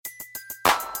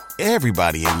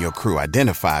Everybody in your crew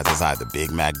identifies as either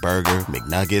Big Mac Burger,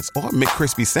 McNuggets, or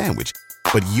McCrispy Sandwich.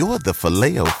 But you're the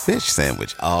Filet-O-Fish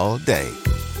Sandwich all day.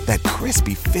 That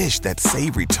crispy fish, that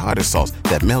savory tartar sauce,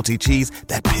 that melty cheese,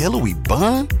 that pillowy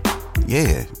bun.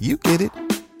 Yeah, you get it.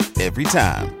 Every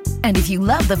time. And if you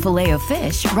love the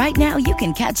Filet-O-Fish, right now you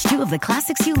can catch two of the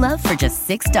classics you love for just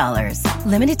 $6.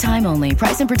 Limited time only.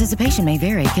 Price and participation may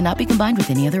vary. Cannot be combined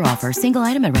with any other offer. Single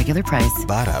item at regular price.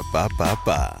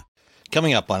 Ba-da-ba-ba-ba.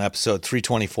 Coming up on episode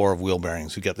 324 of Wheel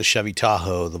Bearings, we got the Chevy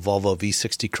Tahoe, the Volvo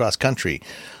V60 Cross Country,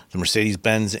 the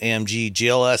Mercedes-Benz AMG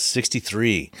GLS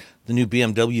 63, the new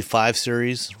BMW 5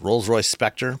 Series, Rolls-Royce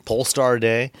Spectre, Polestar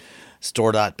Day,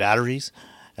 Store batteries,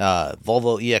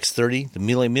 Volvo EX30, the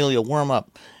Mille Miglia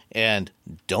warm-up, and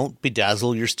don't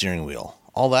bedazzle your steering wheel.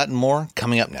 All that and more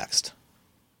coming up next.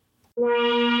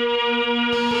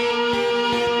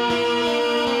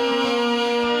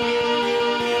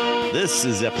 This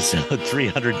is episode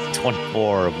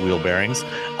 324 of Wheel Bearings.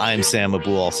 I'm Sam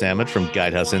Abu-Al-Samad from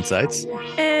Guidehouse Insights.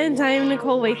 And I'm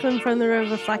Nicole Wakeland from The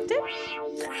Road Reflected.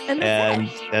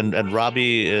 And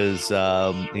Robbie is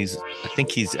I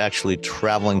think he's actually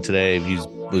traveling today. He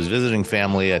was visiting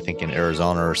family, I think in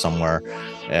Arizona or somewhere,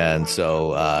 and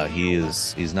so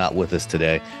he's not with us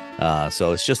today.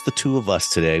 So it's just the two of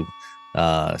us today.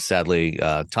 Sadly,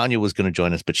 Tanya was going to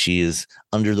join us, but she is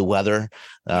under the weather.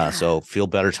 So feel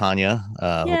better, Tanya.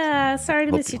 Sorry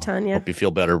to miss you, Tanya. Hope you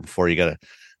feel better before you're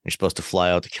supposed to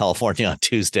fly out to California on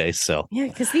Tuesday. So yeah,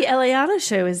 because the LA Auto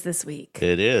Show is this week.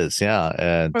 It is, yeah,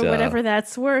 and for whatever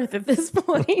that's worth at this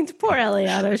point. Poor LA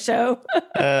Auto Show.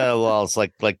 Well, it's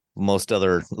like most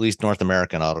other, at least North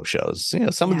American auto shows. You know,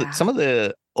 some of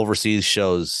the overseas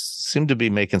shows seem to be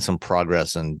making some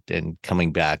progress and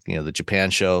coming back. You know, the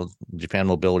Japan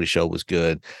Mobility Show was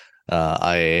good.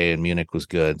 IAA in Munich was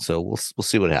good. So we'll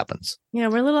see what happens. Yeah,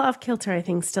 we're a little off kilter, I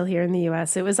think, still here in the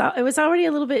U.S. It was already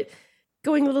a little bit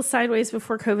going a little sideways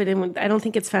before COVID, and I don't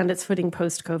think it's found its footing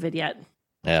post-COVID yet.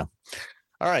 Yeah.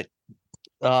 All right.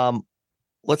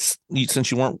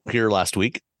 Since you weren't here last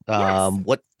week, yes.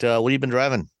 What have you been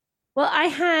driving? Well, I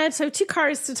had two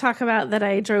cars to talk about that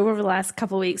I drove over the last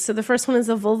couple of weeks. So the first one is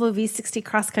the Volvo V60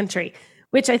 Cross Country,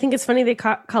 which I think it's funny they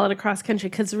call it a cross country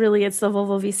because really it's the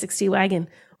Volvo V60 wagon.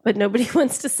 But nobody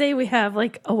wants to say we have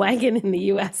like a wagon in the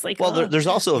U.S. There's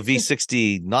also a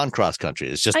V60 non-cross country.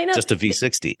 It's just a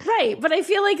V60, right? But I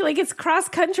feel like it's cross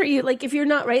country. Like if you're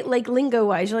not right, like lingo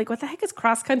wise, you're like, what the heck does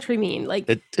cross country mean? Like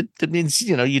it means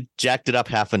you jacked it up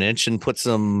half an inch and put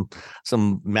some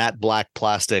matte black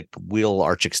plastic wheel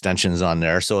arch extensions on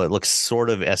there, so it looks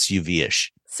sort of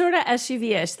SUV-ish. Sort of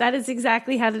SUV-ish. That is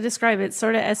exactly how to describe it.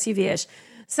 Sort of SUV-ish.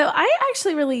 So I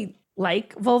actually really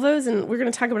like Volvos, and we're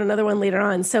going to talk about another one later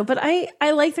on. So, but I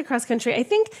like the cross country. I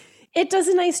think it does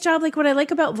a nice job. Like what I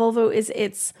like about Volvo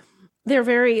is they're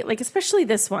very like, especially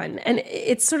this one, and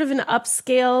it's sort of an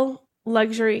upscale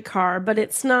luxury car, but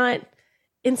it's not,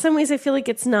 in some ways I feel like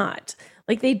it's not.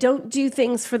 Like they don't do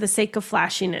things for the sake of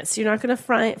flashiness. You're not going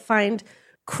to find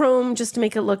chrome just to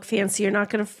make it look fancy. You're not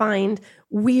going to find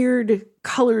weird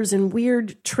colors and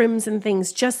weird trims and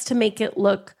things just to make it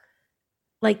look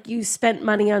like you spent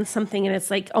money on something and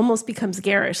it's like almost becomes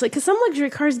garish. Like, cause some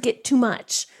luxury cars get too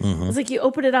much. Mm-hmm. It's like you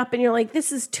open it up and you're like,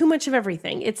 this is too much of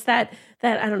everything. It's that,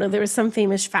 I don't know, there was some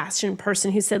famous fashion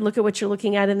person who said, look at what you're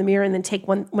looking at in the mirror and then take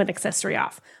one accessory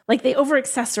off. Like they over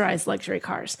accessorize luxury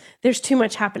cars. There's too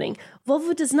much happening.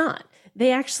 Volvo does not.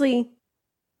 They actually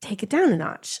take it down a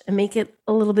notch and make it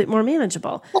a little bit more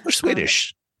manageable. Well, they're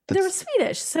Swedish. They're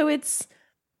Swedish. So it's,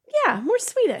 yeah, more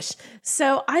Swedish.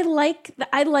 So I like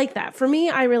that. For me,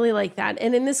 I really like that.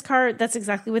 And in this car, that's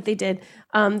exactly what they did.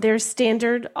 They're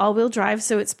standard all-wheel drive,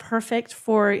 so it's perfect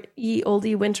for ye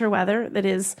olde winter weather that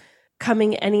is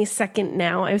coming any second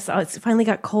now. It's finally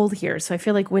got cold here, so I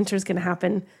feel like winter's going to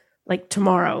happen like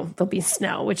tomorrow. There'll be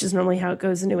snow, which is normally how it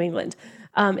goes in New England.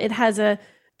 It has a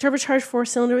turbocharged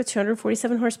 4-cylinder with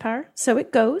 247 horsepower. So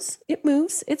it goes, it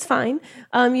moves, it's fine.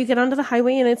 You get onto the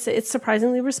highway and it's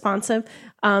surprisingly responsive.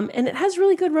 And it has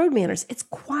really good road manners. It's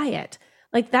quiet.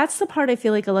 Like that's the part I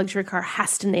feel like a luxury car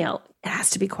has to nail. It has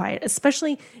to be quiet,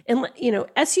 especially in,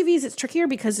 SUVs. It's trickier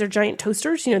because they're giant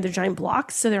toasters, they're giant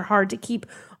blocks. So they're hard to keep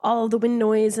all of the wind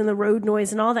noise and the road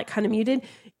noise and all that kind of muted.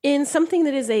 In something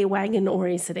that is a wagon or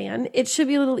a sedan, it should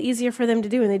be a little easier for them to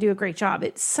do. And they do a great job.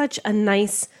 It's such a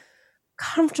nice,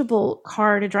 comfortable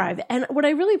car to drive. And what I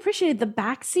really appreciated, the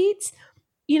back seats,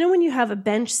 when you have a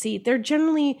bench seat, they're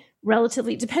generally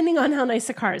relatively, depending on how nice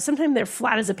the car is, sometimes they're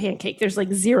flat as a pancake. There's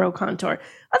like zero contour.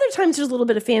 Other times there's a little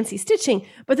bit of fancy stitching,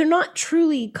 but they're not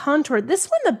truly contoured. This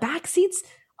one, the back seats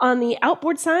on the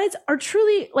outboard sides are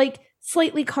truly like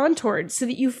slightly contoured so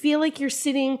that you feel like you're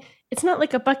sitting it's not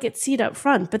like a bucket seat up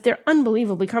front, but they're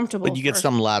unbelievably comfortable. But you get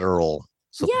some lateral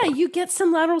support. Yeah, you get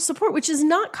some lateral support, which is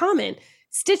not common.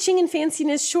 Stitching and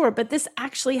fanciness, sure, but this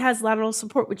actually has lateral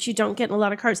support, which you don't get in a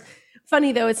lot of cars.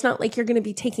 Funny though, it's not like you're going to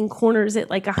be taking corners at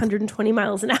like 120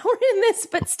 miles an hour in this,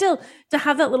 but still to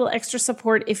have that little extra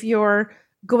support if you're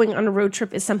going on a road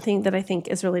trip is something that I think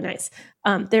is really nice.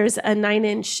 There's a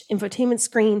 9-inch infotainment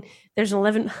screen. There's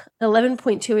an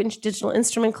 11.2-inch digital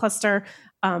instrument cluster.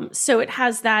 So it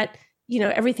has that,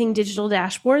 everything digital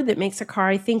dashboard that makes a car.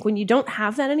 I think when you don't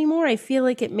have that anymore, I feel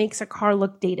like it makes a car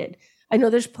look dated. I know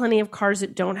there's plenty of cars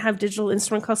that don't have digital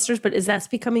instrument clusters, but that's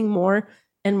becoming more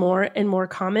and more and more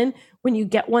common. When you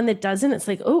get one that doesn't, it's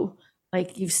like, oh,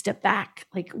 like you've stepped back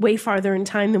like way farther in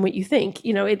time than what you think.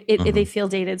 They feel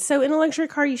dated. So in a luxury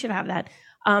car, you should have that.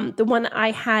 The one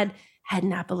I had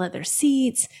Napa leather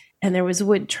seats and there was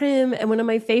wood trim. And one of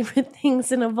my favorite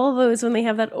things in a Volvo is when they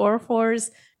have that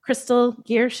Orfor's crystal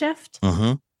gear shift. Mm-hmm.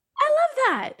 I love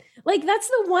that. Like that's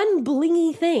the one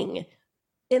blingy thing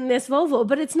in this Volvo,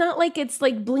 but it's not like it's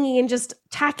like blingy and just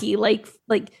tacky, like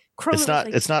chrome.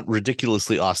 It's not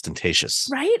ridiculously ostentatious,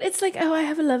 right? It's like, oh, I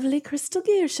have a lovely crystal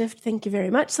gear shift. Thank you very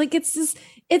much. Like it's a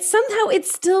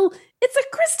crystal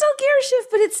gear shift,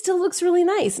 but it still looks really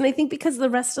nice. And I think because the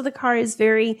rest of the car is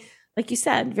very, like you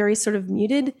said, very sort of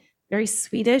muted, very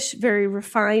Swedish, very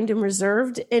refined and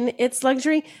reserved in its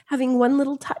luxury, having one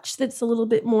little touch that's a little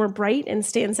bit more bright and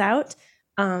stands out.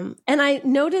 And I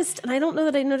noticed, and I don't know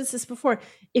that I noticed this before,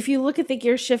 if you look at the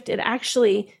gear shift, it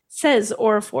actually says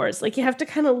Orfor's. Like you have to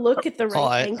kind of look at the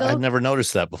right angle. I've never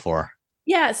noticed that before.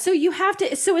 Yeah, so you have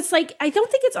to, so it's like, I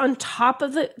don't think it's on top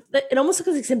of it almost looks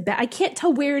like it's in back. I can't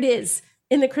tell where it is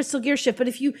in the crystal gear shift, but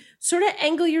if you sort of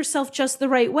angle yourself just the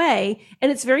right way,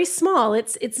 and it's very small,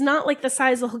 it's not like the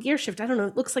size of the whole gear shift. I don't know,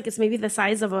 it looks like it's maybe the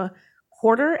size of a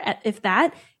quarter, if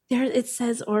that. There it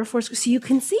says Orfor's, so you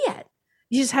can see it.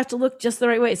 You just have to look just the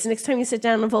right way. So next time you sit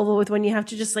down in a Volvo with one, you have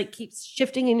to just like keep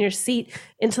shifting in your seat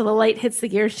until the light hits the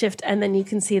gear shift, and then you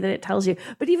can see that it tells you.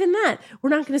 But even that, we're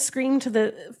not going to scream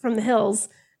from the hills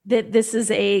that this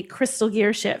is a crystal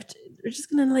gear shift. We're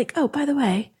just going to like, oh, by the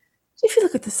way, if you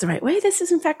look at this the right way, this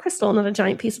is in fact crystal, not a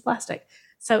giant piece of plastic.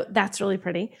 So that's really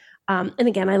pretty. And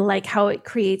again, I like how it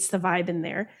creates the vibe in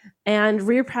there. And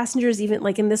rear passengers, even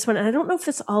like in this one, and I don't know if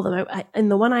it's all of them. In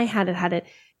the one I had it.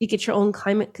 You get your own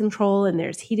climate control, and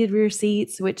there's heated rear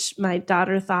seats, which my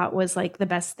daughter thought was like the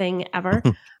best thing ever.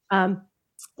 And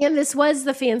this was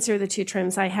the fancier of the two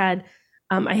trims I had.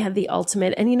 I had the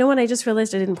Ultimate, and you know what? I just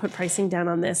realized I didn't put pricing down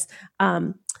on this.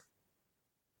 But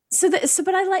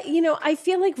I like, I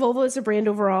feel like Volvo is a brand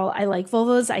overall. I like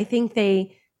Volvos. I think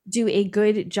they do a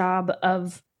good job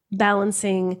of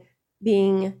balancing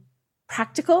being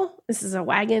practical. This is a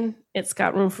wagon. It's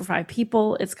got room for 5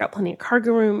 people. It's got plenty of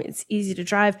cargo room. It's easy to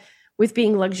drive, with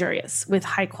being luxurious, with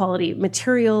high quality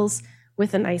materials,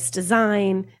 with a nice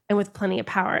design, and with plenty of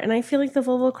power. And I feel like the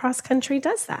Volvo Cross Country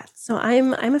does that. So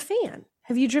I'm a fan.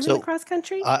 Have you driven the Cross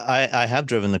Country? I have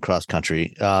driven the Cross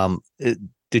Country.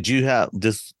 Did you have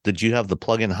the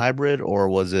plug-in hybrid, or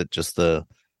was it just the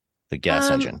gas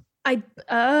engine?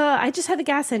 I just had the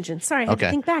gas engine. Sorry, I had to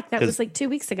think back. That was like 2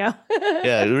 weeks ago.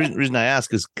 Yeah, the reason I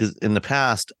ask is because in the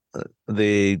past,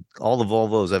 all the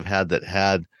Volvos I've had that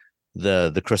had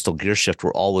the crystal gear shift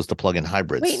were always the plug-in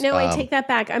hybrids. Wait, no, I take that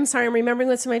back. I'm sorry. I'm remembering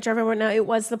what's in my driver right now. It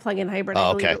was the plug-in hybrid.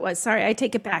 I believe it was. Sorry, I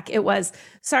take it back. It was.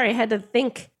 Sorry, I had to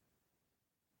think.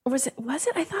 Was it?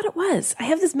 I thought it was. I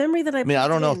have this memory that I mean, I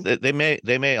don't know if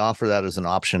they may offer that as an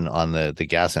option on the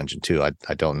gas engine too.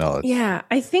 I don't know. Yeah,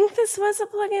 I think this was a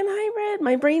plug-in hybrid.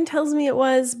 My brain tells me it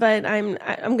was, but I'm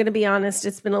going to be honest.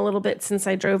 It's been a little bit since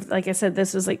I drove. Like I said,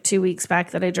 this was like 2 weeks back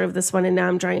that I drove this one, and now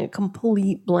I'm drawing a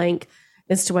complete blank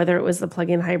as to whether it was the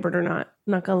plug-in hybrid or not.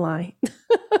 I'm not gonna lie.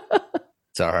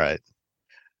 It's all right.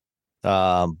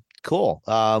 Cool.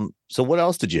 So what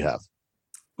else did you have?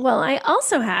 Well, I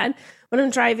also had, when I'm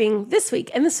driving this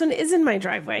week, and this one is in my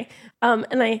driveway,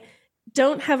 and I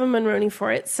don't have a Monroney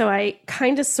for it, so I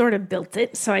kind of sort of built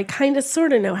it, so I kind of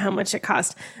sort of know how much it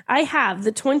cost. I have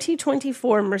the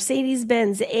 2024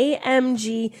 Mercedes-Benz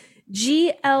AMG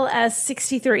GLS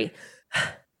 63.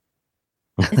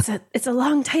 It's a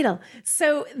long title.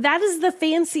 So that is the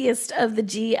fanciest of the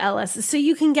GLS. So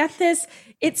you can get this.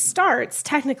 It starts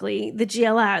technically the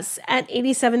GLS at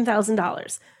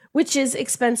 $87,000, which is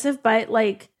expensive, but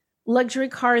like luxury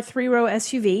car 3-row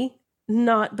SUV,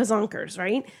 not bazonkers,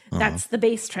 right? Uh-huh. That's the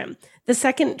base trim. The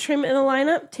second trim in the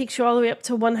lineup takes you all the way up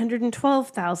to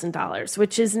 $112,000,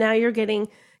 which is now you're getting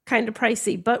kind of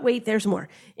pricey. But wait, there's more.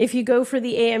 If you go for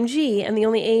the AMG, and the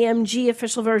only AMG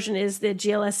official version is the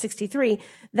GLS 63,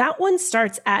 that one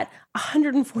starts at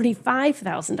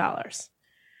 $145,000.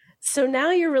 So now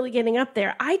you're really getting up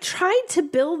there. I tried to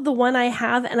build the one I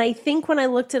have, and I think when I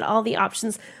looked at all the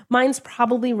options, mine's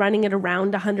probably running at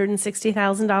around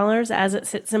 $160,000 as it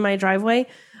sits in my driveway.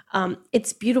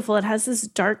 It's beautiful. It has this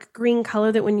dark green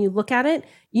color that when you look at it,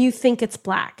 you think it's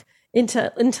black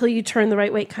until you turn the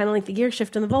right way, kind of like the gear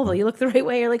shift in the Volvo. You look the right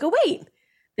way, you're like, oh, wait,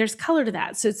 there's color to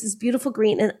that. So it's this beautiful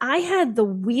green. And I had the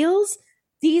wheels.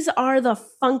 These are the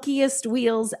funkiest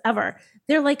wheels ever.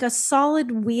 They're like a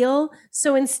solid wheel.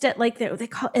 So instead, like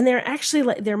they're actually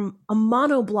like they're a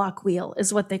monoblock wheel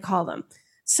is what they call them.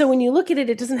 So when you look at it,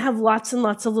 it doesn't have lots and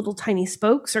lots of little tiny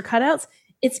spokes or cutouts.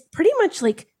 It's pretty much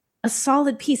like a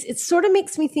solid piece. It sort of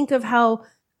makes me think of how,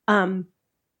 it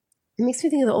makes me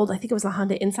think of the old, I think it was the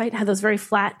Honda Insight, had those very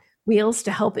flat wheels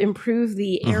to help improve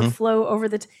the airflow over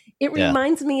it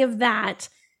reminds me of that.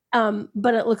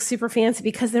 But it looks super fancy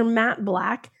because they're matte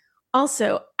black.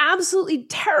 Also, absolutely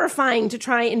terrifying to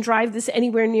try and drive this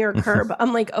anywhere near a curb.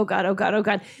 I'm like, oh God, oh God, oh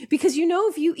God. Because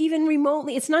if you even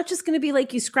remotely, it's not just going to be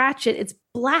like you scratch it, it's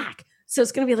black. So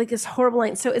it's going to be like this horrible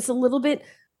line. So it's a little bit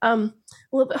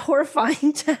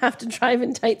horrifying to have to drive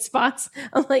in tight spots.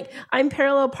 I'm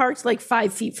parallel parked like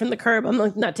 5 feet from the curb. I'm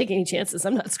like, not taking any chances.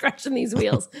 I'm not scratching these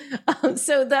wheels.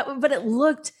 But it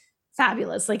looked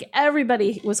fabulous. Like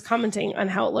everybody was commenting on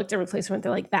how it looked every place I went.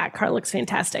 They're like, that car looks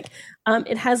fantastic.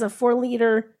 It has a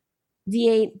 4-liter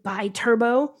V8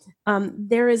 bi-turbo.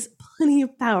 There is plenty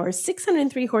of power,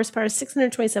 603 horsepower,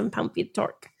 627 pound-feet of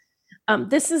torque.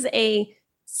 This is a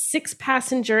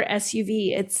 6-passenger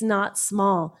SUV. It's not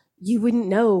small. You wouldn't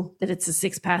know that it's a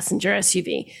 6-passenger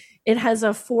SUV. It has a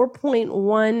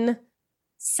 4.1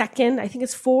 second, I think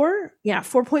it's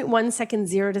 4.1 second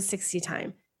 0 to 60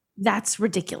 time. That's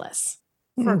ridiculous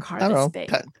for a car this big.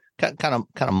 Kind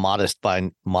of modest by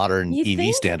modern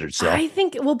EV standards. So I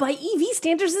think, by EV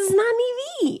standards, this is not an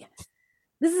EV.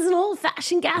 This is an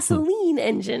old-fashioned gasoline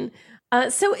engine.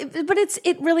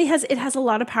 It really has a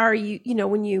lot of power.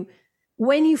 When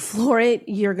you floor it,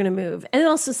 you're going to move, and it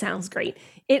also sounds great.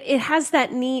 It has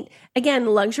that neat. Again,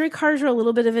 luxury cars are a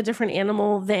little bit of a different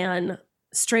animal than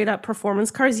straight up performance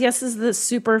cars. Yes, is the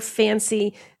super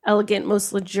fancy, elegant,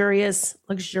 most luxurious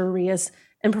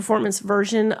and performance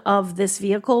version of this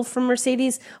vehicle from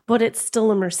Mercedes, but it's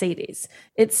still a Mercedes.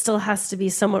 It still has to be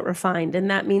somewhat refined. And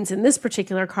that means in this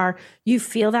particular car, you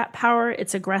feel that power,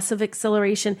 it's aggressive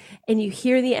acceleration, and you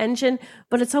hear the engine,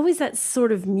 but it's always that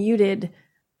sort of muted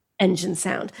engine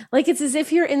sound. Like it's as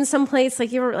if you're in some place,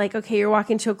 like you're like, okay, you're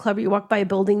walking to a club or you walk by a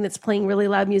building that's playing really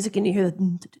loud music and you hear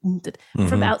the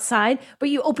from outside, but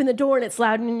you open the door and it's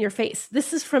loud and in your face.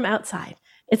 This is from outside.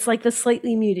 It's like the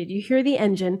slightly muted. You hear the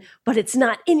engine, but it's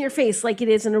not in your face like it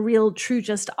is in a real true,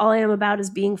 just all I am about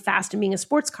is being fast and being a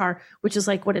sports car, which is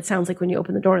like what it sounds like when you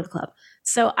open the door of the club.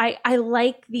 So I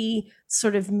like the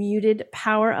sort of muted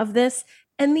power of this.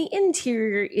 And the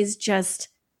interior is just,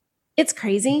 it's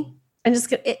crazy.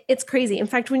 It's crazy. In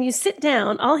fact, when you sit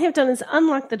down, all I have done is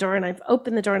unlock the door and I've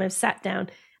opened the door and I've sat down.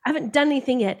 I haven't done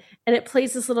anything yet. And it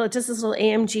plays this little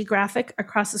AMG graphic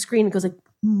across the screen. It goes like,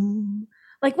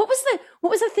 like what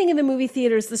was the thing in the movie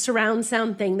theaters, the surround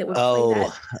sound thing that would play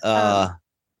that?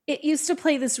 It used to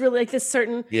play this really like this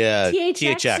certain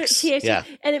THX.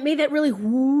 And it made that really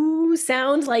whoo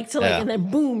sound and then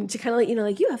boom to kind of let you know,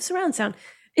 like you have surround sound.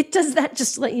 It does that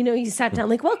just to let you know you sat down,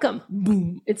 like, welcome,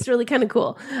 boom. It's really kind of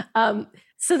cool.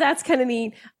 So that's kind of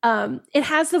neat. It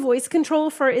has the voice control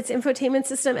for its infotainment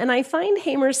system. And I find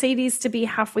Hey Mercedes to be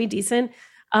halfway decent.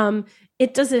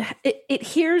 It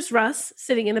hears Russ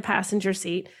sitting in the passenger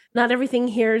seat. Not everything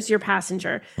hears your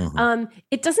passenger.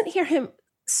 It doesn't hear him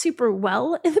super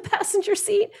well in the passenger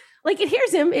seat. Like it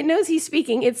hears him, it knows he's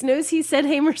speaking, it knows he said,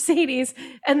 "Hey Mercedes,"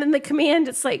 and then the command,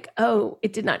 it's like, oh,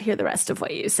 it did not hear the rest of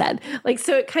what you said. Like,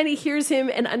 so it kind of hears him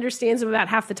and understands him about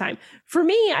half the time. For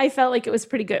me, I felt like it was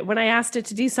pretty good. When I asked it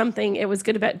to do something, it was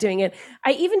good about doing it.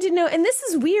 I even didn't know, and this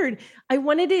is weird.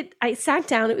 I sat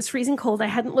down, it was freezing cold. I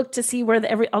hadn't looked to see where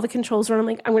all the controls were. I'm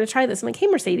like, I'm going to try this. I'm like, "Hey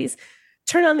Mercedes,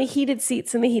 turn on the heated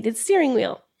seats and the heated steering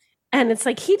wheel." And it's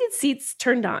like, heated seats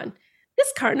turned on.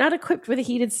 This car not equipped with a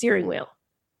heated steering wheel.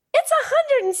 It's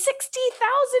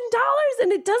 $160,000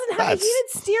 and it doesn't have a heated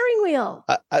steering wheel.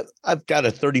 I've got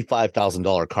a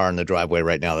 $35,000 car in the driveway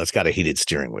right now that's got a heated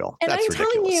steering wheel. And that's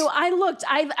ridiculous. Telling you, I looked.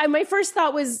 My first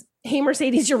thought was, "Hey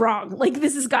Mercedes, you're wrong. Like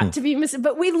this has got to be missing."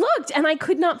 But we looked and I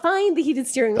could not find the heated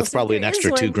steering wheel. That's probably an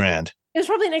extra $2,000. It was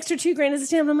probably an extra $2,000 as a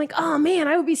stand. I'm like, oh man,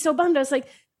 I would be so bummed. I was like,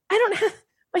 I don't have.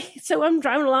 So I'm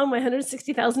driving along my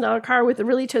 $160,000 car with a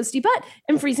really toasty butt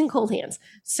and freezing cold hands.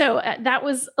 So that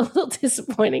was a little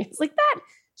disappointing. It's like, that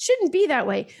shouldn't be that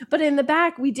way. But in the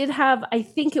back, we did have, I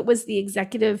think it was the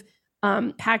executive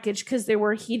package, because there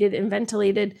were heated and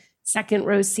ventilated second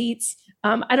row seats.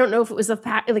 I don't know if it was a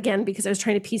fact, again, because I was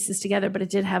trying to piece this together, but it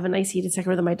did have a nice heated second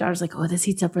row that my daughter's like, oh, this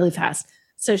heats up really fast.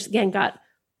 So she, again, got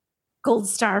gold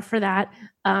star for that.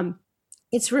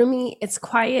 It's roomy, it's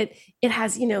quiet. It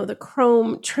has, the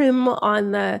chrome trim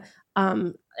on the,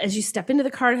 as you step into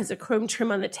the car, it has a chrome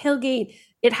trim on the tailgate.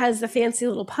 It has the fancy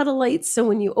little puddle lights. So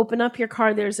when you open up your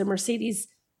car, there's a Mercedes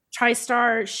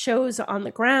TriStar shows on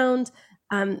the ground.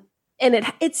 And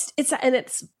it's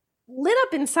lit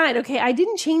up inside. Okay, I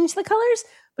didn't change the colors,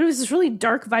 but it was this really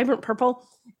dark, vibrant purple,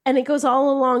 and it goes all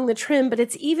along the trim. But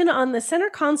it's even on the center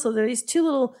console. There are these two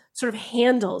little sort of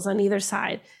handles on either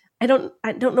side. I don't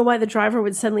know why the driver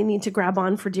would suddenly need to grab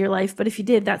on for dear life, but if you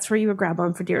did, that's where you would grab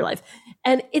on for dear life.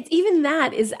 And even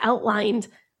that is outlined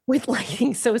with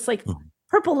lighting, so it's like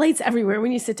purple lights everywhere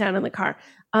when you sit down in the car.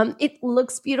 It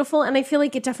looks beautiful, and I feel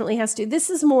like it definitely has to. This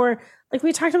is more like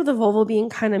we talked about the Volvo being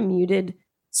kind of muted,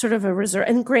 sort of a reserve,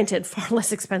 and granted, far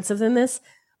less expensive than this,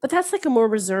 but that's like a more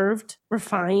reserved,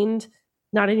 refined,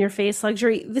 not in your face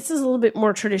luxury. This is a little bit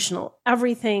more traditional.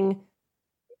 Everything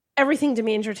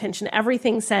demands your attention.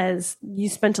 Everything says you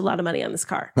spent a lot of money on this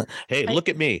car. Hey, right? Look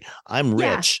at me. I'm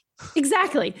rich. Yeah,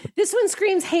 exactly. This one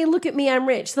screams, hey, look at me. I'm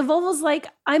rich. The Volvo's like,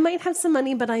 I might have some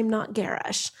money, but I'm not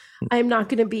garish. I'm not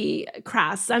going to be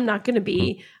crass. I'm not going to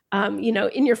be,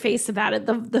 in your face about it.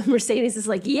 The Mercedes is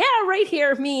like, yeah, right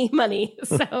here, me, money.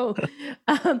 So,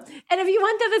 and if you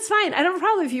want that, that's fine. I don't have a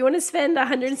problem. If you want to spend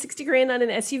 160 grand on an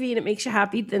SUV and it makes you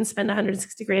happy, then spend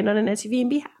 160 grand on an SUV and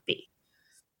be happy.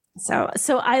 So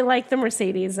I like the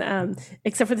Mercedes,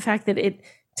 except for the fact that it,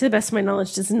 to the best of my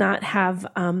knowledge, does not have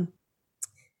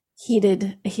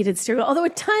heated steering wheel, although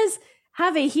it does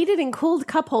have a heated and cooled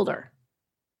cup holder.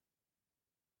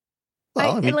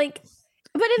 Well,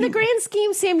 but in the grand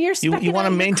scheme, Sam, you want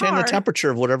to maintain the temperature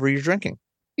of whatever you're drinking.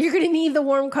 You're going to need the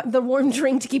warm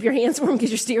drink to keep your hands warm because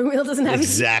your steering wheel doesn't have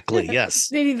exactly. Yes,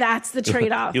 maybe that's the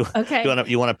trade-off. Okay,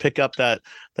 you want to pick up that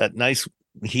nice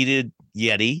heated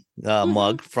Yeti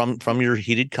mug from your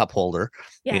heated cup holder.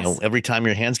 Yes. Every time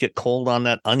your hands get cold on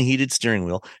that unheated steering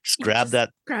wheel, just grab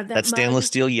that stainless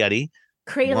steel Yeti,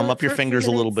 warm up your fingers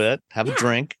a little bit, have a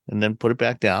drink, and then put it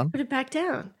back down.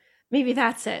 Maybe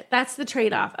that's it. That's the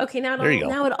trade-off. Okay,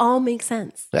 now it all makes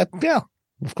sense.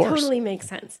 Of course. Totally makes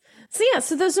sense.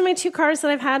 So those are my two cars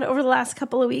that I've had over the last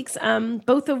couple of weeks,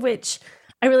 both of which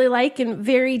I really like, and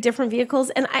very different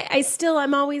vehicles. And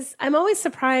I'm always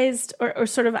surprised or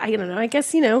sort of, I don't know, I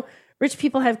guess, rich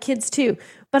people have kids too,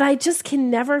 but I just can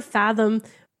never fathom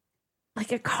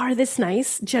like a car this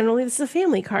nice. Generally, this is a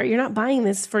family car. You're not buying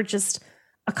this for just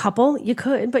a couple. You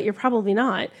could, but you're probably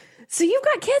not. So you've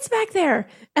got kids back there.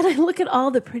 And I look at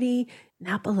all the pretty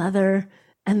Napa leather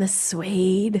and the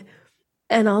suede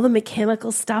and all the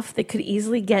mechanical stuff that could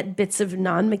easily get bits of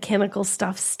non-mechanical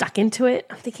stuff stuck into it.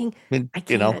 I'm thinking, I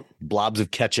can't. Blobs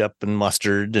of ketchup and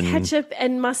mustard. And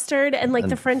like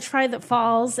the French fry that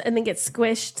falls and then gets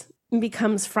squished and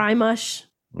becomes fry mush.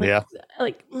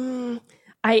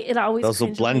 It always those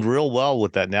will blend real well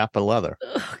with that Napa leather.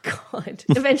 Oh God!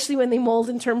 Eventually, when they mold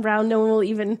and turn brown, no one will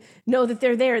even know that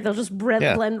they're there. They'll just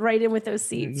blend right in with those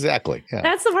seats. Exactly. Yeah.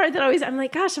 That's the part that I'm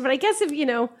like, gosh. But I guess if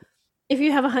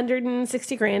you have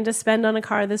 160 grand to spend on a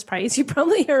car this price, you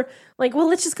probably are like, well,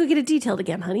 let's just go get it detailed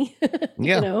again, honey.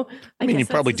 Yeah. I mean, you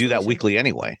probably do that weekly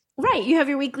anyway. Right. You have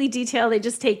your weekly detail. They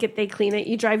just take it, they clean it.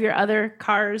 You drive your other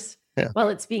cars while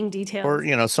it's being detailed.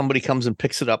 Or, somebody comes and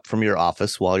picks it up from your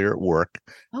office while you're at work.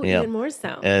 Oh, even more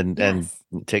so. And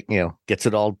gets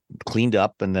it all cleaned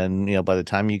up. And then, by the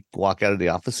time you walk out of the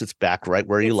office, it's back right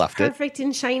where you left it. Perfect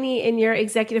and shiny in your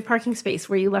executive parking space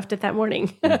where you left it that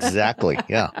morning. Exactly.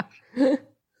 Yeah.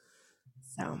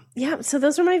 So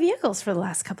those are my vehicles for the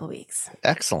last couple of weeks.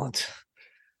 Excellent.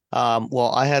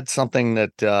 Well, I had something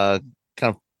that kind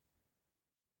of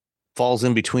falls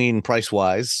in between price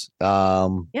wise,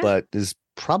 but is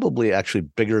probably actually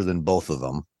bigger than both of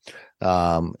them.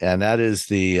 And that is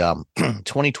the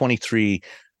 2023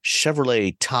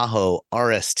 Chevrolet Tahoe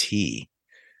RST.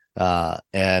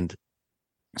 And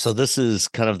so this is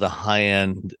kind of the high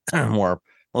end,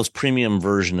 most premium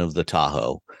version of the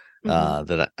Tahoe.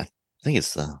 That I think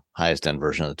it's the highest end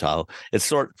version of the Tahoe.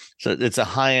 It's it's a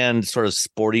high end sort of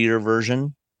sportier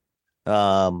version.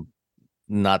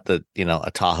 Not that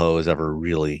a Tahoe is ever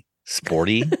really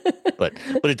sporty, but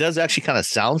it does actually kind of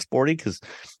sound sporty because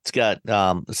it's got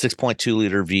a 6.2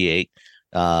 liter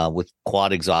V8 with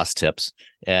quad exhaust tips,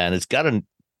 and it's got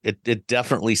it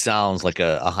definitely sounds like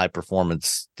a high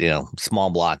performance small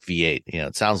block V8.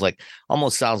 It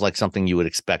almost sounds like something you would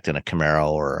expect in a Camaro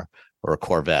or a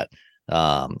Corvette.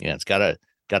 It's got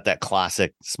that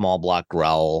classic small block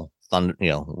growl, thunder,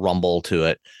 rumble to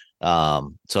it.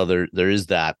 So there is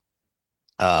that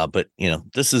But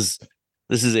this is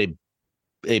a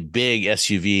big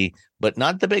SUV, but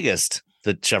not the biggest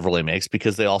that Chevrolet makes,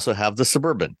 because they also have the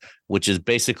Suburban, which is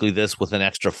basically this with an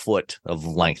extra foot of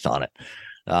length on it.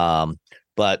 So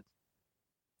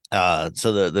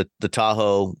the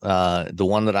Tahoe, the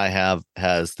one that I have,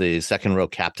 has the second row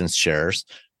captain's chairs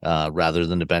rather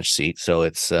than the bench seat. So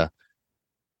it's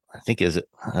I think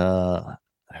I'm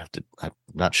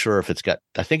not sure if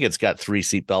I think it's got 3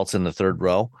 seat belts in the third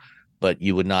row, but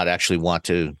you would not actually want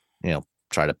to,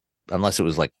 try to, unless it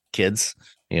was like kids,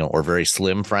 or very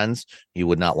slim friends, you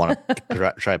would not want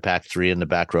to try pack 3 in the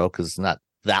back row, because it's not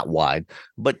that wide.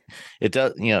 But it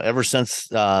does, ever since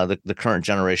the current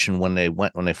generation, when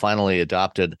they finally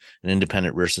adopted an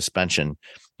independent rear suspension,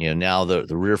 now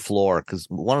the rear floor, because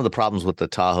one of the problems with the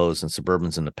Tahoes and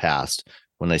Suburbans in the past,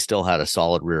 when they still had a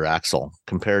solid rear axle,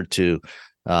 compared to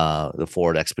the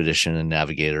Ford Expedition and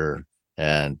Navigator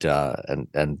and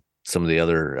some of the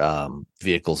other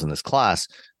vehicles in this class,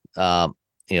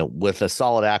 with a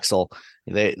solid axle,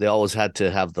 they always had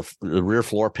to have the rear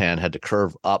floor pan had to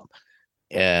curve up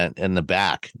and in the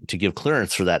back to give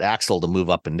clearance for that axle to move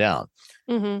up and down.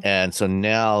 Mm-hmm. And so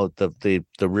now the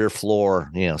rear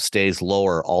floor, stays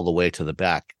lower all the way to the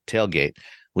back tailgate,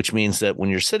 which means that when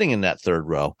you're sitting in that third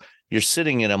row, you're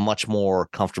sitting in a much more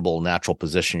comfortable, natural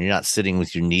position. You're not sitting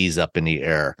with your knees up in the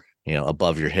air,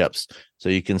 above your hips. So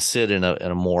you can sit in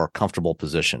a more comfortable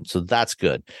position. So that's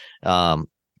good.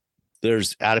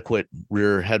 There's adequate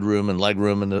rear headroom and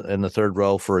legroom in the third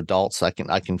row for adults. I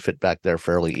can fit back there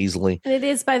fairly easily. And it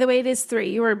is, by the way, it is 3.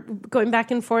 You were going back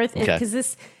and forth because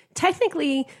this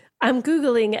technically, I'm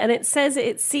Googling and it says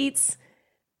it seats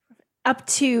up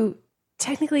to.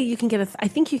 Technically, you can get I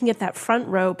think you can get that front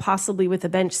row possibly with a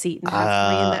bench seat and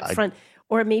have 3 in that front,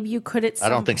 or maybe you could at some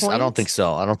point. I don't think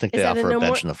so. I don't think they offer a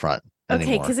bench in the front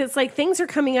anymore. Okay, because it's like things are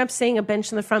coming up saying a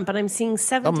bench in the front, but I'm seeing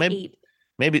 7 to 8.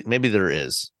 Maybe there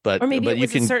is, but or maybe but it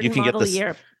was you can get this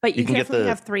year, but you can definitely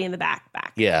have 3 in the back.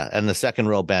 Yeah, and the second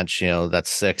row bench, that's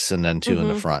 6, and then 2 in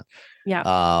the front.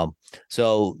 Yeah.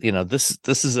 So this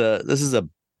is a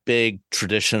big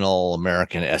traditional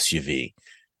American SUV,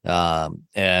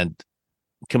 and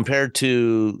compared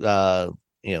to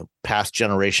past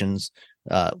generations,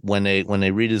 when they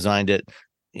redesigned it,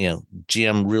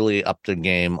 GM really upped the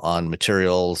game on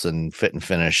materials and fit and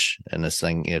finish and this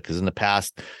thing, because in the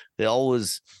past they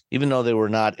always, even though they were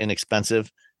not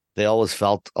inexpensive, they always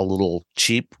felt a little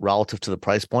cheap relative to the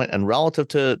price point and relative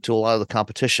to a lot of the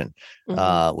competition,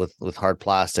 with hard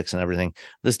plastics and everything.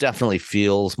 This definitely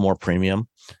feels more premium.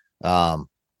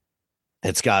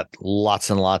 It's got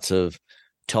lots and lots of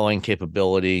towing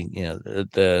capability.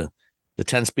 The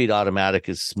 10-speed automatic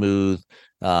is smooth.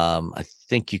 I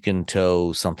think you can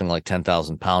tow something like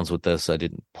 10,000 pounds with this. I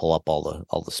didn't pull up all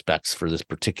the specs for this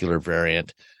particular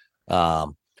variant.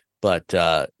 But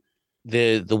the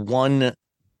one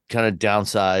kind of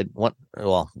downside,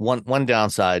 one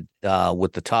downside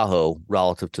with the Tahoe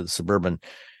relative to the Suburban,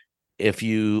 if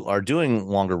you are doing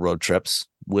longer road trips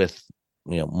with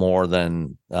more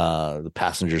than the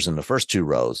passengers in the first 2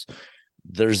 rows,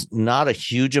 there's not a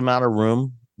huge amount of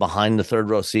room behind the third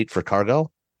row seat for cargo.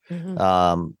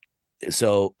 Mm-hmm.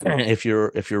 So if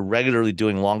you're regularly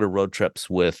doing longer road trips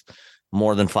with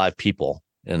more than 5 people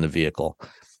in the vehicle,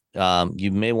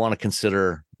 you may want to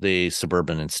consider the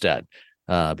Suburban instead,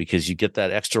 because you get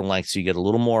that extra length. So you get a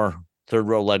little more third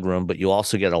row legroom, but you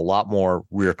also get a lot more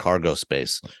rear cargo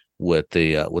space with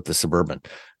the Suburban.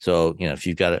 So, if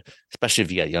you've got especially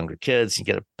if you got younger kids, you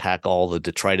got to pack all the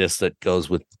detritus that goes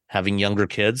with having younger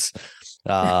kids,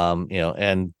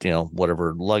 and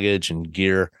whatever luggage and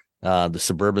gear, the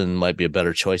Suburban might be a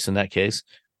better choice in that case.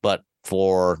 But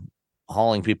for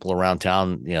hauling people around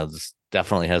town, this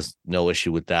definitely has no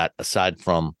issue with that, aside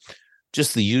from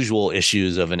just the usual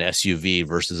issues of an SUV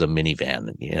versus a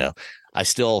minivan. I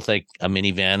still think a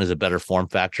minivan is a better form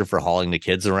factor for hauling the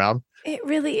kids around. It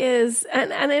really is.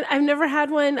 And I've never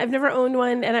had one. I've never owned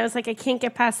one. And I was like, I can't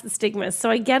get past the stigma. So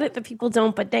I get it that people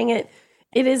don't, but dang it,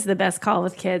 it is the best call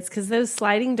with kids, because those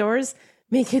sliding doors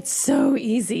make it so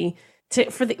easy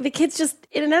for the kids, just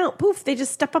in and out. Poof, they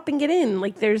just step up and get in.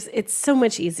 Like it's so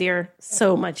much easier.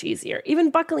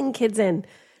 Even buckling kids in.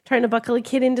 Trying to buckle a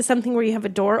kid into something where you have a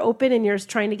door open and you're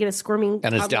trying to get a squirming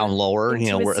and it's down lower,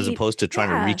 as opposed to trying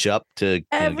to reach up to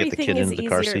get the kid into the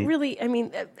car seat. Really,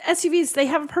 SUVs, they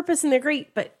have a purpose and they're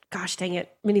great, but gosh dang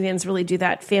it, minivans really do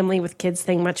that family with kids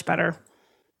thing much better.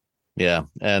 Yeah,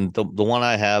 and the one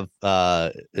I have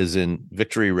is in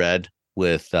Victory Red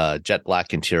with jet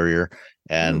black interior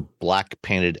and black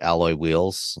painted alloy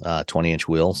wheels, 20-inch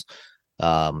wheels,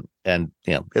 and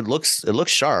it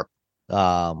looks sharp.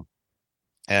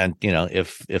 And,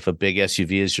 if a big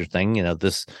SUV is your thing,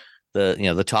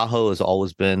 the Tahoe has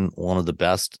always been one of the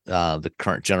best. The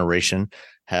current generation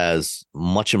has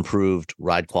much improved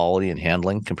ride quality and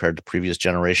handling compared to previous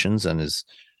generations, and is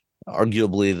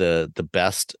arguably the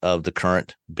best of the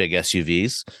current big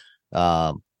SUVs.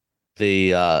 So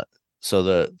the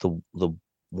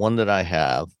one that I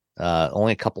have,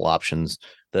 only a couple options.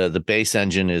 The base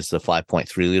engine is the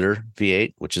 5.3 liter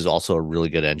V8, which is also a really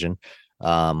good engine.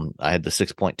 I had the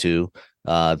 6.2.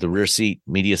 The rear seat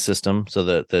media system. So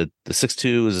the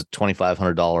 6.2 is a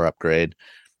 $2,500 upgrade.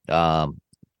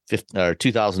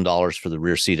 $2,000 for the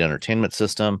rear seat entertainment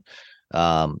system.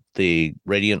 The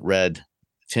Radiant Red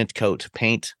tint coat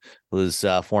paint was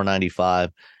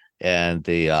 $495, and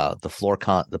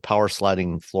the power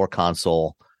sliding floor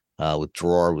console with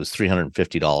drawer was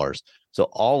 $350. So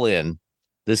all in,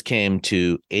 this came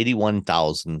to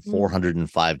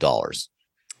 $81,405.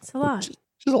 It's a lot.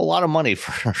 Which is a lot of money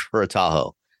for a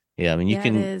Tahoe. Yeah, I mean, you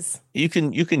can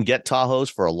get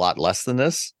Tahoes for a lot less than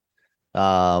this.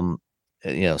 Certainly,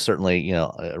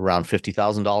 around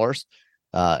 $50,000.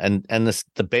 And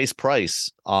the base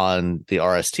price on the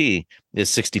RST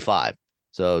is $65,000.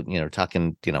 So,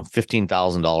 talking,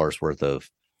 $15,000 worth of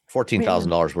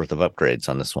 $14,000 worth of upgrades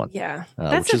on this one. Yeah.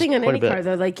 That's the thing on any car,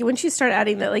 though. Like, once you start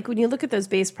adding that, like when you look at those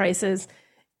base prices,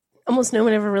 almost no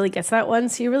one ever really gets that one.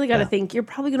 So you really got to think you're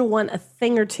probably going to want a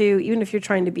thing or two, even if you're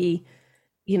trying to be,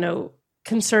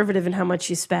 conservative in how much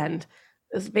you spend.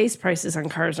 Those base prices on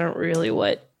cars aren't really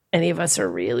what any of us are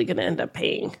really going to end up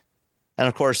paying. And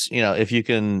of course, if you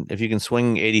can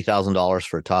swing $80,000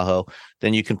 for a Tahoe,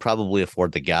 then you can probably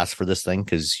afford the gas for this thing,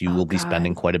 because you will be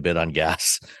spending quite a bit on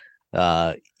gas.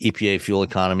 EPA fuel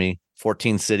economy,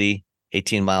 14 city,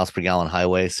 18 miles per gallon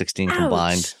highway, 16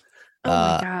 combined. Oh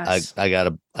my gosh. I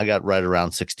got right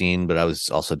around 16, but I was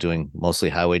also doing mostly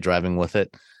highway driving with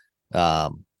it.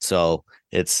 So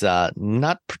it's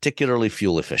not particularly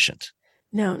fuel efficient.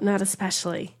 No, not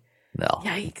especially. No.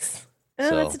 Yikes.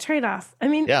 That's a trade-off. I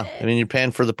mean, you're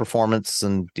paying for the performance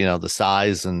and, the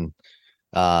size, and,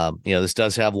 this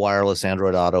does have wireless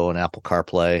Android Auto and Apple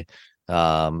CarPlay,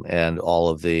 and all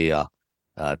of the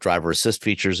driver assist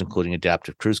features, including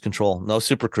adaptive cruise control. No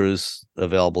Super Cruise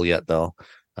available yet, though,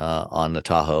 on the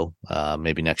Tahoe,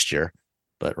 maybe next year.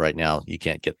 But right now, you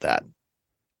can't get that.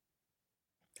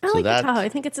 I like the Tahoe. I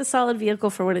think it's a solid vehicle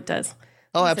for what it does.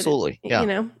 Oh, absolutely.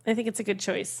 Yeah. I think it's a good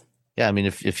choice. Yeah, I mean,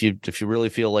 if you really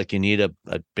feel like you need a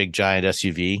big giant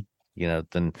SUV,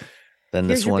 then Here's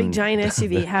this your one, big giant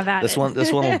SUV. Have at this it. one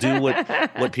will do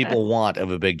what people want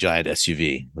of a big giant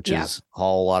SUV, which is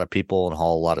haul a lot of people and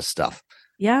haul a lot of stuff.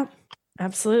 Yeah,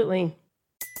 absolutely.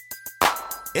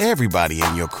 Everybody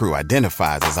in your crew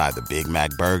identifies as either Big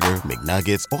Mac Burger,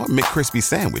 McNuggets, or McCrispy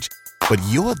Sandwich, but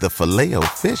you're the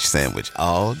Filet-O-Fish Sandwich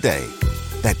all day.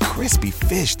 That crispy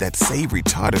fish, that savory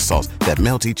tartar sauce, that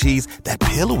melty cheese, that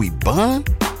pillowy bun.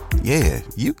 Yeah,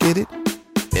 you get it.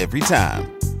 Every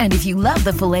time. And if you love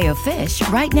the Filet-O-Fish,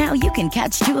 right now you can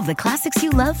catch two of the classics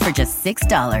you love for just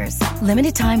 $6.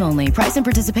 Limited time only. Price and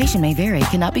participation may vary.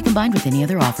 Cannot be combined with any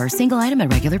other offer. Single item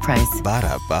at regular price.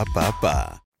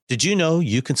 Ba-da-ba-ba-ba. Did you know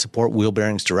you can support Wheel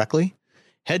Bearings directly?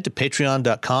 Head to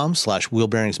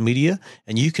patreon.com/wheelbearingsmedia,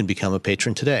 and you can become a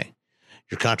patron today.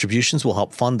 Your contributions will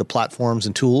help fund the platforms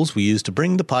and tools we use to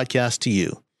bring the podcast to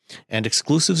you. And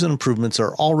exclusives and improvements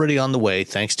are already on the way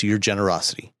thanks to your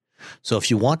generosity. So if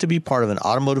you want to be part of an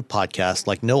automotive podcast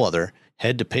like no other,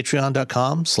 head to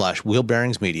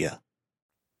patreon.com/wheelbearingsmedia.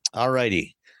 All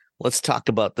righty. Let's talk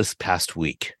about this past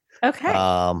week. Okay.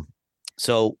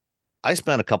 So I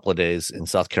spent a couple of days in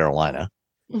South Carolina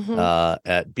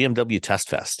at BMW Test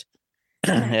Fest.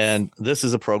 And this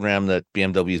is a program that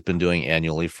BMW has been doing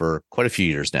annually for quite a few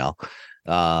years now.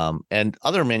 And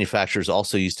other manufacturers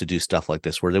also used to do stuff like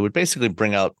this, where they would basically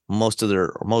bring out most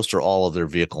or all of their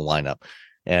vehicle lineup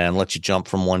and let you jump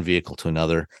from one vehicle to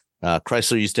another.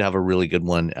 Chrysler used to have a really good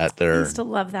one at their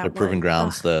Proving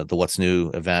Grounds, the What's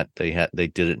New event. They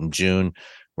did it in June,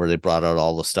 where they brought out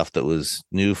all the stuff that was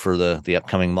new for the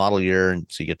upcoming model year. And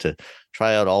so you get to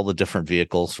try out all the different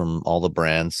vehicles from all the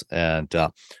brands. And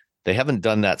they haven't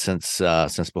done that since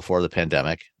before the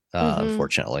pandemic,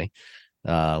 unfortunately.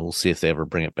 We'll see if they ever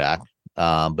bring it back.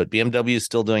 But BMW is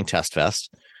still doing Test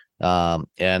Fest.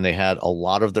 And they had a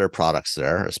lot of their products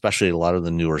there, especially a lot of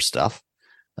the newer stuff.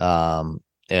 And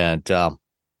I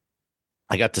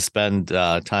got to spend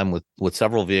time with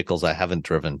several vehicles I haven't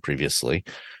driven previously,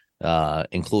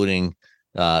 including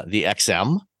the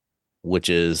XM, which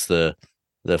is the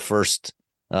first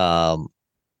the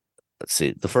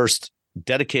first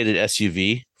dedicated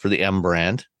SUV for the M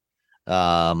brand,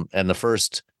 and the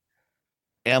first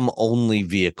M only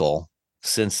vehicle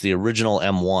since the original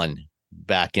M1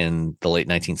 back in the late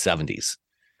 1970s.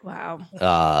 Wow.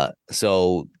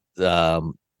 So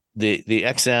the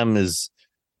XM is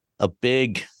a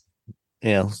big,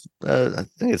 I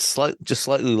think it's just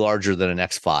slightly larger than an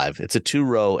X5. It's a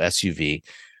 2-row SUV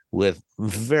with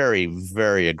very,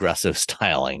 very aggressive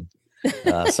styling,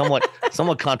 somewhat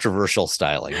controversial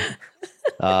styling.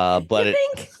 But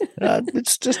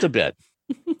it's just a bit,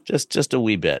 just a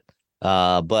wee bit.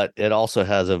 But it also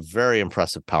has a very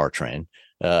impressive powertrain,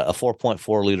 a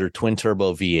 4.4 liter twin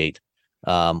turbo V8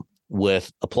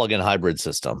 with a plug-in hybrid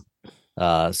system.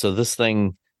 So this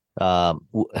thing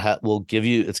will give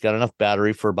you, it's got enough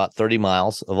battery for about 30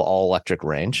 miles of all electric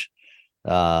range.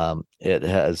 It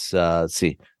has,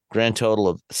 grand total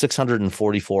of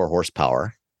 644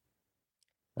 horsepower.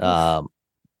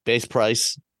 Base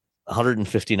price,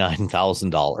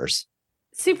 $159,000.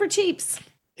 Super cheaps.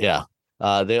 Yeah.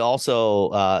 They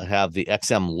also have the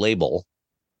XM label,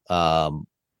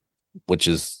 which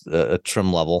is a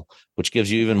trim level, which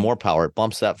gives you even more power. It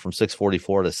bumps that from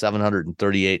 644 to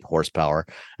 738 horsepower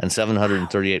and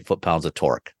 738 foot-pounds of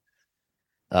torque,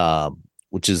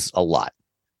 which is a lot.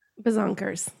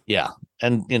 Bazonkers. Yeah.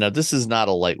 And, this is not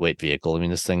a lightweight vehicle. I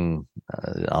mean, this thing,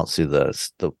 I don't see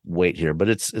the weight here, but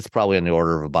it's probably in the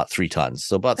order of about 3 tons.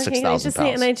 So about 6,000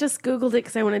 pounds. And I just Googled it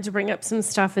because I wanted to bring up some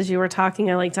stuff as you were talking.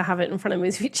 I like to have it in front of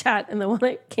Movie Chat. And the one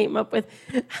I came up with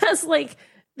has like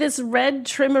this red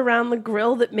trim around the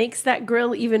grill that makes that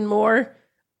grill even more,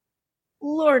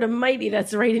 Lord almighty,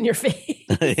 that's right in your face.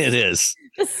 It is.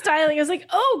 The styling, I was like,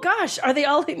 oh gosh, are they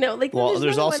all no? Like, well,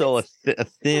 there's also a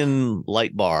thin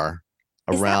light bar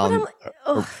around.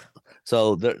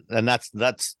 So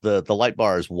that's the light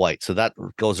bar is white, so that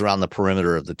goes around the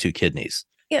perimeter of the 2 kidneys.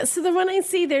 Yeah. So the one I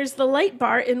see, there's the light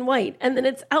bar in white, and then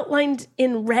it's outlined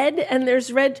in red, and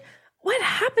there's red. What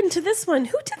happened to this one?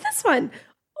 Who did this one?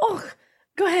 Oh,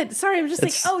 go ahead. Sorry, I'm just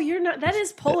you're not. That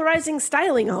is polarizing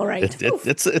styling, all right. It's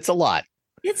a lot.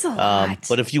 It's a lot.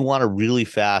 But if you want a really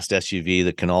fast SUV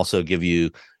that can also give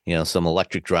you, some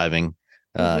electric driving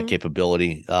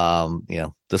capability,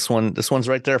 this one's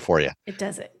right there for you. It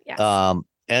does it. Yeah.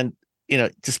 And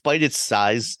despite its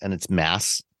size and its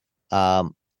mass,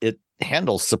 it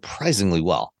handles surprisingly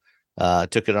well.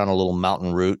 Took it on a little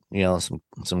mountain route,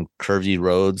 some curvy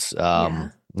roads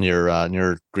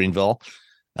near Greenville,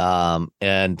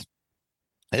 and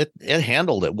it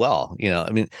handled it well. I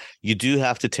mean, you do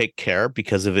have to take care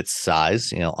because of its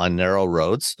size, on narrow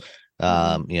roads.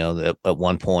 At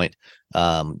one point,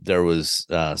 there was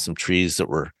some trees that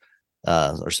were,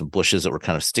 or some bushes that were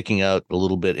kind of sticking out a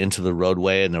little bit into the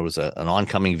roadway, and there was an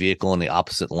oncoming vehicle in the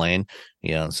opposite lane.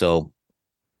 So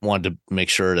wanted to make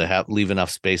sure to leave enough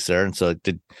space there, and so it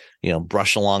did,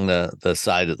 brush along the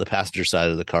side of the passenger side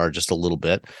of the car just a little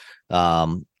bit.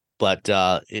 But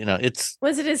it's.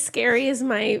 Was it as scary as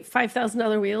my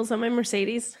 $5,000 wheels on my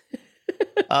Mercedes?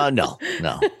 No.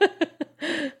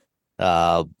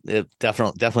 It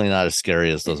definitely not as scary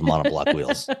as those monoblock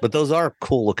wheels, but those are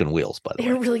cool looking wheels, by the way.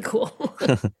 They're really cool.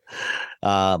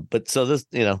 But so this,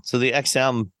 so the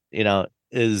XM,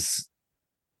 is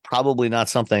probably not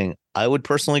something I would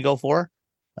personally go for.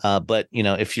 But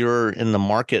if you're in the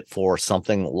market for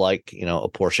something like, a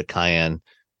Porsche Cayenne,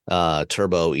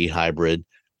 turbo e-hybrid,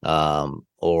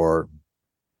 or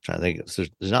I'm trying to think,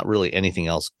 there's not really anything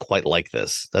else quite like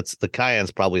this. That's the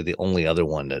Cayenne's probably the only other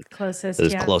one that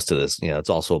is close to this.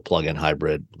 It's also a plug-in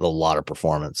hybrid with a lot of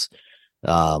performance.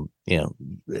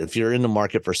 If you're in the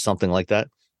market for something like that,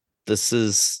 this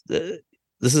is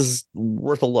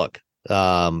worth a look.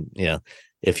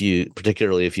 If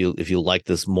you like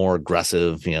this more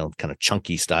aggressive, kind of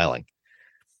chunky styling.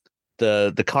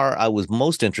 The car I was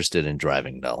most interested in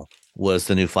driving though was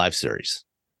the new 5 Series.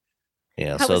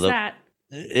 How was that?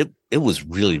 It was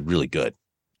really, really good.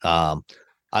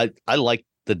 I like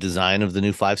the design of the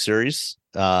new 5 Series.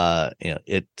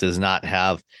 It does not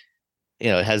have,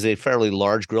 it has a fairly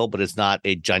large grille, but it's not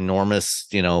a ginormous,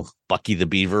 Bucky the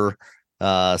Beaver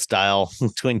style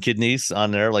twin kidneys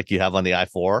on there like you have on the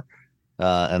i4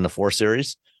 and the 4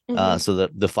 Series. Mm-hmm. So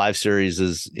the 5 Series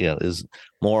is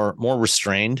more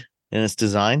restrained in its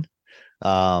design.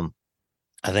 I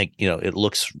think it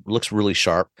looks really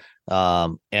sharp.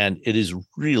 And it is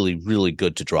really, really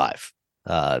good to drive.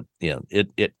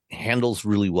 It handles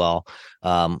really well.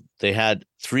 They had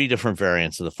 3 different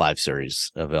variants of the 5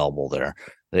 Series available there.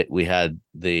 We had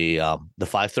the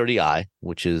 530i,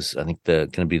 which is I think going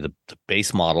to be the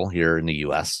base model here in the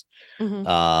US.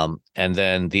 Mm-hmm. And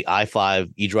then the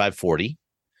i5 eDrive 40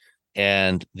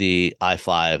 and the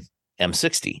i5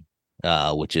 M60,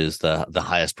 which is the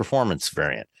highest performance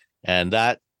variant. And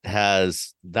that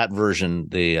has that version,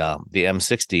 the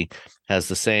M60 has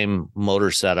the same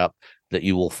motor setup that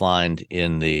you will find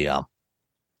in the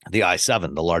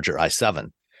i7, the larger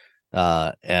i7,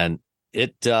 and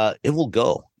it will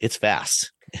go. It's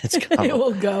fast. It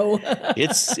will go.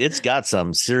 It's got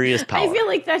some serious power. I feel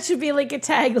like that should be like a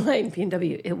tagline.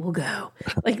 BMW, it will go.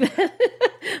 Like that.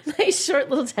 Nice short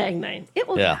little tagline. It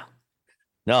will go.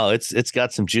 No, it's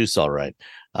got some juice, all right.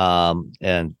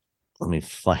 And let me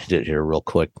find it here real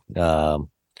quick. The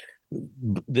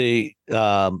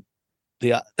i5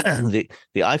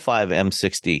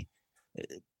 M60,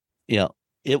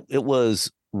 it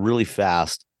was really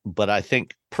fast, but I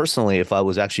think personally, if I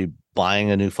was actually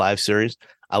buying a new 5 Series,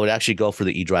 I would actually go for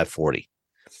the eDrive 40.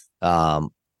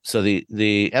 So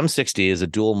the M60 is a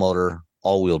dual motor,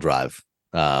 all-wheel drive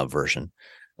version.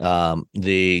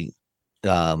 The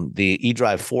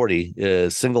eDrive 40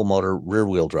 is single motor, rear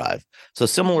wheel drive. So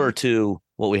similar to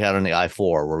what we had on the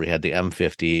i4, where we had the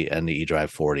M50 and the eDrive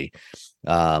 40.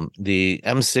 The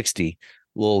M60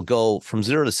 will go from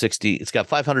 0 to 60. It's got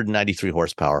 593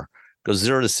 horsepower, goes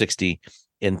 0 to 60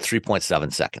 in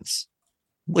 3.7 seconds,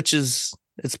 which is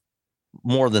it's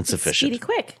more than sufficient. Speedy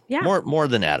quick. Yeah. More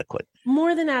than adequate.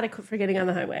 More than adequate for getting on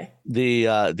the highway. The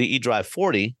eDrive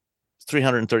 40 is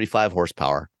 335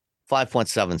 horsepower,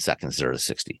 5.7 seconds 0 to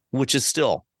 60, which is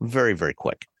still very, very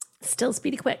quick. Still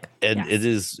speedy quick. And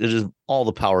yes. it is all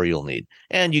the power you'll need.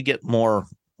 And you get more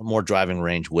driving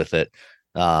range with it.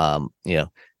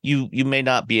 You may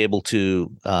not be able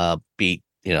to beat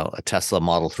a Tesla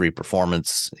Model 3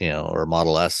 Performance, or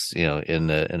Model S, in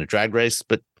a drag race,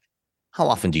 but how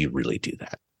often do you really do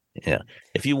that? Yeah.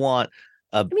 If you want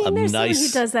there's someone who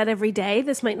does that every day.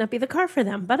 This might not be the car for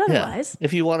them, but otherwise.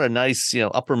 If you want a nice,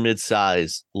 upper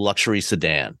mid-size luxury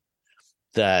sedan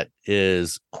that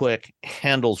is quick,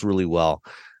 handles really well.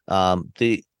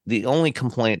 The only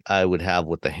complaint I would have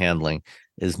with the handling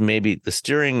is maybe the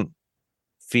steering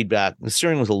feedback. The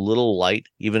steering was a little light,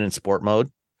 even in sport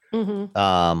mode.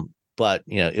 Mm-hmm. But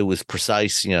it was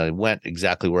precise. It went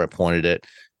exactly where I pointed it.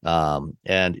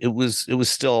 And it was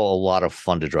still a lot of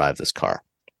fun to drive this car.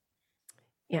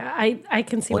 Yeah, I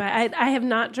can see why. I have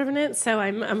not driven it, so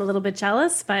I'm a little bit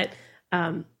jealous, but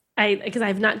because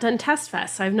I've not done Test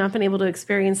Fest, so I've not been able to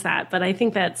experience that. But I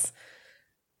think that's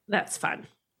fun.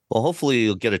 Well, hopefully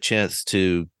you'll get a chance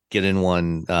to get in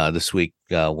one this week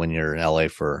when you're in LA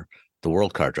for the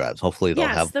World Car Drives. Hopefully they'll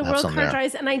have the World Car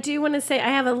Drives. And I do want to say I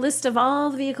have a list of all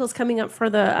the vehicles coming up for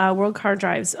the World Car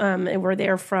Drives, and we're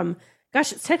there from.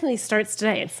 Gosh, it technically starts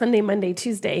today. It's Sunday, Monday,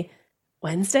 Tuesday,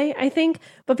 Wednesday, I think.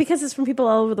 But because it's from people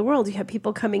all over the world, you have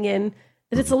people coming in.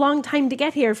 And it's a long time to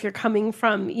get here if you're coming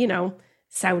from,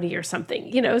 Saudi or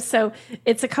something, So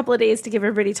it's a couple of days to give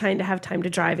everybody time to have time to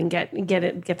drive and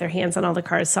get their hands on all the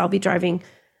cars. So I'll be driving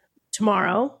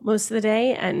tomorrow most of the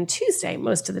day and Tuesday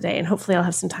most of the day. And hopefully I'll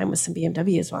have some time with some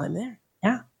BMWs while I'm there.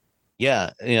 Yeah.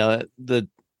 Yeah.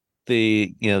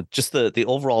 Just the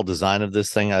overall design of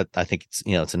this thing, I think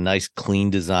it's a nice clean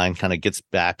design, kind of gets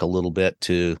back a little bit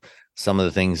to some of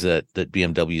the things that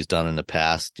BMW's done in the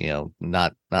past,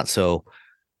 not so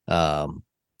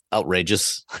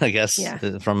outrageous, I guess,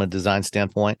 from a design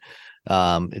standpoint.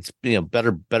 It's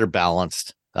better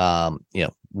balanced,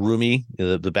 roomy.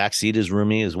 The back seat is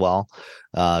roomy as well.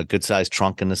 Good sized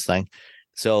trunk in this thing.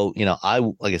 So,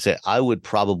 I would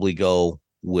probably go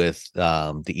with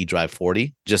the eDrive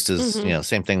 40, just as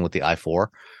same thing with the i4.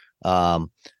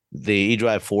 The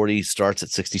eDrive 40 starts at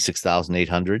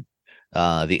 66,800.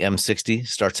 The M60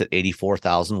 starts at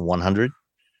 84,100.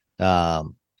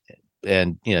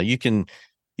 And you can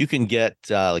get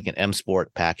like an M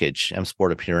Sport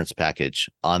appearance package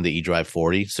on the eDrive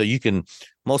 40, so you can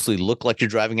mostly look like you're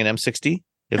driving an M60.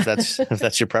 If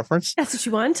that's your preference, that's what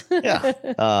you want. Yeah.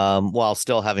 While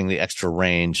still having the extra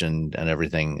range and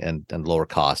everything and lower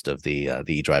cost of the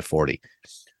eDrive 40.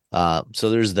 So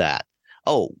there's that.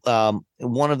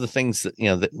 One of the things that,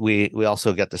 that we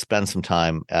also got to spend some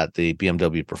time at the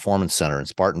BMW Performance Center in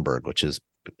Spartanburg, which is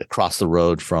across the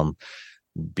road from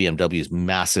BMW's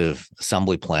massive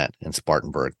assembly plant in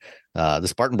Spartanburg. The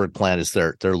Spartanburg plant is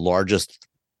their largest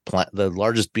plant, the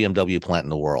largest BMW plant in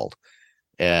the world.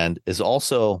 And is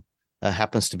also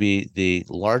happens to be the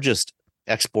largest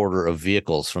exporter of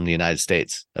vehicles from the United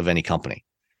States of any company.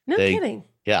 No kidding.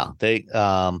 Yeah, they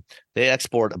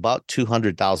export about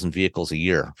 200,000 vehicles a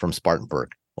year from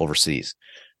Spartanburg overseas,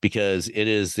 because it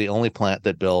is the only plant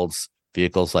that builds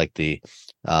vehicles like the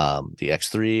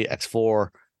X3, X4,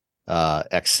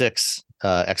 X6,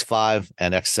 X5,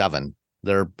 and X7.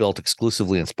 They're built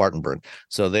exclusively in Spartanburg,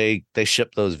 so they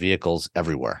ship those vehicles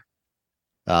everywhere.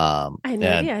 I had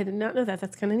no idea. I did not know that.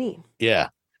 That's kind of neat. Yeah.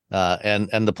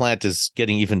 And the plant is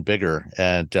getting even bigger.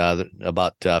 And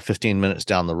about 15 minutes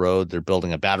down the road, they're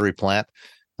building a battery plant,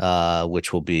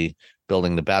 which will be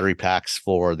building the battery packs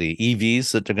for the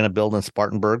EVs that they're going to build in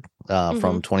Spartanburg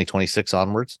from 2026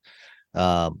 onwards.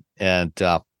 But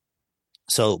the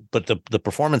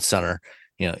performance center,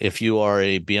 if you are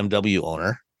a BMW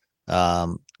owner,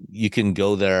 you can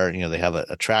go there. They have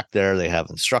a track there. They have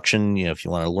instruction. If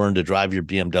you want to learn to drive your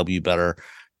BMW better,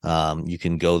 you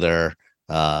can go there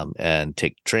and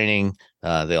take training.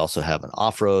 They also have an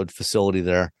off-road facility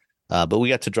there. But we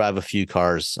got to drive a few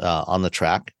cars on the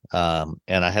track,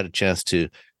 and I had a chance to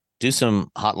do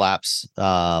some hot laps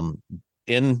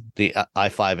in the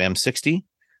i5 M60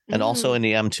 and also in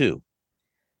the M2.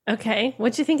 Okay,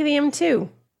 what'd you think of the M2?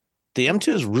 The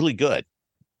M2 is really good.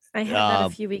 I had that a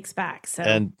few weeks back. So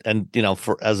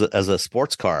for as a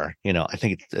sports car, I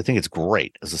think it's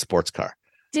great as a sports car.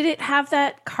 Did it have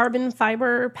that carbon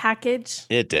fiber package?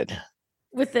 It did.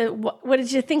 With what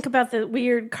did you think about the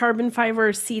weird carbon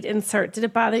fiber seat insert? Did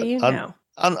it bother you? No.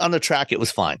 On the track, it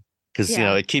was fine because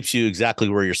it keeps you exactly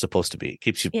where you're supposed to be. It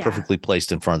keeps you perfectly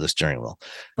placed in front of the steering wheel.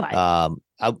 But I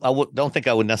don't think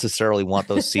I would necessarily want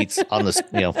those seats on this,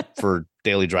 for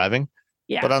daily driving.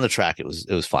 Yeah. But on the track, it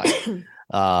was fine.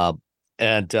 But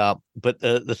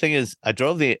the thing is, I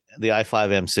drove the i5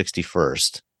 M60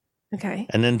 first. Okay.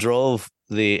 And then drove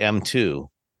the M2,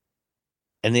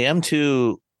 and the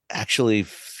M2 actually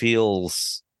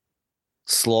feels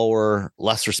slower,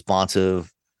 less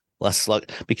responsive, less slug,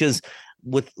 because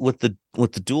with the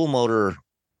dual motor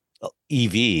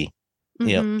EV,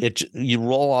 you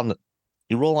roll on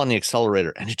the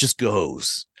accelerator and it just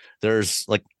goes. There's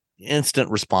like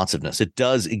instant responsiveness. It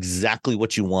does exactly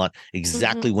what you want,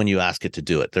 exactly when you ask it to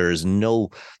do it. There's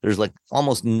like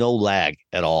almost no lag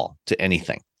at all to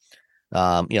anything.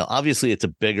 Obviously it's a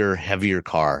bigger, heavier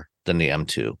car than the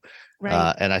M2.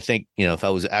 Right. And I think, if I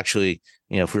was actually,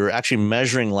 if we were actually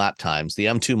measuring lap times, the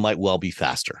M2 might well be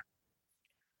faster,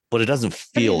 but it doesn't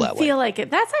feel that way. Feel like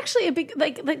it. That's actually a big,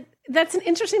 like that's an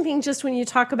interesting thing. Just when you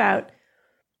talk about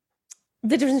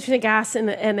the difference between a gas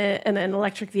and an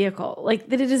electric vehicle, like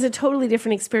that it is a totally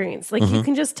different experience. Like you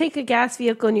can just take a gas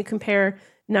vehicle and you compare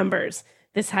numbers.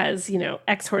 This has,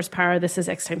 X horsepower. This is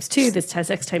X times 2. This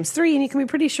has X times 3. And you can be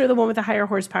pretty sure the one with the higher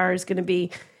horsepower is going to be,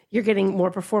 you're getting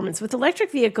more performance. With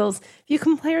electric vehicles, if you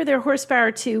compare their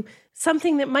horsepower to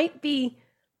something that might be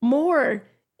more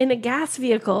in a gas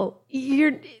vehicle,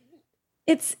 you're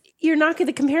not going,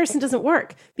 the comparison doesn't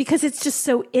work because it's just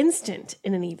so instant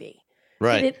in an EV.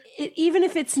 Right. Even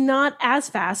if it's not as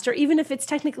fast, or even if it's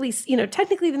technically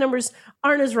the numbers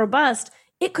aren't as robust,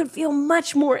 it could feel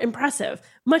much more impressive,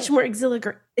 much more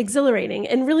exhilarating,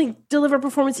 and really deliver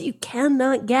performance that you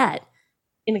cannot get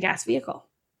in a gas vehicle.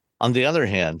 On the other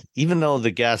hand, even though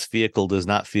the gas vehicle does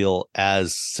not feel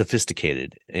as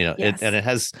sophisticated, it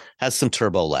has some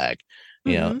turbo lag,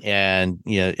 and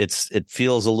it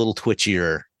feels a little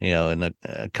twitchier,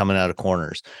 coming out of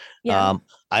corners. Yeah.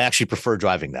 I actually prefer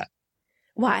driving that.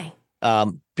 Why?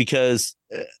 Because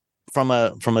from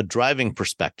a driving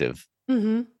perspective,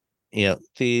 the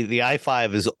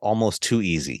i5 is almost too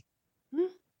easy.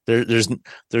 There's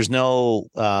no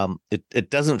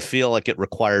it doesn't feel like it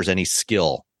requires any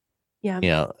skill.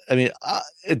 Yeah. I mean,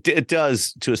 it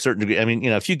does to a certain degree. I mean,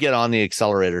 if you get on the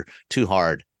accelerator too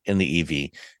hard in the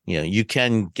EV, you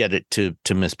can get it to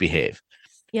misbehave.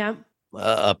 Yeah.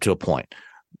 Up to a point.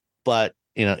 But,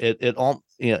 it all,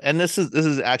 and this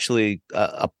is actually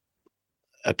a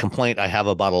complaint I have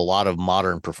about a lot of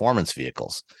modern performance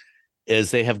vehicles,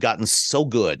 is they have gotten so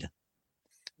good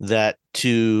that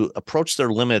to approach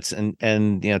their limits and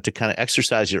to kind of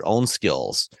exercise your own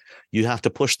skills, you have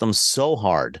to push them so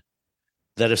hard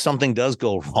that if something does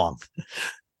go wrong,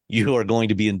 you are going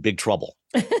to be in big trouble.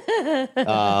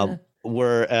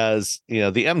 Whereas, the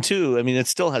M2, I mean, it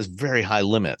still has very high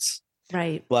limits.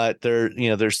 Right. But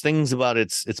there's things about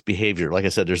its behavior. Like I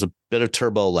said, there's a bit of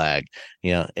turbo lag,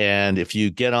 and if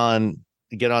you get on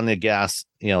the gas,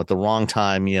 at the wrong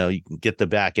time, you can get the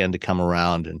back end to come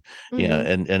around, and,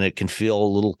 and it can feel a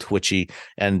little twitchy,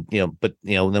 and, but,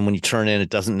 then when you turn in, it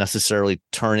doesn't necessarily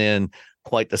turn in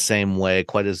quite the same way,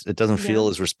 it doesn't feel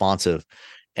as responsive.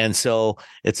 And so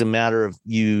it's a matter of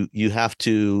you have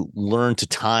to learn to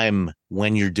time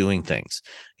when you're doing things,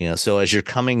 so as you're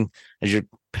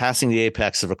passing the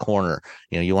apex of a corner,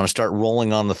 you want to start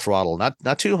rolling on the throttle,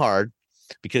 not too hard,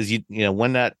 because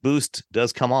when that boost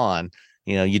does come on,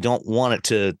 you don't want it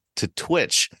to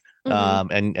twitch,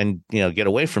 and get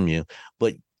away from you,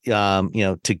 but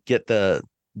to get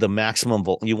the maximum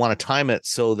you want to time it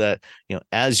so that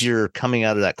as you're coming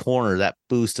out of that corner, that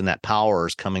boost and that power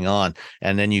is coming on,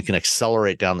 and then you can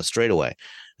accelerate down the straightaway.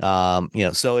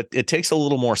 So it takes a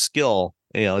little more skill.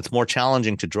 It's more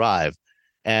challenging to drive.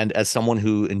 And as someone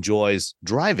who enjoys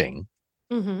driving,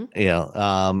 and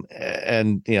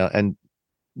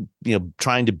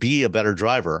trying to be a better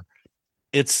driver,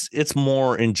 it's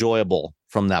more enjoyable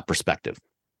from that perspective.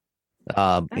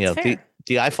 The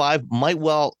i5 might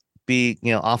well be,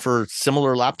 offer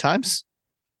similar lap times,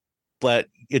 but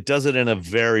it does it in a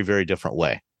very, very different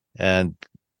way. And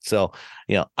so,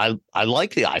 I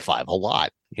like the i5 a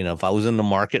lot. If I was in the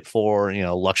market for,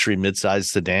 luxury midsize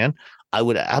sedan, that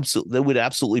would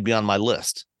absolutely be on my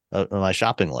list, on my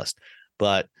shopping list.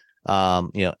 But,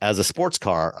 as a sports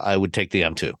car, I would take the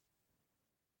M2.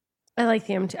 I like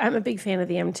the M2. I'm a big fan of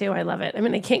the M2. I love it. I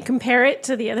mean, I can't compare it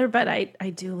to the other, but I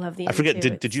do love the M2. I forget,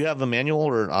 did you have a manual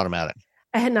or an automatic?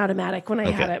 I had an automatic when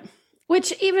I had it,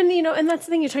 which even, and that's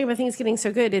the thing you're talking about, things getting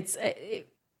so good. It's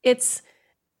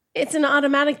an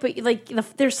automatic, but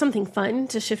there's something fun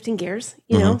to shifting gears,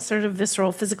 sort of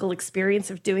visceral physical experience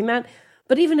of doing that.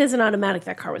 But even as an automatic,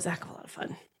 that car was a heck of a lot of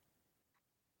fun.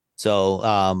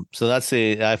 So, so that's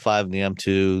the i5 and the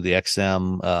M2, the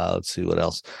XM. Let's see what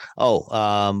else.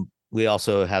 We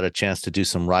also had a chance to do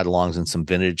some ride-alongs in some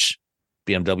vintage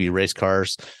BMW race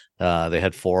cars. They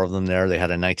had 4 of them there. They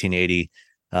had a 1980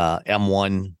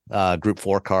 M1 Group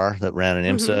 4 car that ran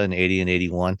an IMSA in 80 and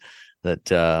 81 that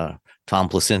Tom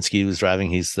Plasinski was driving.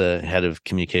 He's the head of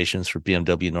communications for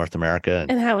BMW North America.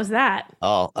 And how was that?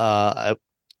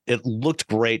 It looked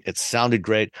great. It sounded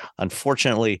great.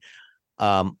 Unfortunately,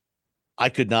 I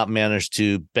could not manage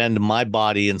to bend my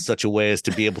body in such a way as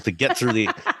to be able to get through the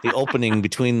opening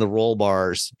between the roll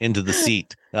bars into the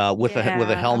seat with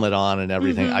a helmet on and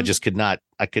everything. I just could not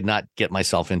get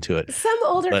myself into it. Some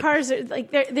older cars are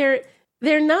like they're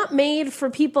not made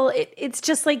for people. It's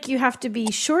just like you have to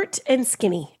be short and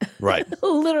skinny, right?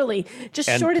 Literally, just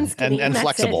short and skinny and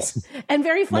flexible, and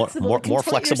very flexible. More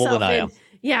flexible than I am.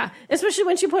 Yeah, especially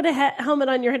once you put a helmet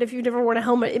on your head. If you've never worn a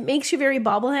helmet, it makes you very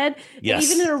bobblehead. Yes.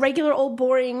 And even in a regular old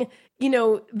boring,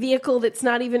 vehicle that's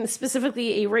not even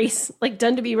specifically a race, like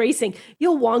done to be racing,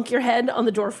 you'll wonk your head on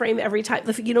the door frame every time.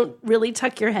 You don't really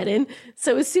tuck your head in.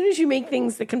 So as soon as you make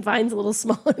things, the confines a little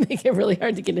smaller, they get really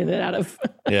hard to get in and out of.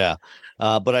 Yeah,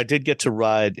 but I did get to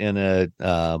ride in a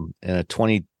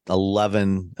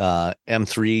 2011 M3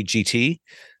 GT.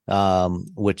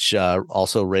 Which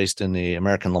also raced in the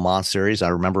American Le Mans series. I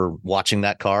remember watching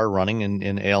that car running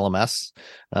in ALMS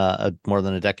more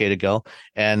than a decade ago,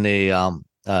 and the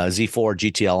Z4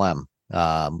 GTLM,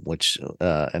 which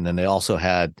and then they also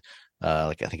had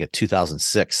I think a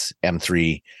 2006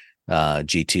 M3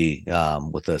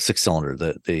 GT with a 6-cylinder.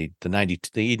 The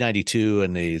E92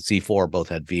 and the Z4 both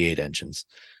had V8 engines,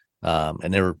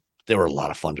 and they were a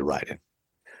lot of fun to ride in.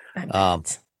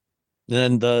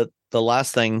 Then the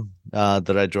last thing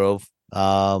that I drove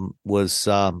was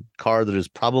car that is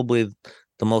probably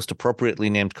the most appropriately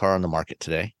named car on the market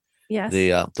today. Yes.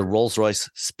 The Rolls-Royce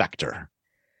Spectre.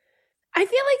 I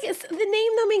feel like the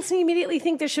name, though, makes me immediately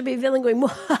think there should be a villain going,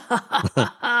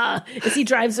 as he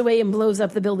drives away and blows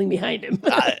up the building behind him.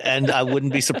 And I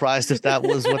wouldn't be surprised if that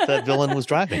was what that villain was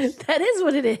driving. That is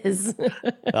what it is.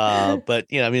 But,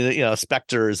 a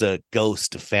Spectre is a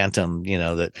ghost, a phantom,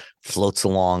 that floats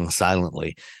along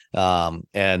silently.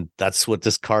 And that's what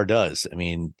this car does. I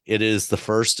mean, it is the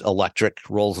first electric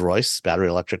Rolls-Royce, battery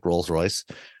electric Rolls-Royce.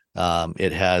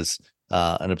 It has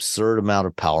an absurd amount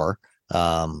of power.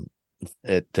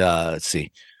 Let's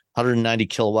see, 190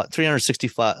 kilowatt,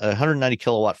 190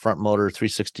 kilowatt front motor,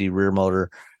 360 rear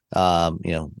motor,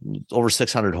 over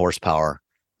 600 horsepower,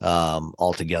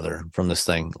 altogether from this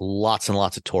thing. Lots and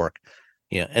lots of torque.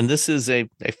 And this is a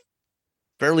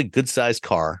fairly good sized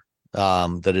car,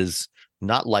 that is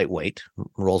not lightweight.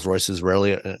 Rolls-Royces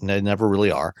they never really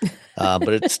are, but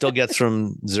it still gets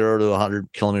from 0 to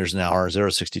 100 kilometers an hour, 0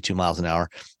 to 62 miles an hour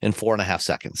in 4.5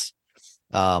 seconds.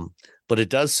 But it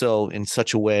does so in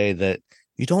such a way that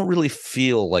you don't really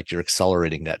feel like you're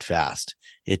accelerating that fast.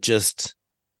 It just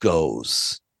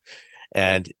goes.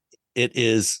 And it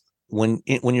is, when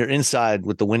you're inside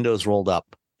with the windows rolled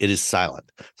up, it is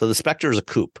silent. So the Spectre is a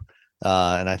coupe.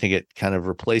 And I think it kind of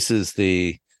replaces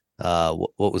the,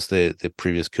 what was the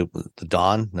previous coupe? The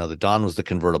Dawn? No, the Dawn was the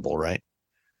convertible, right?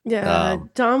 Yeah,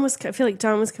 I feel like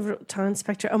Dawn was Dawn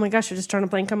Spectre. Oh my gosh, I'm just trying to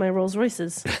blank on my Rolls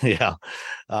Royces. Yeah.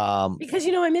 Because,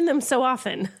 I'm in them so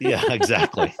often. Yeah,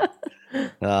 exactly.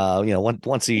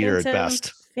 Once a year at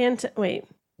best. Wait.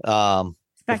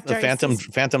 Spectre.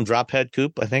 Phantom drop head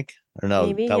coupe, I think. Or no,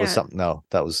 maybe, that was something. No,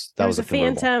 that was a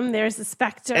Phantom. There's the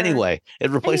Spectre. Anyway,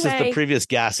 it replaces the previous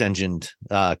gas engined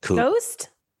coupe. Ghost?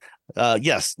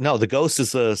 Yes. No, the Ghost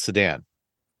is a sedan.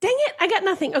 Dang it! I got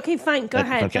nothing. Okay, fine. Go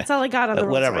ahead. Okay. That's all I got on the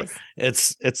whatever.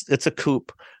 Rolls-Royce. It's a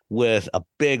coupe with a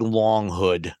big long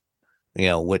hood,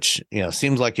 which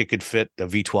seems like it could fit a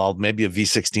V12, maybe a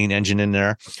V16 engine in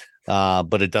there,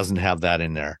 but it doesn't have that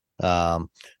in there.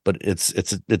 But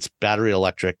it's battery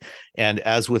electric, and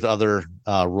as with other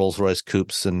Rolls-Royce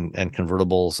coupes and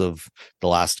convertibles of the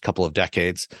last couple of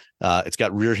decades, it's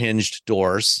got rear hinged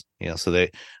doors, so they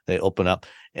open up.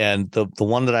 And the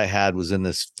one that I had was in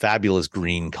this fabulous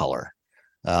green color.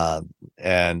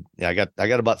 And I got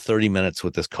about 30 minutes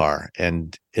with this car,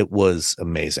 and it was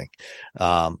amazing.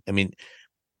 I mean,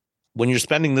 when you're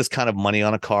spending this kind of money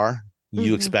on a car,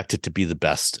 you expect it to be the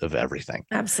best of everything.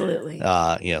 Absolutely.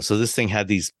 So this thing had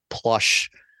these plush,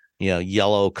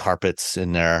 yellow carpets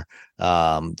in there.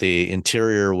 The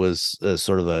interior was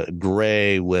sort of a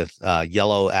gray with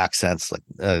yellow accents, like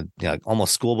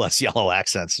almost school bus yellow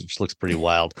accents, which looks pretty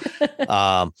wild.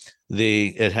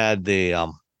 It had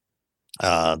the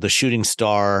shooting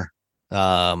star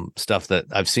stuff that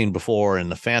I've seen before in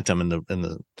the Phantom, in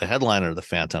the headliner of the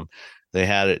Phantom. They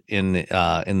had it in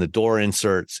the door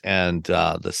inserts and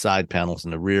the side panels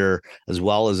in the rear, as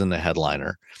well as in the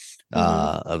headliner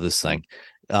of this thing.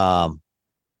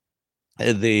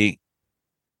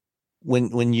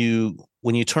 When you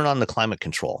turn on the climate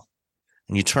control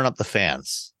and you turn up the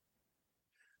fans,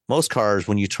 most cars,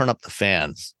 when you turn up the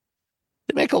fans,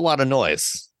 they make a lot of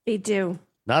noise. They do.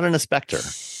 Not in a Spectre.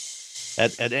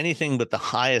 At anything but the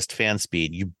highest fan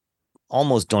speed, you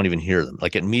almost don't even hear them.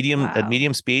 Like at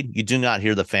medium speed, you do not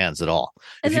hear the fans at all.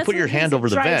 And if you put your hand over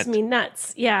the vent, drives me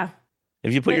nuts. Yeah.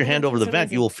 If you put your hand over the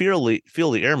vent, you will feel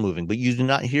the air moving, but you do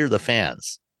not hear the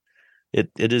fans. It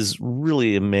is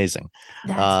really amazing.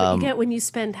 That's what you get when you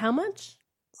spend how much?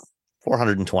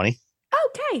 $420.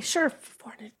 Okay, sure,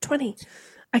 $420.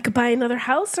 I could buy another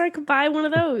house, or I could buy one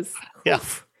of those. Yeah.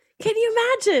 Oof. Can you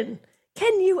imagine?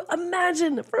 Can you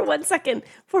imagine for 1 second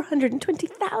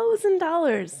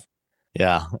 $420,000?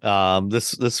 Yeah.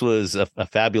 This was a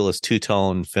fabulous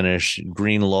two-tone finish,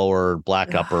 green lower,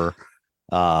 black upper,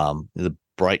 the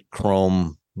bright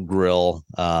chrome grill,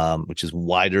 which is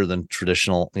wider than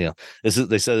traditional. They said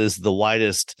this is the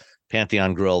widest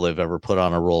Pantheon grill they've ever put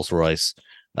on a Rolls-Royce.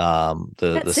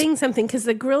 That's saying something, because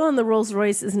the grill on the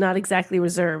Rolls-Royce is not exactly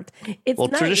reserved. It's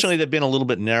nice. Traditionally they've been a little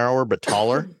bit narrower but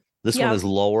taller. This one is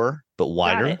lower but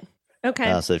wider.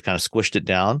 Okay. So they've kind of squished it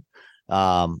down.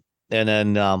 And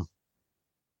then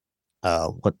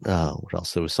what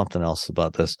else? There was something else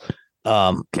about this.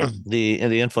 The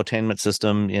infotainment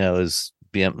system, is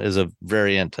a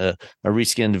variant, a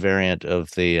reskinned variant of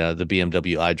the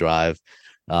BMW iDrive,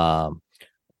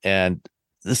 and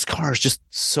this car is just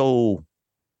so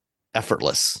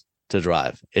effortless to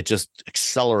drive. It just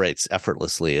accelerates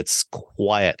effortlessly. It's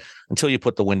quiet until you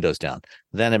put the windows down.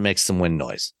 Then it makes some wind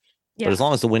noise. Yeah. But as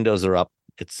long as the windows are up,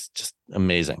 it's just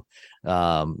amazing.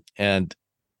 And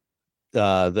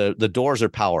the doors are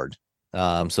powered.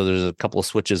 So there's a couple of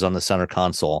switches on the center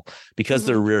console because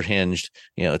they're rear hinged.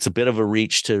 It's a bit of a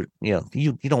reach to,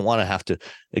 you don't want to have to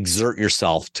exert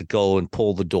yourself to go and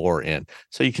pull the door in.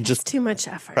 So you can just too much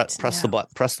effort. Press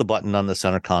the button on the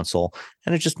center console,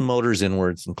 and it just motors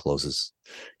inwards and closes.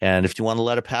 And if you want to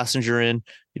let a passenger in,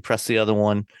 you press the other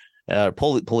one,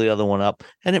 pull the other one up,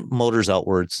 and it motors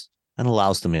outwards and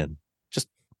allows them in.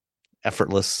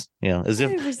 Effortless, as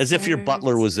if your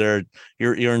butler was there,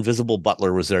 your invisible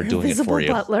butler was there doing it for you.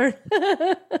 Butler.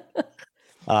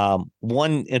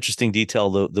 One interesting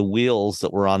detail: the wheels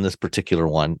that were on this particular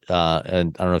one,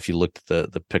 and I don't know if you looked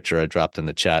at the picture I dropped in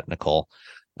the chat, Nicole.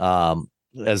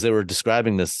 As they were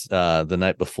describing this the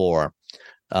night before,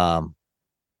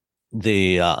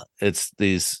 it's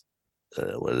these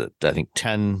I think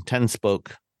 10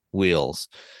 spoke wheels.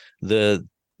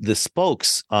 The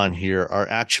spokes on here are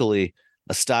actually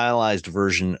a stylized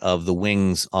version of the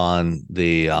wings on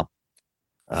the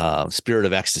Spirit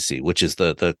of Ecstasy, which is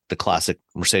the classic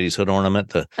Mercedes hood ornament,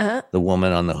 the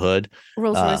woman on the hood.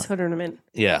 Rolls-Royce hood ornament.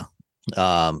 Yeah.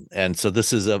 And so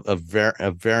this is a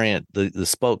variant. The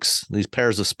spokes, these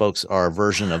pairs of spokes are a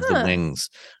version of the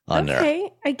wings on there. Okay.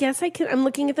 I guess I can. I'm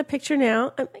looking at the picture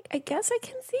now. I guess I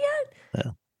can see it.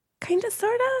 Yeah. Kind of,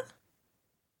 sort of.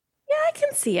 Yeah, I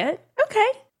can see it. Okay.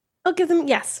 I'll give them,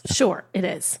 yes, sure, it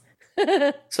is.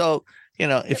 So,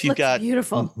 if you've got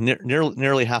beautiful.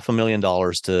 nearly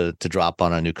 $500,000 to drop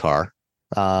on a new car,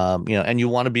 and you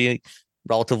want to be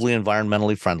relatively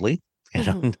environmentally friendly,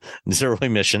 zero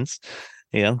emissions,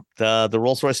 the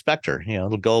Rolls-Royce Spectre,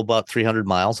 it'll go about 300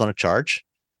 miles on a charge,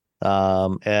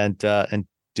 and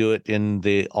do it in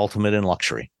the ultimate in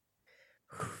luxury.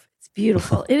 It's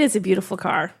beautiful. It is a beautiful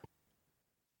car.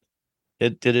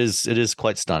 It is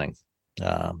quite stunning.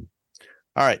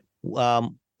 All right.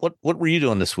 What were you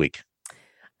doing this week?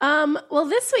 Well,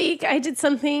 this week I did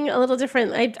something a little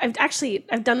different.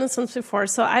 I've done this once before.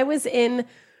 So I was in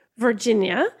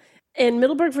Virginia, in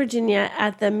Middleburg, Virginia,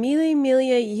 at the Mille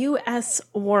Miglia US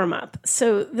warm-up.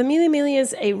 So the Mille Miglia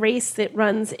is a race that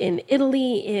runs in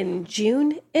Italy in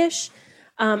June-ish.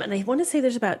 And I want to say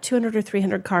there's about 200 or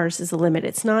 300 cars is the limit.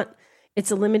 It's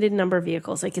a limited number of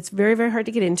vehicles. Like, it's very, very hard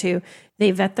to get into.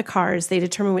 They vet the cars. They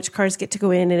determine which cars get to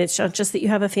go in. And it's not just that you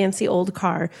have a fancy old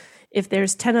car. If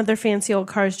there's 10 other fancy old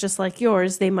cars just like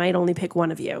yours, they might only pick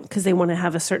one of you because they want to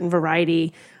have a certain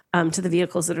variety to the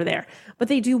vehicles that are there. But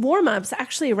they do warm-ups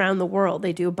actually around the world.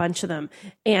 They do a bunch of them.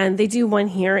 And they do one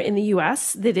here in the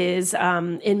U.S. that is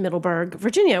in Middleburg,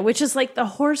 Virginia, which is like the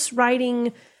horse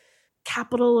riding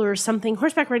capital or something.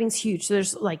 Horseback riding's huge. So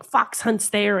there's like fox hunts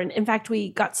there. And in fact,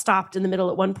 we got stopped in the middle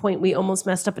at one point. We almost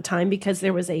messed up a time because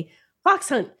there was a fox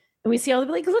hunt. And we see all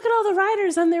the, like, look at all the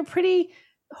riders on their pretty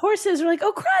horses. We're like,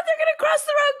 oh crap, they're going to cross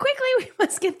the road quickly. We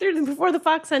must get through them before the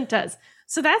fox hunt does.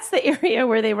 So that's the area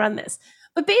where they run this.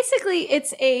 But basically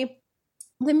the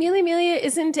Mille Miglia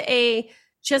isn't a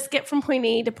just get from point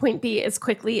A to point B as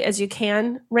quickly as you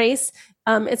can race.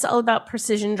 It's all about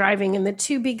precision driving. And the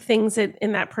two big things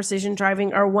in that precision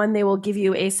driving are, one, they will give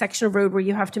you a section of road where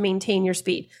you have to maintain your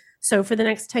speed. So for the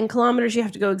next 10 kilometers, you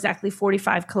have to go exactly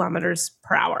 45 kilometers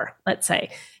per hour, let's say,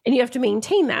 and you have to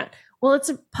maintain that. Well, it's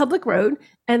a public road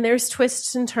and there's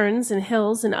twists and turns and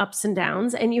hills and ups and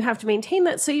downs, and you have to maintain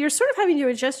that. So you're sort of having to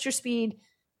adjust your speed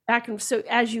back and so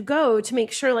as you go to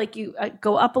make sure, like, you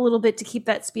go up a little bit to keep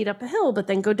that speed up a hill, but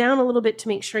then go down a little bit to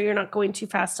make sure you're not going too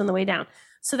fast on the way down.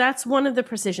 So that's one of the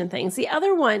precision things. The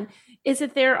other one is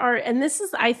that there are, and this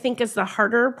is, I think, is the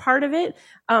harder part of it,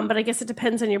 but I guess it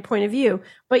depends on your point of view.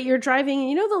 But you're driving,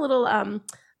 you know, the little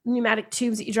pneumatic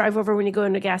tubes that you drive over when you go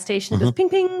into a gas station, it goes ping,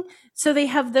 ping. So they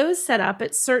have those set up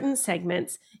at certain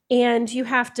segments, and you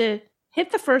have to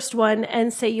hit the first one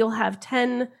and say you'll have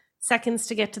 10 seconds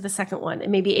to get to the second one,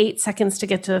 and maybe 8 seconds to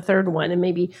get to the third one, and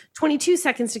maybe 22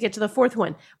 seconds to get to the fourth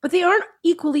one. But they aren't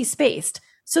equally spaced.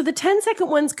 So the 10-second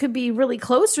ones could be really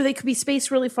close, or they could be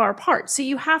spaced really far apart. So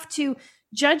you have to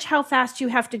judge how fast you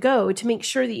have to go to make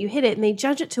sure that you hit it, and they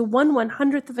judge it to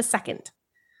 1/100th of a second.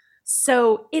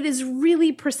 So it is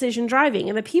really precision driving.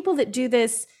 And the people that do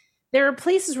this, there are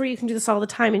places where you can do this all the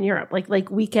time in Europe, like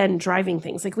weekend driving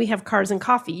things. Like we have Cars and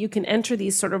Coffee. You can enter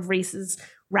these sort of races,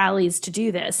 rallies to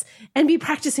do this and be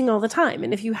practicing all the time.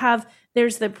 And if you have,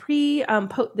 there's the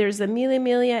there's the Mille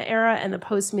Miglia era and the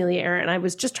post Miglia era. And I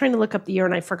was just trying to look up the year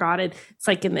and I forgot it. It's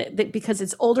like because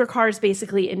it's older cars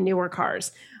basically and newer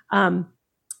cars. And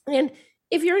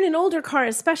if you're in an older car,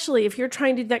 especially if you're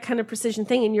trying to do that kind of precision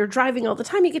thing and you're driving all the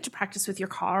time, you get to practice with your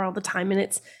car all the time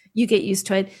and you get used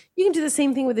to it. You can do the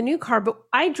same thing with a new car, but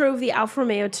I drove the Alfa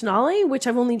Romeo Tonale, which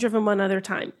I've only driven one other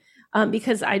time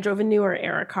because I drove a newer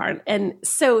era car. And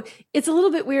so it's a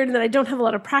little bit weird in that I don't have a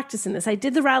lot of practice in this. I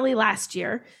did the rally last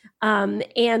year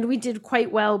and we did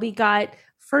quite well. We got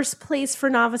first place for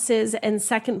novices and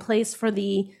second place for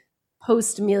the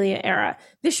post-Miglia era.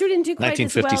 This year didn't do quite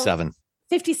 1957. as well.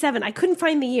 57. I couldn't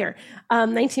find the year.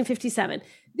 1957.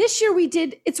 This year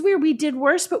it's weird. We did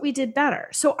worse, but we did better.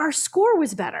 So our score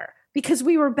was better because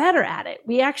we were better at it.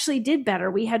 We actually did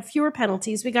better. We had fewer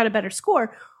penalties. We got a better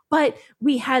score, but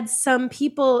we had some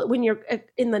people, when you're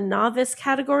in the novice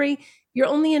category, you're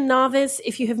only a novice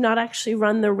if you have not actually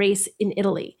run the race in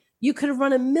Italy. You could have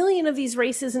run 1 million of these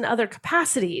races in other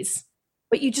capacities,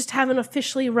 but you just haven't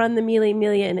officially run the Mille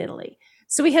Miglia in Italy.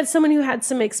 So we had someone who had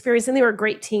some experience, and they were a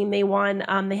great team. They won.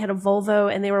 They had a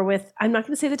Volvo, and they were with, I'm not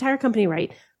going to say the tire company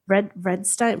right,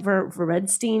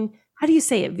 Vredstein. How do you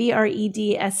say it?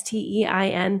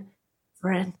 Vredstein.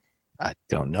 Vred. I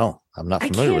don't know. I'm not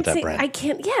familiar with that brand. I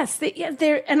can't. Yes,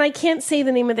 they're, and I can't say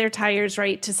the name of their tires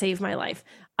right to save my life.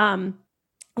 Vredestein.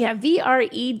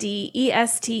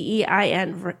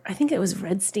 I think it was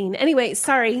Redstein. Anyway,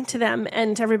 sorry to them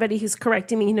and to everybody who's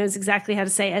correcting me who knows exactly how to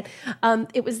say it.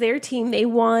 It was their team. They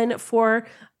won for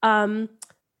the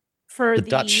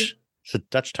Dutch. It's a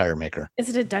Dutch tire maker. Is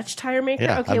it a Dutch tire maker?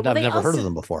 Yeah, okay, I've never heard of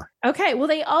them before. Okay, well,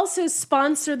 they also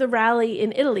sponsor the rally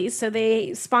in Italy. So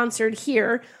they sponsored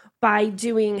here by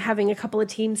having a couple of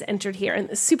teams entered here,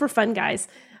 and super fun guys.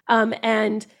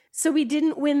 And so we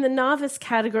didn't win the novice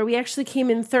category. We actually came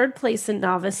in third place in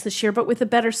novice this year, but with a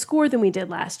better score than we did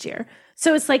last year.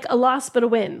 So it's like a loss, but a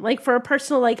win. Like for a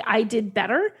personal, like I did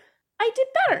better.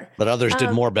 But others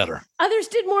did more better. Others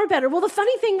did more better. Well, the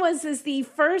funny thing was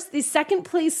the second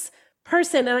place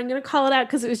person, and I'm going to call it out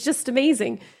because it was just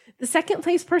amazing. The second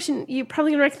place person, you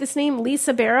probably going to recognize this name,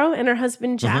 Lisa Barrow and her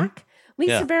husband, Jack. Mm-hmm.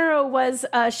 Lisa Barrow was,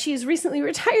 she's recently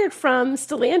retired from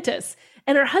Stellantis.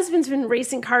 And her husband's been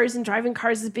racing cars and driving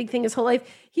cars, is a big thing his whole life.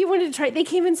 He wanted to try. They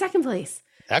came in second place.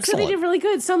 Excellent. So they did really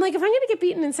good. So I'm like, if I'm going to get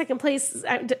beaten in second place,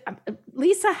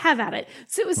 Lisa, have at it.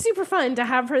 So it was super fun to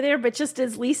have her there, but just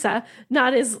as Lisa,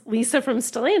 not as Lisa from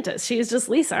Stellantis. She is just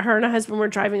Lisa. Her and her husband were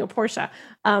driving a Porsche.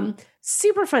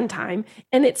 Super fun time.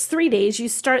 And it's 3 days. You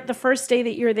start the first day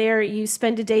that you're there. You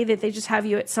spend a day that they just have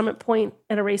you at Summit Point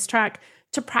at a racetrack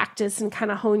to practice and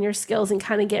kind of hone your skills and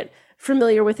kind of get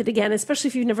familiar with it again, especially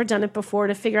if you've never done it before,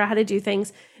 to figure out how to do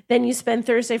things. Then you spend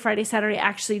Thursday, Friday, Saturday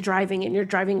actually driving, and you're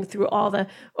driving through all the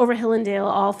over Hillendale,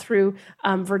 all through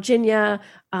Virginia.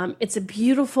 It's a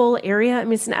beautiful area. I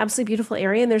mean, it's an absolutely beautiful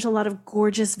area, and there's a lot of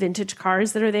gorgeous vintage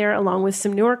cars that are there, along with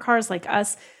some newer cars like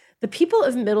us. The people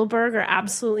of Middleburg are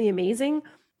absolutely amazing.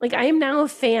 Like, I am now a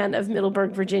fan of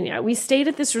Middleburg, Virginia. We stayed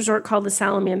at this resort called the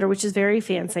Salamander, which is very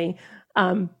fancy.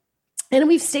 And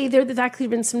we've stayed there. There's actually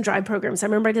been some drive programs. I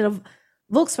remember I did a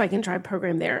Volkswagen drive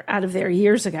program there, out of there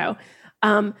years ago.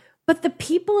 But the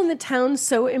people in the town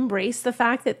so embrace the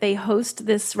fact that they host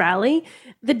this rally.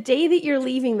 The day that you're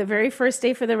leaving, the very first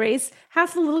day for the race,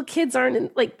 half the little kids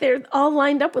they're all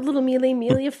lined up with little Mille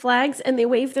Miglia flags, and they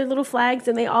wave their little flags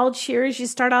and they all cheer as you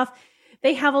start off.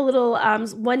 They have a little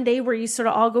one day where you sort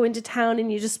of all go into town and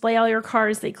you display all your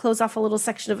cars. They close off a little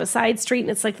section of a side street, and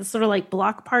it's like this sort of like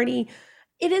block party.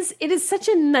 It is such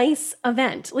a nice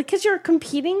event, like, because you're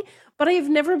competing, but I have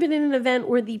never been in an event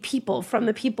where the people, from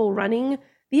the people running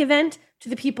the event to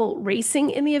the people racing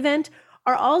in the event,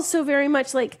 are also very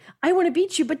much like, I want to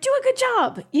beat you, but do a good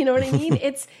job. You know what I mean?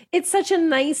 It's such a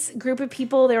nice group of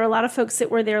people. There are a lot of folks that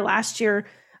were there last year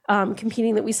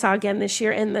competing that we saw again this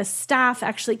year, and the staff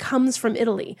actually comes from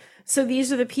Italy. So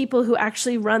these are the people who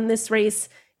actually run this race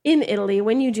in Italy.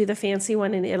 When you do the fancy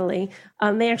one in Italy,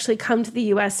 they actually come to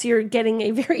the US. You're getting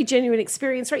a very genuine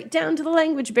experience, right down to the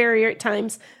language barrier at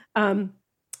times,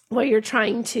 while you're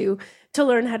trying to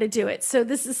learn how to do it. So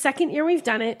this is the second year we've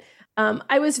done it.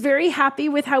 I was very happy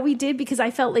with how we did, because I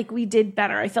felt like we did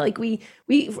better. I felt like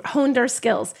we honed our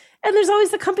skills. And there's always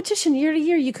the competition year to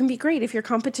year. You can be great. If your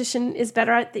competition is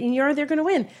better than you are, they're going to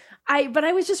win. But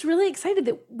I was just really excited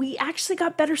that we actually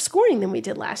got better scoring than we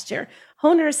did last year,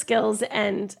 honed our skills,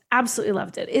 and absolutely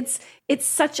loved it. It's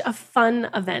such a fun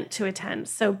event to attend.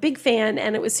 So big fan,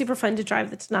 and it was super fun to drive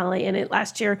the Tonale in it.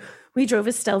 Last year, we drove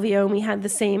a Stelvio, and we had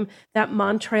that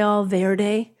Montreal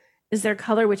Verde is their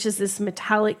color, which is this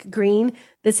metallic green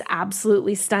that's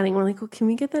absolutely stunning. We're like, well, can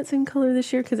we get that same color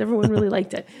this year? Because everyone really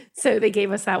liked it. So they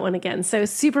gave us that one again. So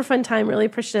super fun time, really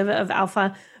appreciative of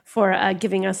Alfa for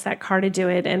giving us that car to do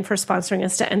it, and for sponsoring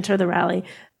us to enter the rally.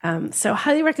 So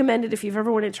highly recommend it if you've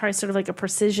ever wanted to try sort of like a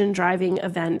precision driving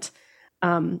event.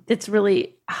 It's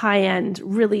really high end,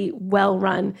 really well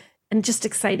run, and just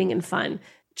exciting and fun.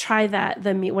 Try that.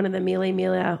 One of the Mille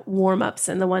Miglia warm-ups,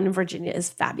 and the one in Virginia is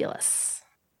fabulous.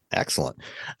 Excellent.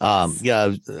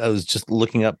 Yeah, I was just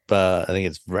looking up, I think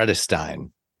it's Vredestein.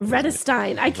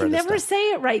 Vredestein. I can never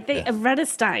say it right.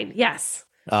 Vredestein. Yes.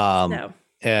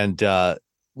 And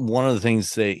one of the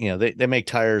things they make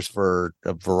tires for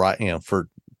a variety, for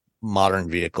modern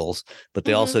vehicles, but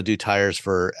they also do tires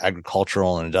for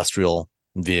agricultural and industrial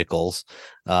vehicles,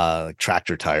 like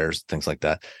tractor tires, things like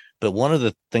that. But one of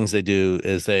the things they do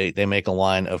is they make a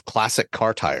line of classic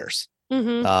car tires.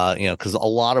 Because a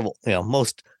lot of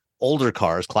most older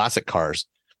cars, classic cars,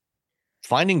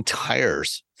 finding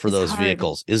tires for those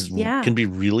vehicles can be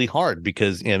really hard,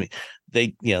 because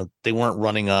they weren't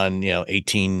running on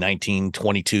 18, 19,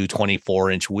 22,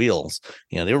 24 inch wheels.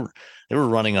 They were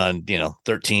running on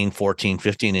 13, 14,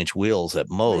 15 inch wheels at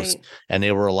most, and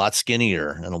they were a lot skinnier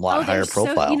and a lot higher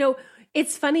profile. So,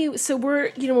 it's funny. So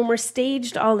we're when we're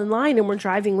staged all in line and we're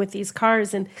driving with these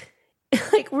cars, and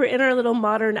like, we're in our little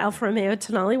modern Alfa Romeo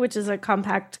Tonale, which is a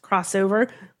compact crossover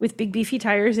with big beefy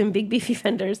tires and big beefy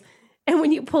fenders. And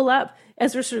when you pull up,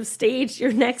 as we're sort of staged,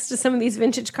 you're next to some of these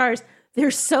vintage cars.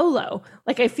 They're so low.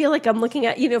 Like, I feel like I'm looking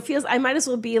at, I might as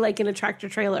well be like in a tractor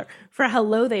trailer for how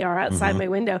low they are outside my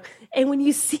window. And when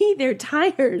you see their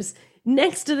tires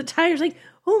next to the tires, like,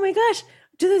 oh my gosh,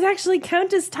 do those actually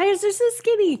count as tires? They're so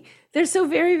skinny. They're so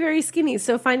very, very skinny.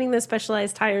 So finding those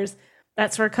specialized tires,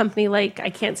 that's where a company like, I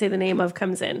can't say the name of,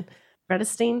 comes in.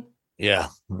 Vredestein? Yeah.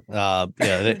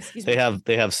 They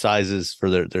have sizes for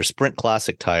their Sprint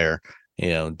Classic tire,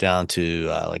 down to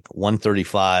like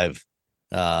 135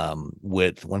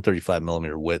 width, 135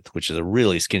 millimeter width, which is a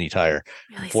really skinny tire,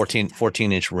 really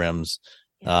 14 inch rims,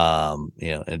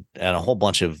 and a whole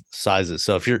bunch of sizes.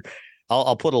 So if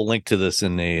I'll put a link to this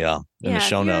in the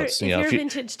show notes. If you're a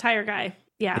vintage tire guy.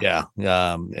 Yeah.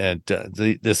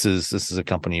 This is a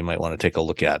company you might want to take a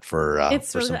look at for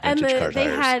some vintage car tires. They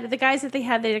had the guys that they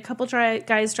had a couple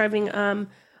guys driving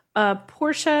a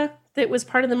Porsche that was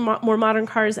part of the more modern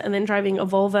cars, and then driving a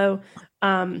Volvo.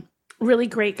 Really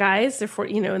great guys. Therefore,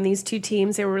 in these two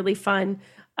teams, they were really fun.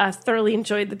 Thoroughly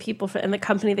enjoyed the people and the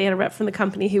company. They had a rep from the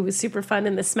company who was super fun,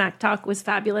 and the smack talk was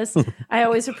fabulous. I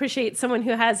always appreciate someone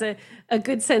who has a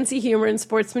good sense of humor and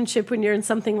sportsmanship when you're in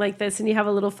something like this and you have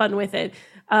a little fun with it.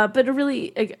 But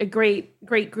a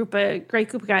great group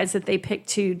of guys that they picked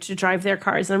to drive their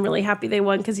cars, and I'm really happy they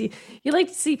won, because you like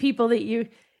to see people that you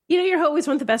always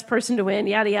want the best person to win,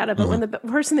 yada yada. But when the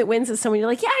person that wins is someone you're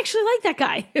like, yeah, I actually like that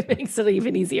guy, it makes it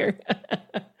even easier.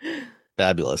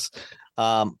 Fabulous.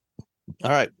 All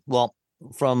right. Well,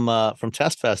 from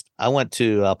Test Fest, I went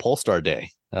to Polestar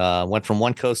Day. Went from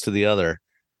one coast to the other.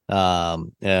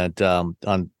 And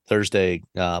on Thursday,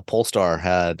 Polestar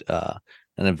had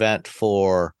an event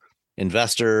for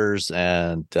investors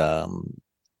and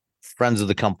friends of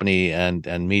the company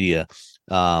and media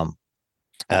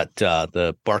at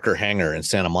the Barker Hangar in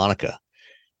Santa Monica.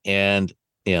 And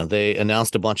they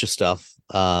announced a bunch of stuff.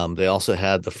 They also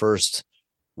had the first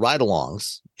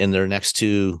ride-alongs in their next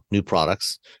two new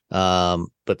products, but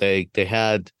they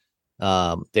had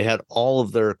all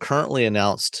of their currently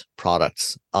announced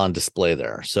products on display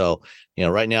there. So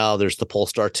right now there's the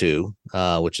Polestar 2,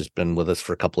 which has been with us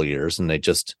for a couple of years, and they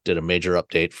just did a major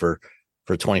update for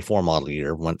 24 model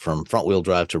year. Went from front-wheel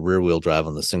drive to rear-wheel drive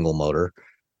on the single motor,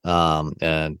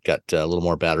 and got a little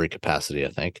more battery capacity,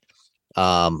 I think.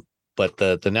 But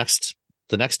the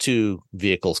next two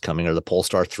vehicles coming are the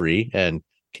Polestar 3, and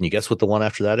can you guess what the one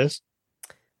after that is?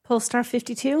 Polestar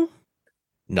 52?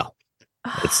 No,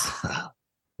 it's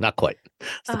not quite.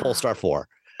 It's the Polestar 4.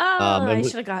 I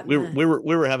should have gotten that.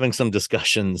 We were having some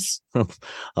discussions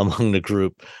among the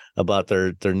group about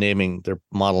their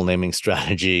model naming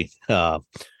strategy,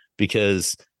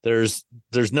 because there's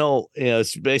no,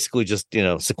 it's basically just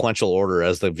sequential order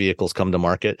as the vehicles come to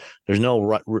market. There's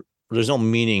no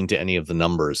meaning to any of the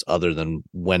numbers other than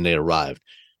when they arrived.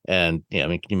 And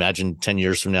can you imagine 10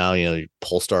 years from now,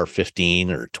 Polestar 15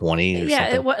 or 20 or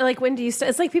something? Like when do you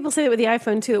it's like people say that with the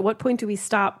iPhone too. At what point do we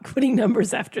stop putting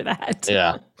numbers after that?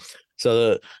 Yeah.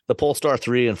 So the Polestar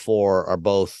 3 and 4 are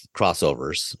both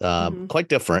crossovers, quite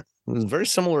different, very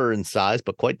similar in size,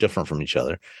 but quite different from each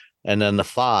other. And then the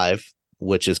 5,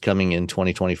 which is coming in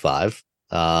 2025,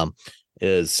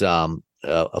 is a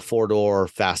 4-door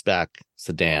fastback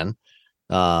sedan.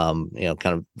 Kind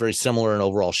of very similar in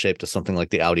overall shape to something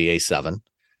like the Audi A7.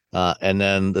 And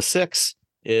then the 6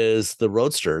 is the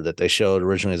Roadster that they showed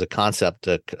originally as a concept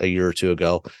a year or two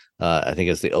ago. I think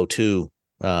it's the O2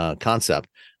 concept.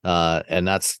 And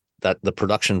that's the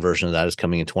production version of that is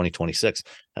coming in 2026,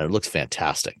 and it looks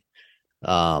fantastic.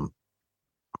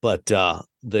 But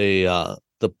the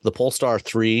Polestar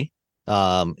 3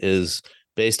 is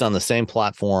based on the same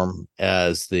platform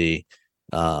as the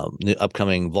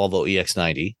upcoming Volvo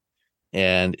EX90,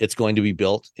 and it's going to be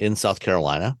built in South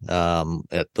Carolina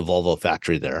at the Volvo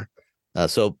factory there.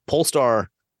 So Polestar,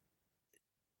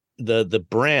 the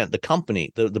brand, the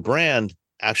company, the brand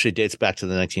actually dates back to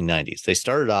the 1990s. They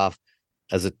started off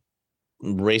as a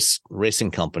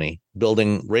racing company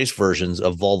building race versions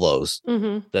of Volvos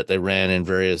that they ran in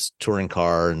various touring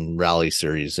car and rally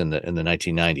series in the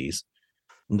 1990s.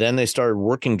 And then they started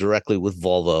working directly with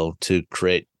Volvo to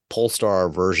create Polestar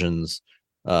versions,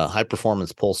 high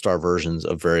performance Polestar versions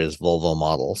of various Volvo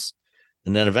models,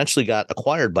 and then eventually got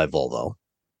acquired by Volvo.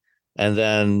 And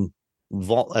then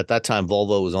at that time,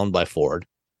 Volvo was owned by Ford.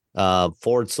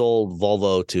 Ford sold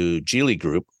Volvo to Geely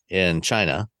Group in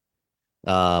China.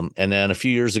 And then a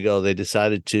few years ago, they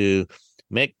decided to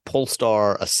make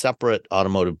Polestar a separate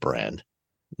automotive brand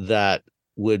that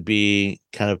would be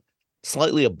kind of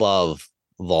slightly above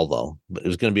Volvo, but it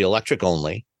was going to be electric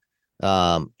only.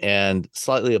 And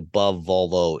slightly above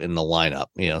Volvo in the lineup,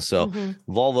 so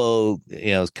Volvo,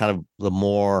 is kind of the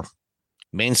more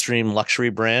mainstream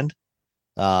luxury brand,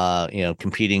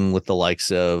 competing with the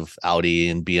likes of Audi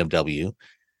and BMW.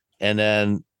 And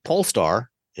then Polestar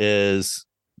is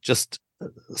just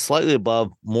slightly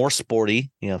above, more sporty,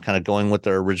 kind of going with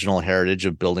their original heritage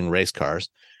of building race cars,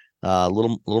 a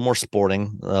little more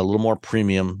sporting, a little more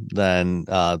premium than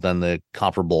the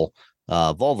comparable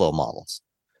Volvo models.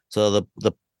 So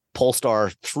the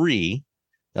Polestar 3,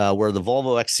 where the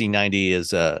Volvo XC90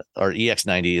 is or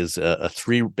EX90 is a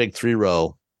big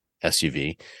 3-row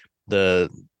SUV. The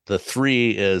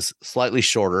 3 is slightly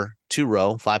shorter,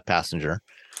 2-row, 5-passenger,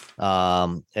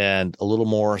 and a little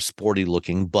more sporty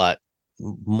looking, but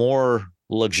more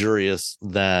luxurious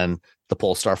than the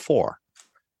Polestar 4.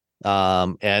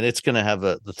 And it's going to have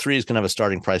the 3 is going to have a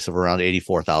starting price of around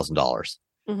 $84,000.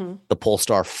 The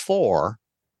Polestar 4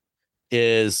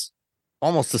 is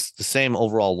almost the same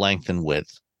overall length and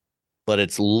width, but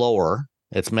it's lower.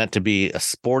 It's meant to be a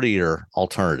sportier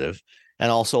alternative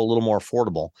and also a little more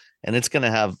affordable. And it's going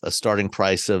to have a starting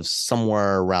price of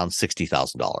somewhere around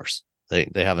 $60,000.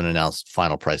 They haven't announced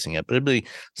final pricing yet, but it'd be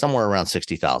somewhere around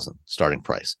 $60,000 starting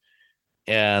price.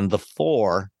 And the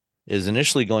 4 is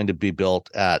initially going to be built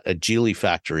at a Geely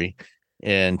factory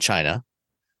in China.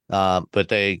 But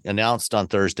they announced on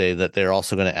Thursday that they're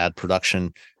also going to add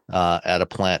production at a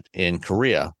plant in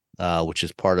Korea, which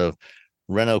is part of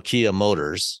Renault Korea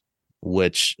Motors,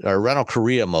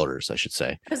 I should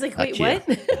say. I was like, wait, what?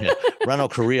 Yeah. Renault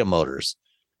Korea Motors,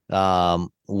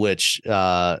 which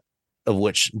of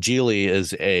which Geely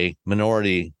is a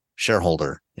minority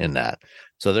shareholder in that.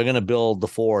 So they're going to build the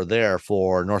 4 there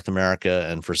for North America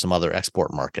and for some other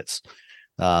export markets.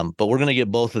 But we're going to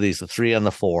get both of these, the 3 and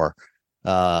the 4,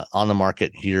 on the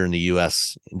market here in the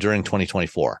U.S. during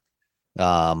 2024.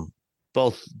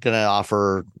 Both going to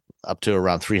offer up to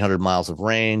around 300 miles of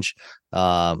range,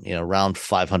 around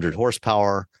 500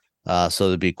 horsepower.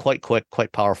 So they'd be quite quick,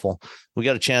 quite powerful. We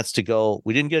got a chance to go.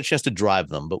 We didn't get a chance to drive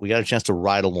them, but we got a chance to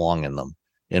ride along in them,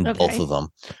 both of them,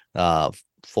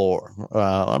 for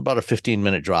about a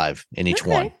 15-minute drive in each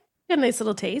one. Got a nice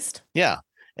little taste. Yeah.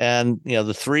 And,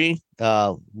 the 3,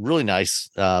 really nice.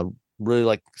 Really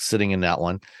like sitting in that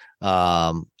one,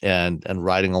 and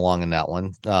riding along in that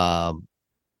one.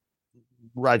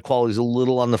 Ride quality is a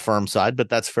little on the firm side, but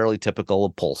that's fairly typical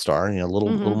of Polestar. A little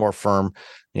more firm,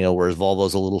 whereas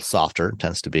Volvo's a little softer,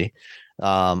 tends to be.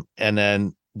 And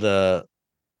then the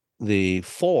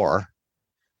 4,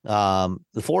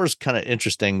 the 4 is kind of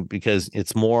interesting because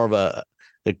it's more of a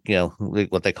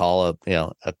what they call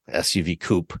a SUV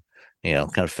coupe.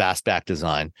 Kind of fastback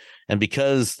design. And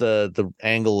because the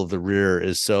angle of the rear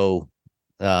is so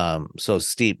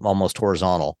steep, almost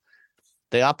horizontal,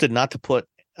 they opted not to put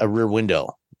a rear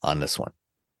window on this one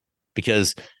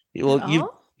because, you've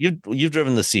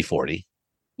driven the C40.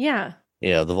 Yeah.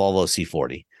 The Volvo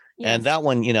C40. Yes. And that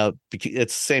one, it's the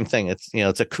same thing. It's,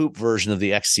 it's a coupe version of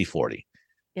the XC40.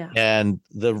 Yeah. And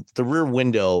the rear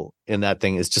window in that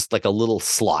thing is just like a little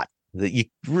slot that you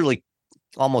really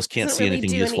almost can't see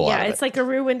anything useful out of it. It's like a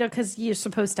rear window because you're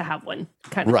supposed to have one,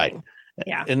 kind of right. thing.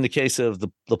 Yeah. In the case of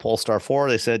the Polestar 4,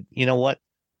 they said, you know what?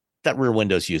 That rear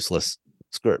window's useless.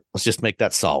 Screw it. Let's just make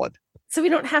that solid. So we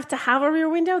don't have to have a rear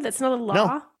window? That's not a law?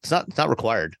 No, it's not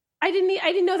required. I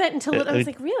didn't know that until I was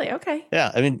like, really? Okay.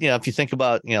 Yeah. I mean, if you think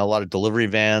about, a lot of delivery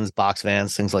vans, box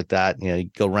vans, things like that, you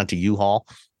go rent a U-Haul,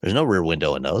 there's no rear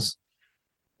window in those.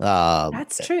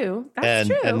 That's true. That's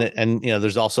true. And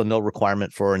there's also no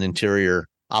requirement for an interior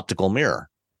optical mirror.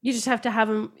 You just have to have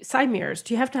them side mirrors.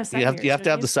 Do you have to have side mirrors? You have to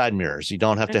have the side mirrors. You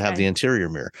don't have to have the interior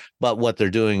mirror. But what they're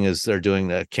doing is they're doing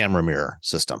the camera mirror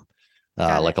system,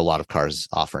 like a lot of cars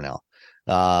offer now.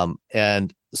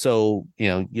 And so,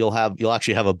 you'll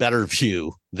actually have a better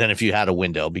view than if you had a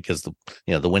window because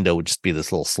the window would just be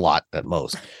this little slot at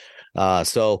most.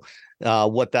 So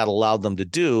what that allowed them to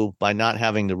do by not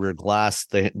having the rear glass,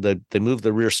 they moved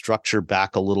the rear structure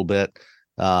back a little bit.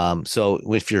 So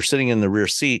if you're sitting in the rear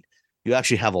seat, you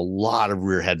actually have a lot of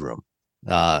rear headroom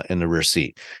in the rear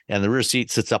seat, and the rear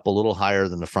seat sits up a little higher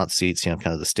than the front seats, kind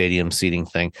of the stadium seating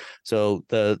thing. So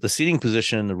the seating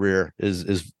position in the rear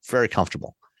is very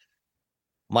comfortable.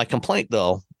 My complaint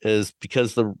though is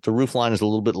because the roof line is a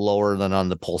little bit lower than on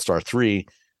the Polestar 3.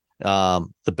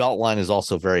 The belt line is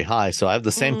also very high. So I have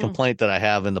the same complaint that I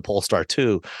have in the Polestar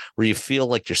 2, where you feel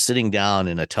like you're sitting down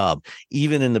in a tub,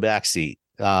 even in the back seat.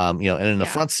 And in the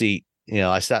front seat,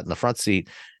 I sat in the front seat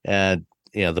and,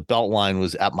 the belt line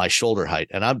was at my shoulder height,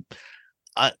 and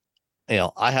I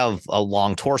have a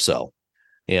long torso,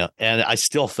 and I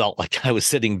still felt like I was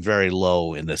sitting very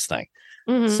low in this thing.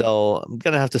 Mm-hmm. So I'm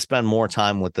going to have to spend more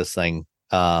time with this thing.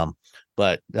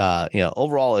 But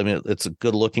overall, I mean, it's a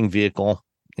good looking vehicle,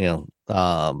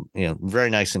 very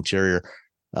nice interior.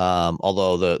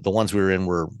 Although the ones we were in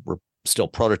were still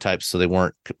prototypes, so they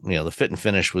weren't, the fit and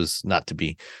finish was not to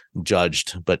be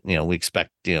judged, but we expect,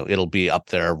 it'll be up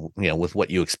there, with what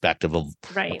you expect of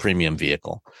a premium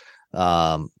vehicle.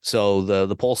 So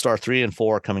the Polestar 3 and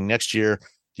 4 coming next year.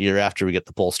 The year after, we get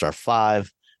the Polestar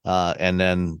 5, and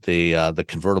then the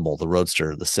convertible, the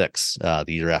Roadster, the 6, the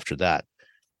year after that.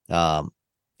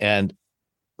 And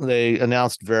they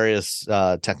announced various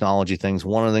technology things.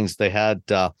 One of the things they had,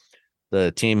 the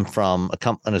team from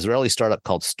an Israeli startup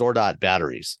called StoreDot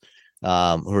Batteries, who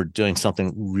are doing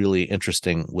something really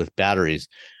interesting with batteries.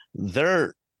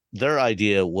 Their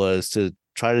idea was to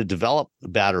try to develop a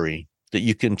battery that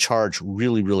you can charge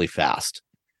really, really fast.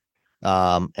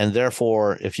 And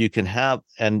therefore, if you can have,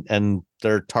 and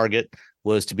their target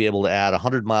was to be able to add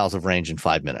 100 miles of range in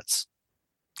 5 minutes.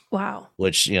 Wow.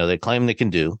 Which, they claim they can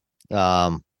do.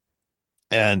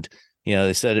 And,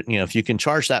 they said, if you can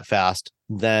charge that fast,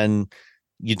 then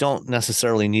you don't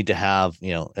necessarily need to have,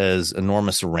 as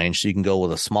enormous a range. So you can go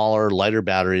with a smaller, lighter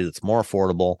battery that's more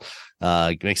affordable.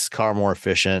 It makes the car more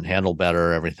efficient, handle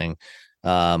better, everything.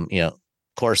 Of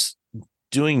course,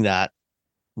 doing that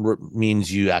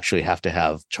means you actually have to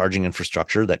have charging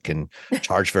infrastructure that can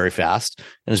charge very fast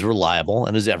and is reliable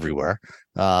and is everywhere.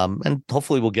 And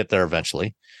hopefully we'll get there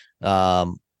eventually.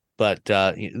 But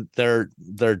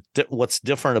what's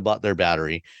different about their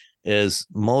battery is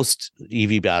most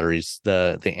EV batteries,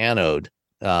 the anode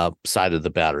side of the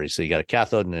battery. So you got a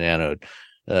cathode and an anode.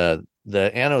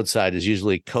 The anode side is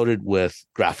usually coated with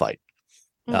graphite.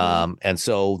 And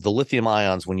so the lithium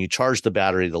ions, when you charge the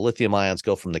battery, the lithium ions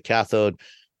go from the cathode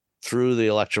through the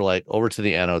electrolyte over to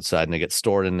the anode side, and they get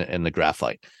stored in the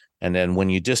graphite. And then when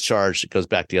you discharge, it goes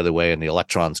back the other way, and the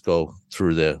electrons go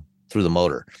through the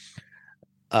motor.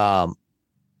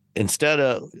 Instead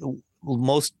of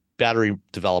most battery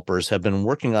developers have been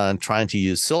working on trying to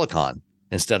use silicon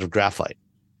instead of graphite.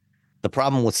 The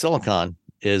problem with silicon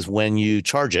is when you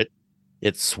charge it,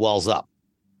 it swells up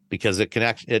because it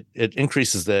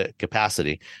increases the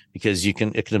capacity because it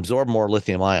can absorb more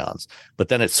lithium ions, but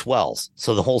then it swells.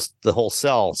 So the whole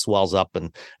cell swells up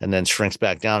and then shrinks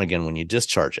back down again when you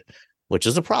discharge it, which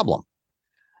is a problem.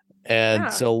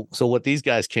 And so what these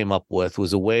guys came up with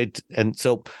was a way and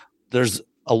so there's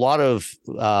a lot of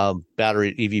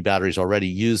EV batteries already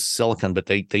use silicon, but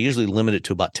they usually limit it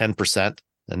to about 10%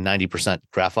 and 90%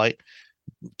 graphite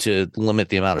to limit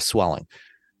the amount of swelling.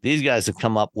 These guys have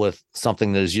come up with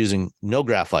something that is using no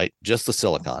graphite, just the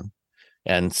silicon.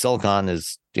 And silicon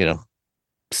is,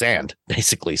 sand,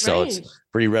 basically. So It's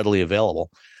pretty readily available.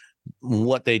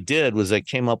 What they did was they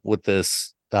came up with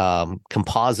this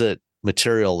composite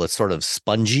material that's sort of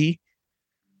spongy,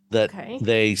 that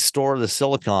they store the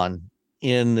silicon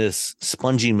in this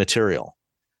spongy material.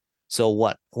 So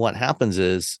what happens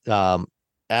is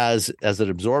as it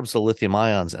absorbs the lithium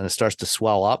ions and it starts to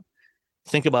swell up,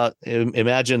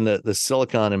 imagine the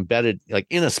silicon embedded like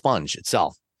in a sponge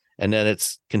itself, and then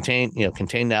it's contain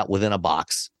that within a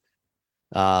box.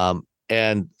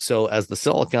 And so as the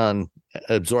silicon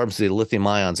absorbs the lithium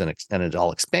ions and it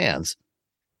all expands,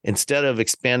 instead of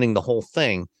expanding the whole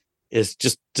thing, is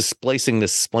just displacing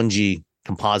this spongy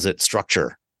composite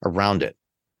structure around it.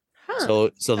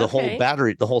 So the whole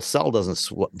battery, the whole cell doesn't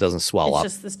swell up.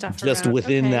 Just the stuff just around.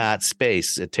 Within that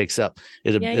space, it takes up.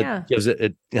 It gives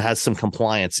it has some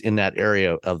compliance in that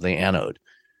area of the anode,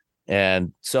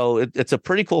 and so it's a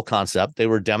pretty cool concept. They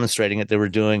were demonstrating it. They were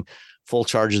doing full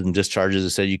charges and discharges. They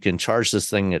said you can charge this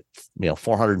thing at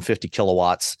 450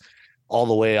 kilowatts all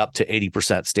the way up to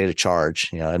 80% state of charge.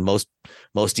 And most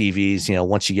EVs,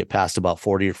 once you get past about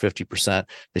 40 or 50%,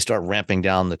 they start ramping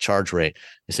down the charge rate.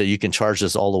 They said you can charge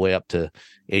this all the way up to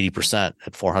 80%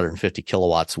 at 450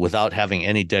 kilowatts without having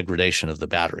any degradation of the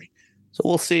battery. So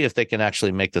we'll see if they can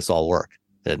actually make this all work.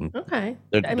 And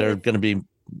they're going to be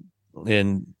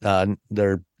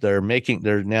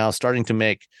they're now starting to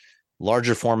make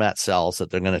larger format cells that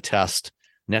they're going to test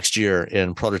next year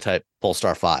in prototype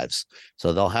Polestar 5s.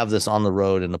 So they'll have this on the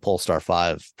road in the Polestar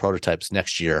 5 prototypes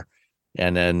next year.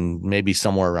 And then maybe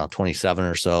somewhere around 27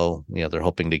 or so, they're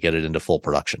hoping to get it into full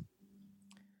production.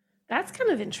 That's kind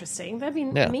of interesting. That'd be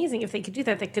amazing if they could do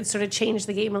that. They could sort of change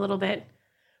the game a little bit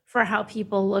for how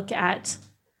people look at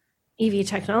EV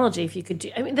technology. If you could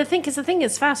do, the thing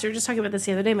is fast. We were just talking about this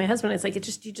the other day. My husband is like,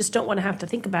 you just don't want to have to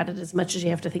think about it as much as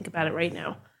you have to think about it right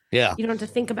now. Yeah. You don't have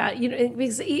to think about,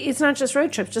 because it's not just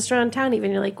road trips, just around town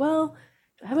even. You're like, well,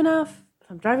 do I have enough?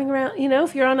 If I'm driving around,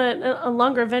 if you're on a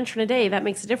longer adventure in a day, that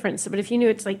makes a difference. But if you knew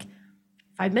it's like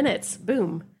 5 minutes,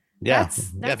 boom. Yeah.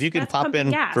 If you can pop in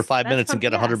gas for 5 minutes and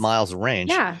get 100 miles of range.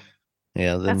 Yeah.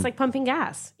 Yeah. That's like pumping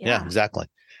gas. Yeah, exactly.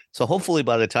 So hopefully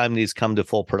by the time these come to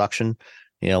full production,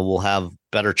 we'll have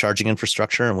better charging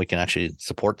infrastructure and we can actually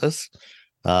support this.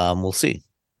 We'll see.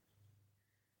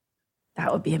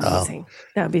 That would be amazing.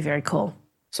 That would be very cool.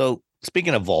 So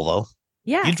speaking of Volvo,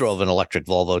 you drove an electric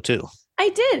Volvo too. I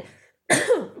did.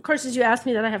 Of course, as you asked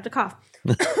me that, I have to cough.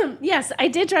 Yes, I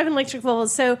did drive an electric Volvo.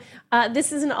 So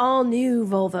this is an all-new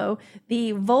Volvo,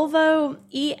 the Volvo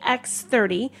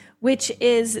EX30, which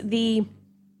is the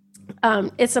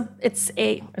it's a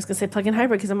I was gonna say plug-in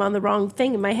hybrid because I'm on the wrong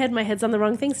thing in my head. My head's on the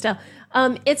wrong thing still.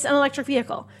 It's an electric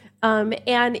vehicle,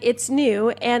 and it's new,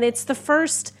 and it's the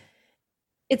first.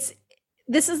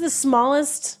 This is the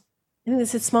smallest. I think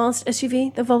this is the smallest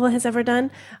SUV that Volvo has ever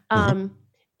done.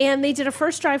 And they did a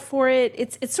first drive for it.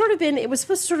 It's sort of been. It was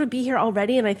supposed to sort of be here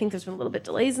already, and I think there's been a little bit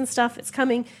delays and stuff. It's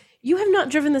coming. You have not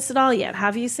driven this at all yet,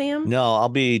 have you, Sam? No, I'll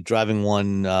be driving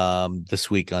one this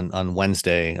week on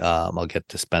Wednesday. I'll get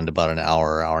to spend about an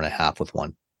hour and a half with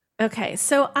one. Okay,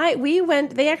 so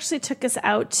they actually took us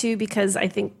out to, because I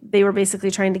think they were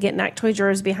basically trying to get NAC Toy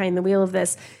Jurors behind the wheel of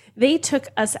this. They took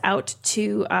us out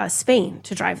to Spain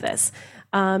to drive this.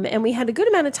 And we had a good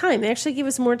amount of time. They actually gave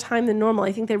us more time than normal.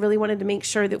 I think they really wanted to make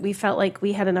sure that we felt like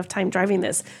we had enough time driving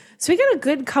this. So we got a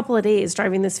good couple of days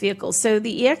driving this vehicle. So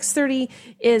the EX30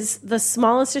 is the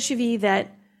smallest SUV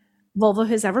that Volvo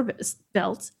has ever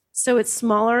built. So it's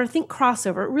smaller, I think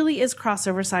crossover. It really is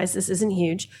crossover size. This isn't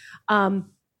huge. And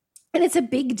it's a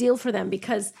big deal for them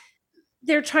because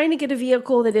they're trying to get a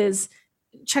vehicle that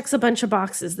checks a bunch of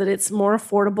boxes, that it's more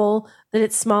affordable, that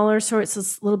it's smaller, so it's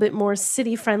a little bit more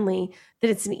city friendly, that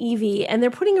it's an EV. And they're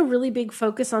putting a really big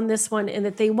focus on this one, and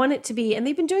that they want it to be, and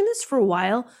they've been doing this for a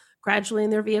while, gradually in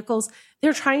their vehicles.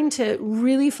 They're trying to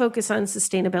really focus on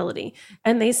sustainability.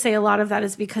 And they say a lot of that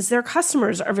is because their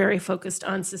customers are very focused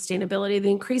on sustainability.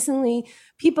 Increasingly,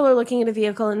 people are looking at a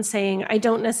vehicle and saying, I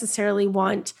don't necessarily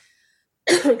want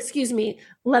excuse me,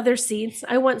 leather seats.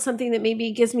 I want something that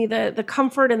maybe gives me the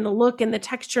comfort and the look and the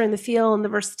texture and the feel and the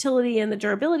versatility and the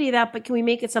durability of that, but can we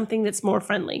make it something that's more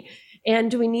friendly? And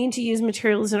do we need to use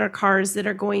materials in our cars that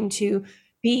are going to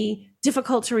be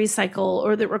difficult to recycle,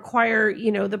 or that require,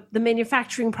 the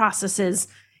manufacturing processes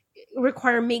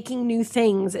require making new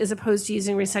things as opposed to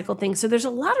using recycled things? So there's a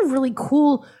lot of really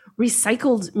cool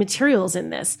recycled materials in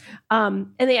this.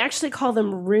 And they actually call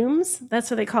them rooms. That's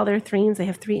what they call their threes. They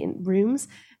have 3 rooms.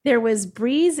 There was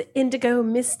breeze, indigo,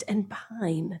 mist, and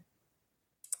pine.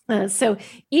 So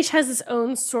each has its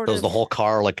own sort of... the whole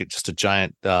car like just a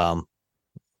giant... what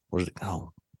is it?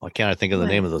 Oh, why can't I think of the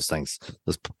name of those things?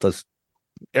 Those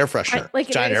air freshener.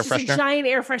 Giant air freshener. Giant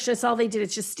air freshener. That's all they did.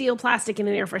 It's just steel, plastic, and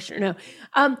an air freshener.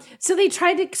 No. So they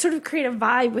tried to sort of create a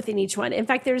vibe within each one. In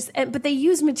fact, but they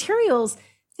use materials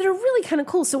that are really kind of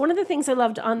cool. So one of the things I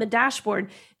loved on the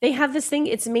dashboard, they have this thing,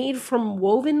 it's made from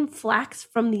woven flax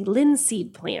from the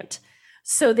linseed plant.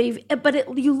 So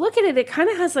you look at it, it kind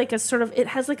of has like it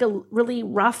has like a really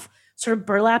rough sort of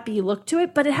burlappy look to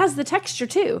it, but it has the texture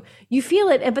too. You feel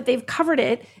it, but they've covered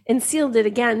it and sealed it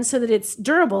again so that it's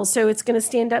durable. So it's going to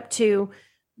stand up to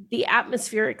the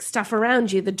atmospheric stuff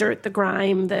around you, the dirt, the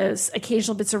grime, the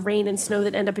occasional bits of rain and snow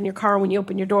that end up in your car when you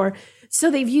open your door. So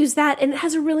they've used that, and it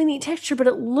has a really neat texture, but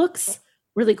it looks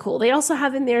really cool. They also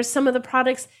have in there some of the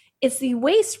products. It's the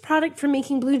waste product for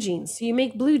making blue jeans. So you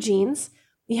make blue jeans,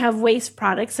 you have waste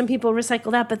products. Some people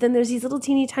recycle that, but then there's these little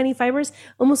teeny tiny fibers,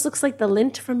 almost looks like the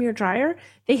lint from your dryer.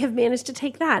 They have managed to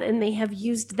take that, and they have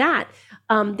used that.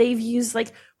 They've used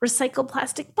like recycled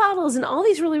plastic bottles and all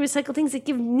these really recycled things that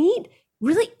give neat,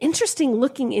 really interesting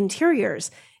looking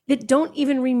interiors that don't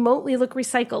even remotely look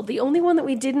recycled. The only one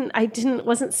that I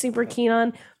wasn't super keen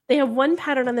on, they have one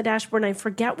pattern on the dashboard and I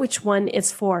forget which one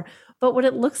it's for, but what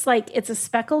it looks like, it's a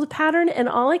speckled pattern, and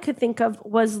all I could think of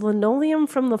was linoleum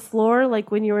from the floor, like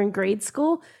when you were in grade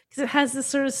school, because it has this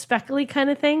sort of speckly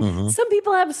kind of thing. Mm-hmm. Some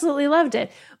people absolutely loved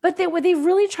it, but they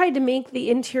really tried to make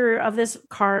the interior of this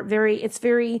car it's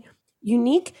very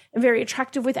unique and very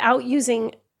attractive without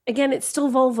using, again, it's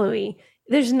still Volvo-y.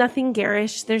 There's nothing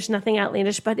garish, there's nothing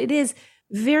outlandish, but it is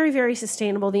very, very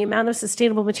sustainable. The amount of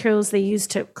sustainable materials they use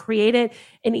to create it,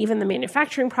 and even the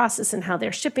manufacturing process and how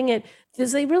they're shipping it,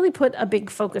 because they really put a big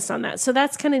focus on that. So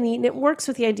that's kind of neat. And it works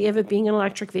with the idea of it being an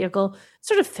electric vehicle,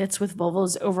 sort of fits with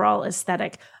Volvo's overall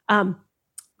aesthetic.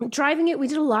 Driving it, we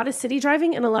did a lot of city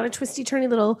driving and a lot of twisty, turny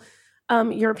little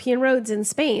European roads in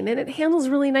Spain, and it handles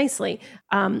really nicely.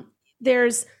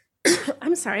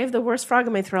 I'm sorry, I have the worst frog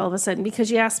in my throat all of a sudden because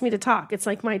you asked me to talk. It's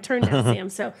like my turn now, Sam.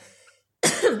 So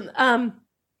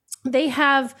they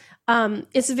have,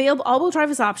 it's available. All-wheel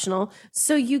drive is optional.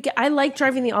 So I like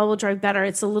driving the all-wheel drive better.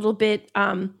 It's a little bit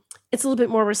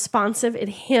more responsive. It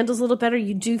handles a little better.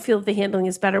 You do feel that the handling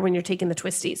is better when you're taking the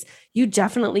twisties. You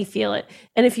definitely feel it.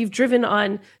 And if you've driven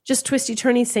on just twisty,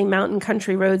 turny, say mountain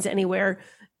country roads anywhere,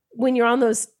 when you're on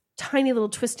those tiny little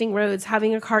twisting roads,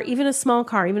 having a car, even a small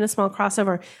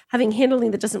crossover, having handling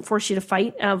that doesn't force you to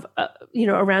fight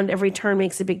around every turn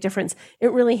makes a big difference.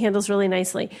 It really handles really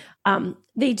nicely.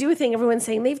 They do a thing, everyone's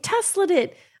saying they've Tesla'd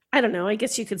it. I don't know. I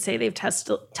guess you could say they've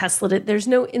Tesla'd it. There's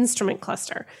no instrument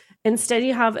cluster. Instead,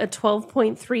 you have a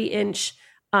 12.3 inch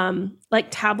like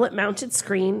tablet mounted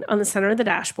screen on the center of the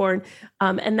dashboard.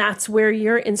 And that's where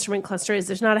your instrument cluster is.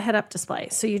 There's not a head up display.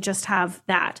 So you just have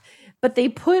that. But they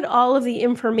put all of the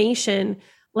information,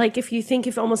 like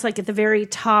if almost like at the very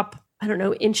top, I don't know,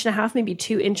 1.5 inches, maybe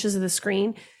 2 inches of the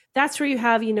screen, that's where you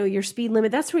have, your speed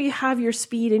limit. That's where you have your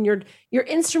speed, and your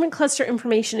instrument cluster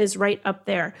information is right up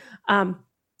there.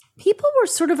 people were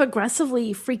sort of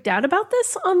aggressively freaked out about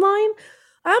this online.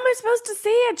 How am I supposed to see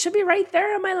it? It should be right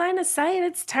there on my line of sight.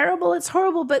 It's terrible. It's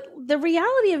horrible. But the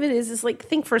reality of it is like,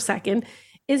 think for a second,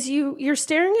 is you're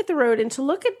staring at the road, and to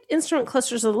look at instrument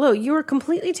clusters of the low, you are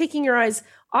completely taking your eyes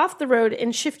off the road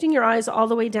and shifting your eyes all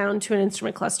the way down to an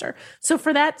instrument cluster. So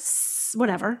for that,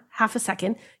 whatever, half a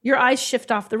second, your eyes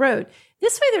shift off the road.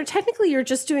 This way, you're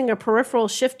just doing a peripheral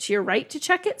shift to your right to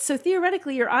check it. So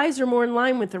theoretically, your eyes are more in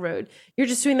line with the road. You're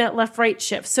just doing that left-right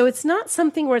shift. So it's not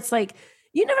something where it's like,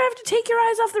 you never have to take your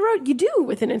eyes off the road. You do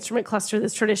with an instrument cluster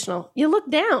that's traditional. You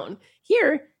look down.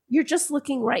 Here, you're just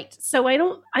looking right. So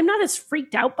I'm not as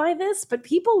freaked out by this, but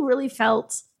people really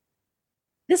felt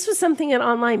this was something that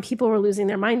online people were losing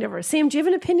their mind over. Sam, do you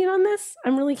have an opinion on this?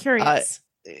 I'm really curious.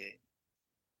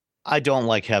 I don't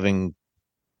like having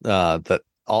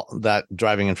that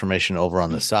driving information over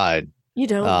on the side. You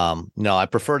don't? No, I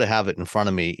prefer to have it in front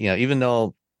of me. Even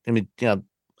though,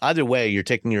 either way, you're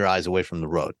taking your eyes away from the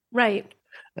road. Right.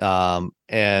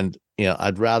 And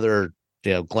I'd rather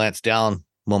glance down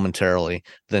momentarily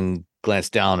than glance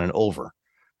down and over.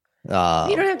 You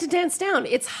don't have to dance down.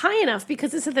 It's high enough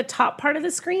because it's at the top part of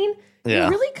the screen. Yeah.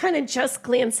 You're really kind of just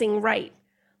glancing right.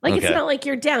 Like, okay. It's not like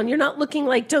you're down. You're not looking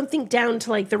like, don't think down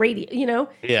to like the radio,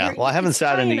 Yeah. Well, I haven't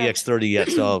sat in the EX30 yet,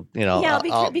 so,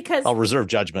 because I'll reserve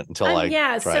judgment until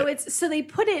so they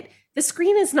put it, the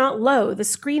screen is not low. The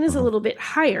screen is a little bit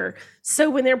higher. So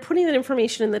when they're putting that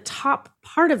information in the top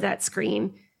part of that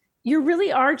screen, you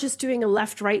really are just doing a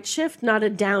left-right shift, not a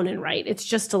down and right. It's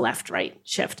just a left-right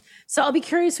shift. So I'll be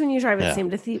curious when you drive it, Sam,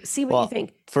 to see what you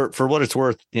think. For what it's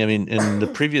worth, in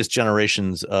the previous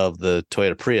generations of the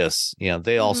Toyota Prius,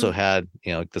 they also had,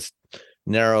 this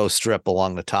narrow strip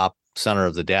along the top center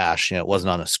of the dash. It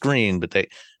wasn't on a screen, but they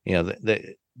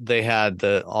had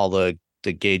all the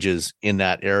gauges in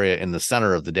that area in the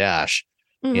center of the dash.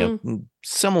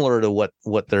 Similar to what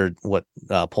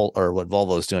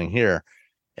Volvo's doing here.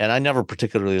 And I never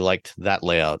particularly liked that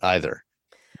layout either.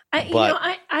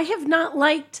 I have not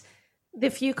liked the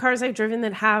few cars I've driven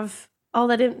that have all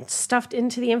that stuffed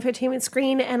into the infotainment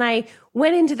screen. And I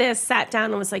went into this, sat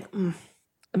down, and was like, I'm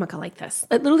not going to like this.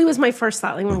 It literally was my first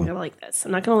thought, like, I'm going to like this.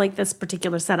 I'm not going to like this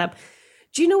particular setup.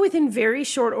 Do you know, within very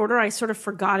short order, I sort of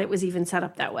forgot it was even set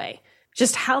up that way.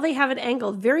 Just how they have it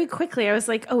angled very quickly. I was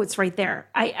like, oh, it's right there.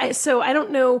 So I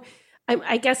don't know.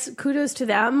 I guess kudos to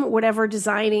them, whatever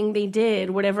designing they did,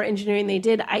 whatever engineering they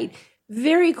did. I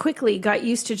very quickly got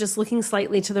used to just looking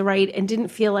slightly to the right and didn't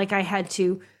feel like I had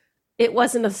to. It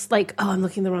wasn't like, oh, I'm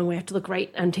looking the wrong way. I have to look right.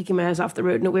 I'm taking my eyes off the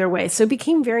road in a weird way. So it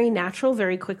became very natural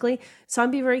very quickly. So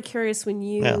I'd be very curious when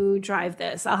you drive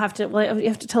this. You have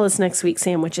to tell us next week,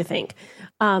 Sam, what you think.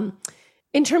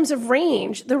 In terms of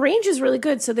range, the range is really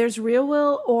good. So there's rear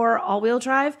wheel or all wheel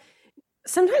drive.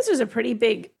 Sometimes there's a pretty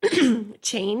big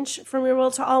change from rear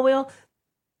wheel to all wheel.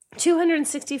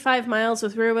 265 miles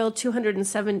with rear wheel,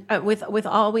 207 with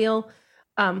all wheel.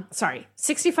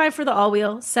 65 for the all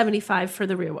wheel, 75 for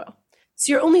the rear wheel.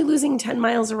 So you're only losing 10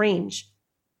 miles of range.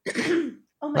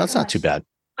 That's not too bad.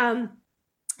 When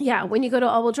you go to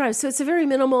all wheel drive. So it's a very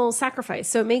minimal sacrifice.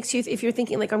 So it makes you, if you're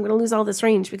thinking like, I'm going to lose all this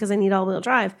range because I need all wheel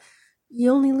drive,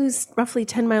 you only lose roughly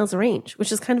 10 miles of range,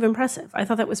 which is kind of impressive. I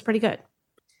thought that was pretty good.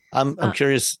 I'm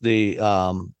curious, the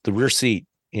rear seat,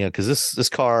 because this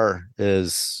car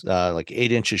is like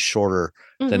 8 inches shorter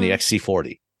than the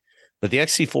XC40, but the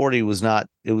XC40 was not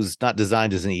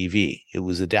designed as an EV. It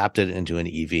was adapted into an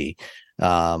EV.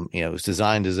 It was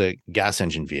designed as a gas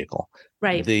engine vehicle.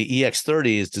 Right. The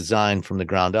EX30 is designed from the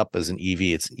ground up as an EV.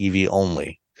 It's EV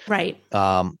only. Right.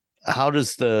 How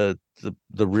does the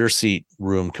rear seat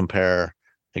room compare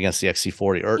against the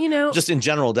XC40, or just in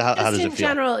general, how does it feel? In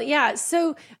general, yeah.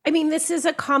 So, this is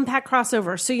a compact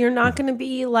crossover. So you're not going to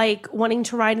be like wanting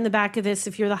to ride in the back of this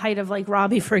if you're the height of like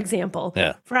Robbie, for example,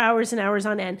 for hours and hours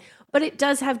on end. But it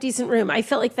does have decent room. I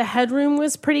felt like the headroom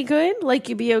was pretty good. Like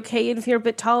you'd be okay if you're a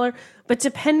bit taller. But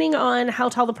depending on how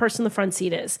tall the person in the front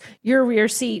seat is, your rear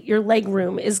seat, your leg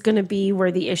room is going to be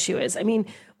where the issue is.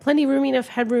 Plenty roomy enough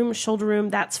headroom, shoulder room,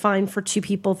 that's fine for 2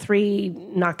 people. 3,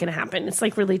 not going to happen. It's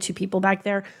like really 2 people back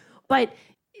there. But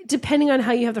depending on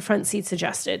how you have the front seats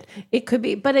adjusted, it could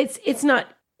be. But it's not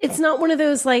one of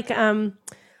those like something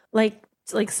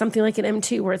like an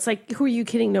M2 where it's like, who are you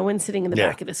kidding? No one's sitting in the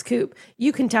back of this coupe.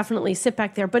 You can definitely sit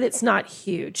back there, but it's not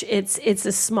huge. It's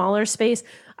a smaller space.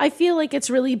 I feel like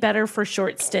it's really better for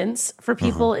short stints for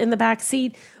people in the back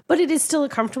seat. But it is still a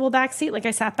comfortable back seat. Like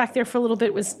I sat back there for a little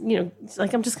bit, was,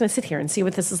 like I'm just going to sit here and see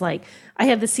what this is like. I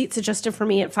had the seats adjusted for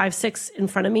me at 5'6" in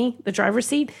front of me, the driver's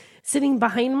seat. Sitting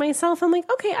behind myself, I'm like,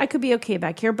 okay, I could be okay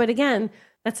back here. But again,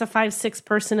 that's a 5'6"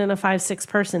 person and a 5'6"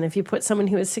 person. If you put someone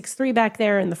who is 6'3" back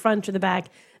there in the front or the back,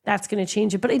 that's going to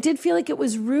change it. But I did feel like it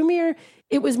was roomier.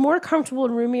 It was more comfortable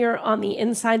and roomier on the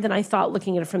inside than I thought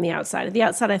looking at it from the outside. At the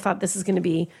outside, I thought this is going to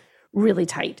be really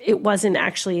tight. It wasn't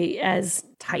actually as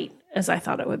tight as I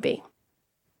thought it would be.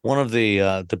 One of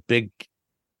the big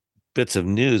bits of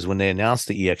news when they announced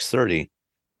the EX30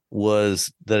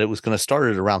 was that it was going to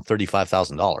start at around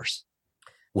 $35,000,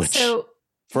 which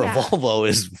for a Volvo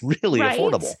is really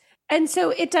affordable. And so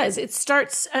it does. It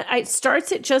starts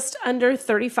at just under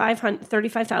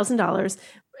 $35,000.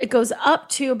 It goes up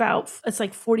to about, it's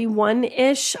like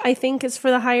 41-ish, I think, is for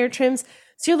the higher trims.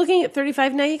 So you're looking at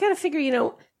 35. Now you got to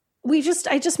figure,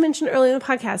 I just mentioned earlier in the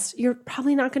podcast, you're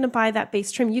probably not going to buy that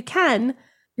base trim. You can,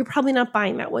 you're probably not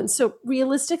buying that one. So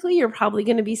realistically, you're probably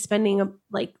going to be spending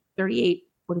like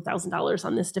 $40,000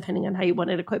 on this, depending on how you want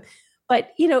it equipped.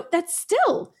 But, that's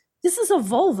still, this is a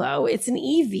Volvo. It's an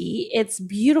EV. It's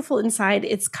beautiful inside.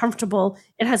 It's comfortable.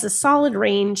 It has a solid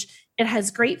range. It has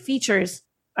great features.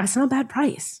 That's not a bad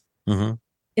price. Mm-hmm.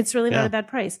 It's really not a bad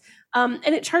price. And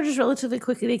it charges relatively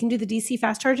quickly. They can do the DC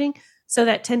fast charging. So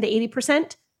that 10 to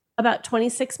 80%, about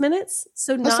 26 minutes.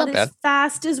 So not as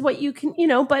fast as what you can,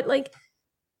 but like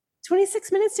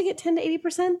 26 minutes to get 10 to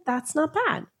 80%, that's not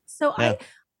bad. So I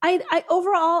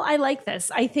overall, I like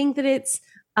this. I think that it's,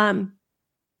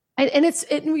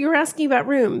 you're asking about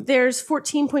room. There's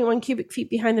 14.1 cubic feet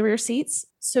behind the rear seats.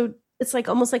 So it's like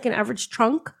almost like an average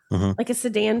trunk, like a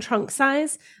sedan trunk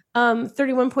size,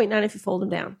 31.9 if you fold them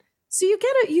down. So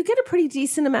you get a pretty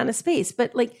decent amount of space,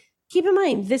 but like, keep in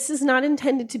mind, this is not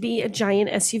intended to be a giant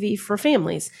SUV for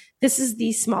families. This is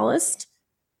the smallest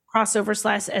crossover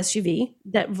 / SUV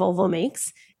that Volvo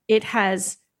makes. It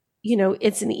has,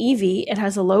 it's an EV. It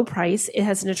has a low price. It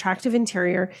has an attractive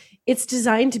interior. It's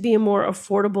designed to be a more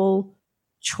affordable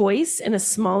choice and a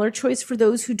smaller choice for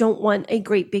those who don't want a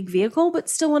great big vehicle, but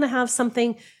still want to have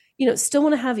something, still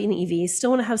want to have an EV, still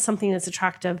want to have something that's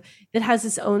attractive, that has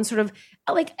its own sort of,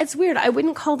 like, it's weird. I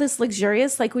wouldn't call this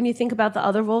luxurious. Like when you think about the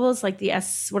other Volvos, like the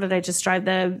what did I just drive?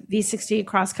 The V60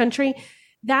 Cross Country.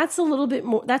 That's a little bit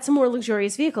more, that's a more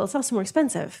luxurious vehicle. It's also more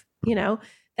expensive,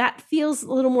 that feels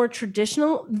a little more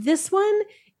traditional. This one,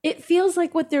 it feels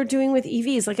like what they're doing with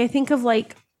EVs. Like I think of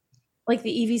like the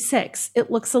EV6,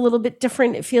 it looks a little bit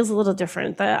different. It feels a little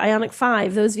different. The Ioniq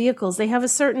 5, those vehicles, they have a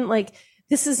certain, like,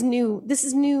 this is new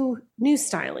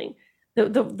styling.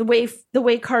 The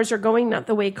way cars are going, not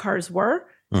the way cars were.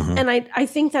 Mm-hmm. And I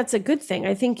think that's a good thing.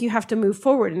 I think you have to move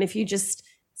forward. And if you just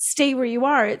stay where you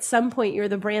are, at some point you're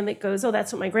the brand that goes, oh,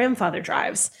 that's what my grandfather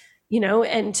drives,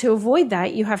 and to avoid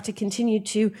that, you have to continue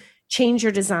to change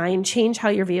your design, change how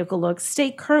your vehicle looks,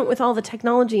 stay current with all the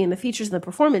technology and the features and the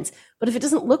performance. But if it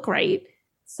doesn't look right,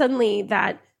 suddenly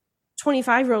that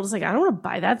 25-year-old is like, I don't want to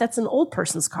buy that. That's an old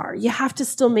person's car. You have to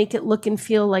still make it look and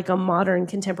feel like a modern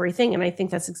contemporary thing. And I think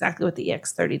that's exactly what the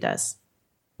EX30 does.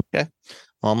 Okay.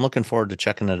 Well, I'm looking forward to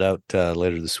checking it out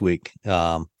later this week.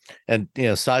 And,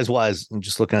 size-wise, I'm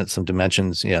just looking at some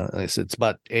dimensions. It's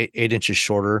about 8 inches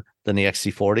shorter than the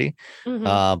XC40,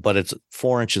 but it's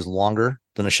 4 inches longer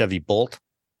than a Chevy Bolt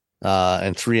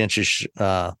and 3 inches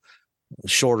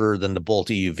shorter than the Bolt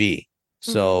EUV.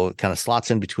 So it kind of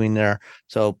slots in between there.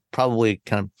 So probably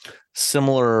kind of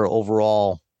similar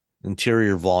overall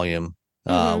interior volume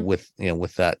with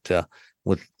the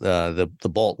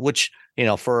Bolt, which,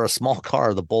 for a small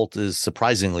car, the Bolt is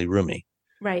surprisingly roomy.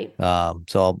 Right.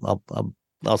 So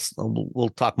we'll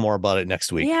talk more about it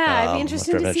next week. Yeah, I'd be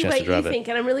interested to see what you think.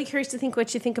 And I'm really curious to think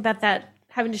what you think about that,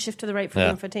 having to shift to the right for the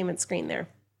infotainment screen there.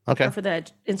 Okay. Or for the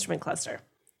instrument cluster.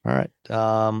 All right.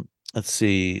 Let's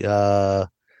see. I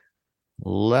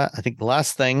think the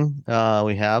last thing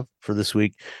we have for this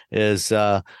week is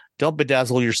don't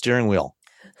bedazzle your steering wheel.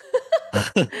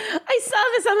 I saw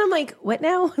this and I'm like, what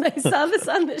now? When I saw this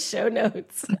on the show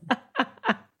notes.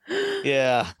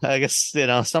 Yeah, I guess,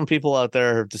 some people out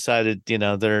there have decided, they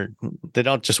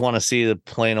don't just want to see the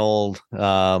plain old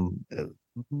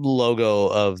logo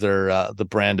of their the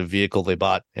brand of vehicle they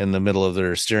bought in the middle of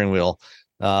their steering wheel.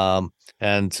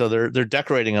 And so they're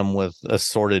decorating them with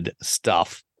assorted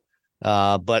stuff.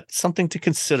 But something to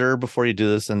consider before you do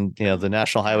this. And, the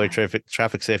National Highway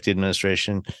Traffic Safety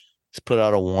Administration has put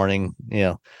out a warning,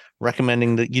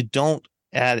 recommending that you don't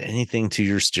add anything to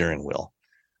your steering wheel.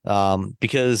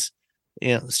 Because,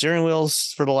 steering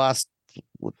wheels for the last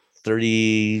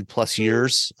 30 plus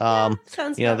years,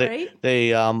 sounds about right.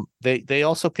 They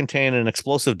also contain an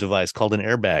explosive device called an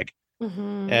airbag.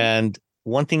 Mm-hmm. And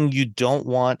one thing you don't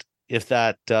want if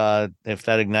that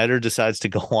igniter decides to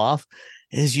go off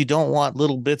is you don't want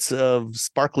little bits of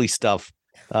sparkly stuff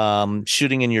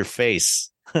shooting in your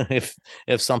face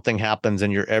if something happens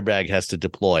and your airbag has to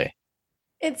deploy.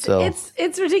 It's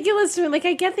ridiculous to me. Like,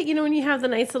 I get that, when you have the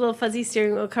nice little fuzzy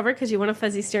steering wheel cover because you want a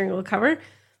fuzzy steering wheel cover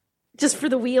just for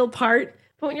the wheel part.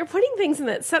 But when you're putting things in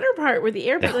that center part where the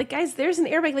airbag, like, guys, there's an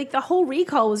airbag. Like, the whole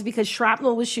recall was because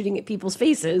shrapnel was shooting at people's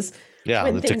faces. Yeah,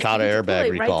 the Takata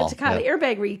airbag recall. Right, the Takata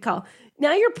airbag recall.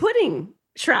 Now you're putting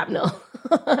shrapnel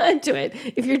into it.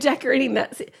 If you're decorating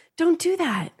that, don't do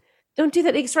that. Don't do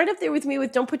that. It's right up there with me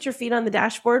with don't put your feet on the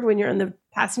dashboard when you're on the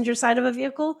passenger side of a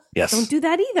vehicle. Yes. Don't do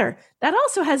that either. That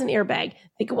also has an airbag.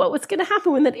 Think about what's going to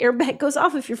happen when that airbag goes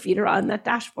off if your feet are on that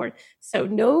dashboard. So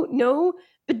no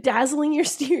bedazzling your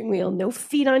steering wheel, no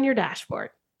feet on your dashboard.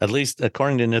 At least,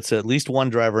 according to NHTSA, at least one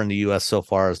driver in the U.S. so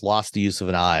far has lost the use of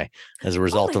an eye as a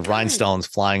result of rhinestones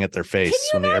flying at their face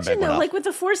when the airbag went off. Like with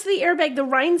the force of the airbag, the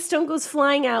rhinestone goes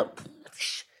flying out.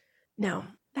 No,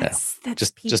 that's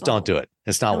just don't do it.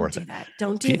 It's not worth it.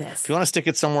 Don't do this. If you want to stick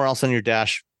it somewhere else on your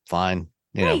dash, fine.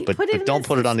 But don't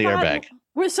put it on the airbag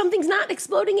where something's not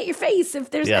exploding at your face if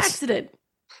there's an accident.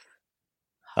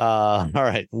 All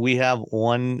right. We have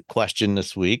one question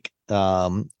this week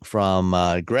from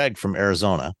Greg from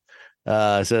Arizona.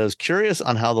 It says, curious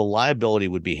on how the liability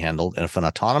would be handled if an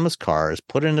autonomous car is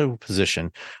put into a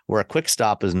position where a quick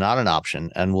stop is not an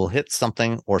option and will hit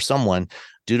something or someone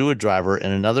due to a driver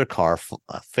in another car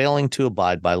failing to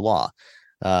abide by law.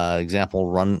 Example,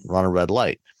 run a red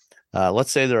light.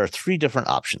 Let's say there are 3 different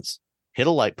options: hit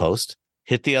a light post,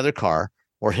 hit the other car,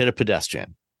 or hit a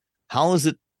pedestrian. How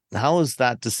is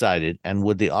that decided? And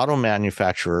would the auto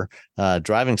manufacturer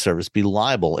driving service be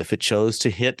liable if it chose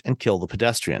to hit and kill the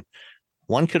pedestrian?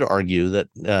 One could argue that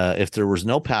if there was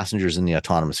no passengers in the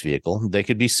autonomous vehicle, they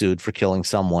could be sued for killing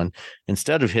someone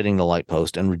instead of hitting the light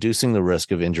post and reducing the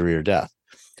risk of injury or death.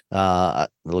 I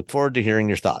look forward to hearing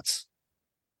your thoughts.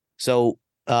 So,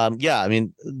 that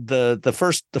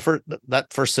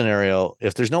first scenario,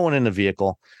 if there's no one in the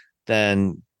vehicle,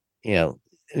 then when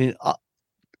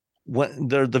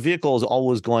the vehicle is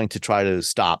always going to try to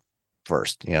stop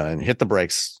first, and hit the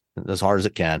brakes as hard as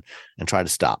it can and try to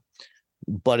stop.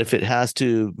 But if it has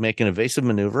to make an evasive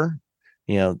maneuver,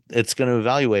 it's going to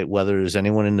evaluate whether there's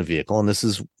anyone in the vehicle. And this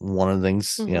is one of the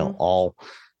things, all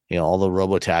the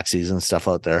robo taxis and stuff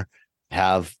out there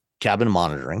have cabin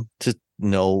monitoring to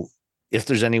know if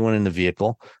there's anyone in the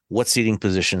vehicle, what seating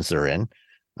positions they're in,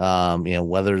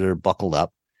 whether they're buckled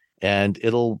up, and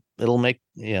it'll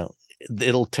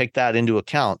take that into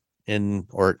account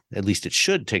or at least it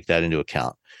should take that into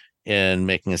account in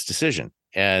making its decision.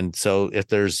 And so if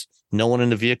there's no one in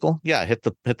the vehicle, hit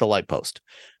the light post.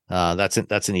 That's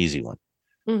an easy one.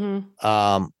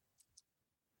 Mm-hmm.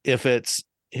 If it's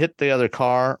hit the other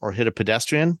car or hit a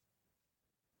pedestrian,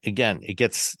 again,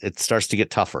 it starts to get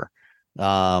tougher.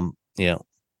 Hitting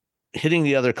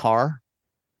the other car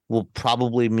will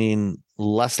probably mean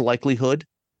less likelihood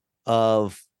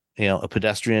of a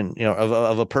pedestrian,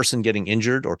 of a person getting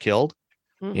injured or killed.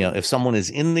 Mm-hmm. If someone is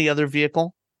in the other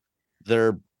vehicle,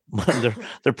 they're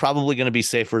probably going to be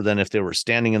safer than if they were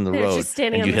standing in the road, just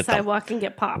standing and on the sidewalk and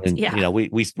get popped. And,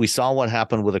 we saw what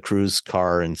happened with a Cruise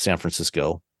car in San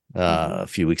Francisco a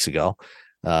few weeks ago,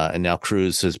 and now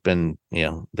Cruise has been,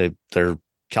 their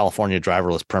California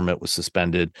driverless permit was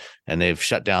suspended, and they've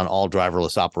shut down all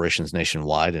driverless operations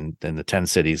nationwide in the 10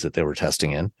 cities that they were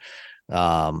testing in.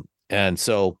 And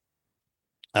so,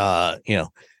 in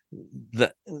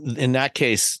that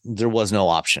case, there was no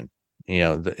option.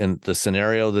 In the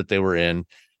scenario that they were in,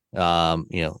 a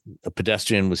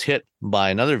pedestrian was hit by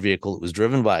another vehicle that was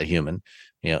driven by a human,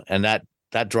 and that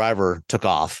driver took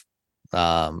off,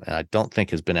 and I don't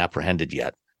think has been apprehended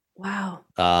yet. Wow.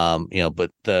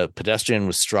 But the pedestrian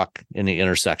was struck in the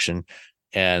intersection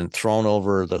and thrown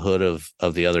over the hood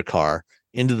of the other car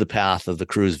into the path of the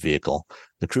Cruise vehicle.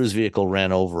 The Cruise vehicle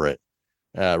ran over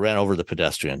the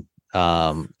pedestrian,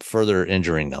 further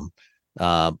injuring them.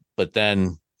 But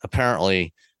then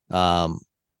apparently,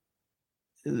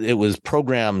 it was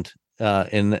programmed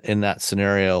in that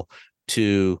scenario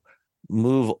to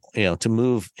move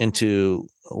into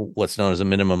what's known as a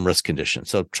minimum risk condition.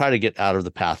 So try to get out of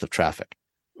the path of traffic.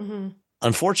 Mm-hmm.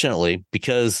 Unfortunately,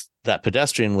 because that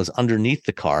pedestrian was underneath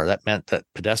the car, that meant that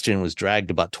pedestrian was dragged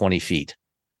about 20 feet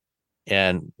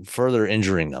and further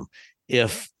injuring them.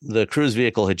 If the Cruise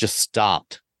vehicle had just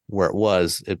stopped where it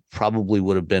was, it probably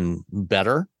would have been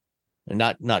better.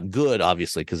 Not good,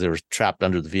 obviously, because they were trapped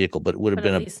under the vehicle, but it would have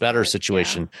been a better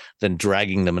situation than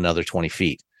dragging them another 20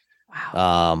 feet.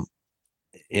 Wow.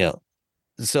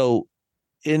 So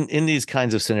in these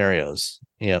kinds of scenarios,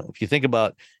 if you think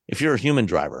about if you're a human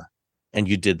driver and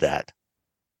you did that,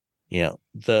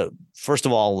 the first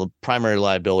of all, the primary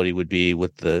liability would be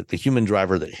with the human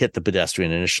driver that hit the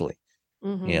pedestrian initially.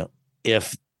 Mm-hmm.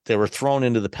 If they were thrown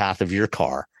into the path of your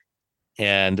car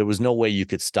and there was no way you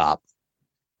could stop,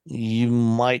 you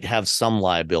might have some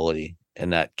liability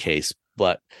in that case.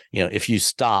 But, if you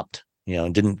stopped,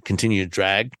 and didn't continue to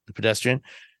drag the pedestrian,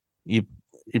 you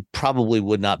probably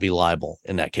would not be liable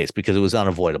in that case because it was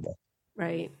unavoidable.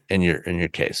 Right. In your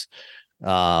case.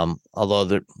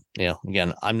 Although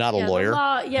again, I'm not a lawyer.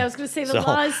 I was going to say the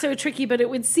law is so tricky, but it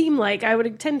would seem like I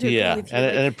would tend to agree with you.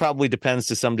 And it probably depends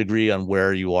to some degree on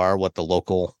where you are, what the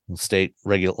local state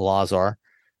regular laws are.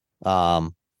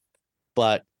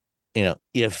 But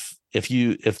if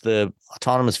the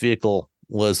autonomous vehicle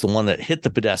was the one that hit the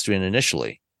pedestrian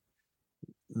initially,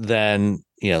 then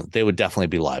they would definitely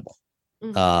be liable.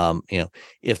 Mm-hmm.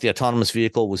 If the autonomous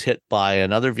vehicle was hit by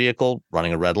another vehicle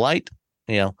running a red light,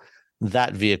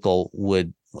 that vehicle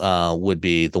would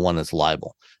be the one that's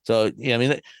liable. So,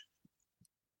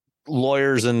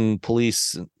 lawyers and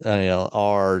police,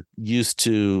 are used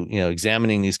to,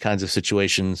 examining these kinds of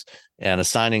situations and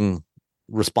assigning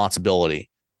responsibility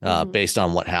based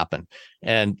on what happened.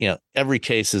 And, every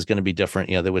case is going to be different.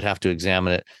 They would have to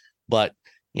examine it. But,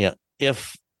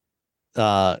 if,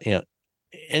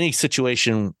 any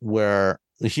situation where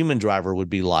the human driver would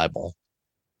be liable,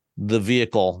 the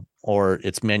vehicle or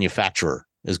its manufacturer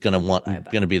is going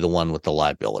to be the one with the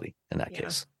liability in that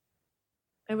case.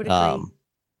 I would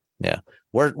agree.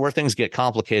 Where things get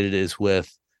complicated is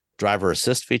with driver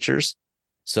assist features.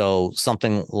 So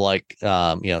something like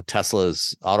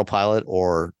Tesla's autopilot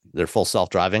or their full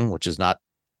self-driving, which is not,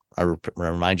 I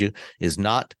remind you, is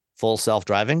not full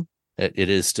self-driving. It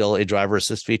is still a driver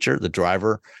assist feature. The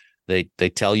driver, they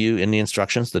tell you in the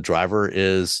instructions, the driver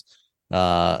is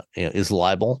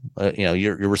liable.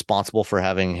 You're responsible for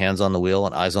having hands on the wheel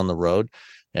and eyes on the road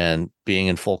and being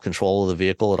in full control of the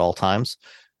vehicle at all times.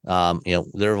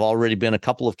 There have already been a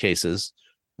couple of cases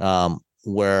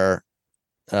where,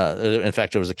 in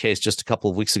fact, there was a case just a couple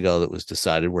of weeks ago that was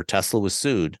decided where Tesla was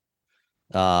sued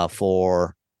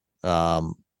for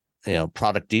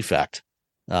product defect,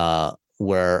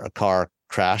 where a car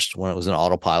crashed when it was an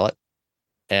autopilot,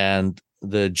 and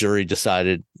the jury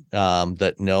decided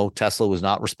that no, Tesla was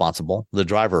not responsible. The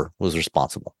driver was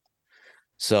responsible.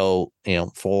 So,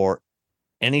 for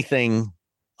anything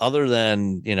other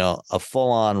than, a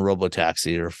full-on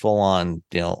robotaxi or full-on,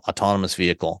 autonomous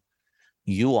vehicle,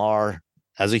 you are,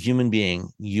 as a human being,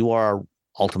 you are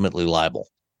ultimately liable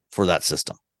for that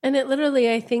system. And it literally,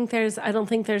 I don't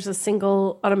think there's a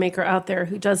single automaker out there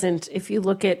who doesn't. If you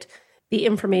look at the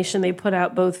information they put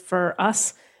out, both for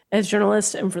us as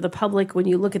journalists and for the public, when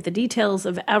you look at the details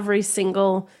of every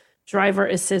single driver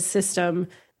assist system,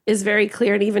 is very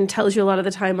clear and even tells you a lot of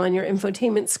the time on your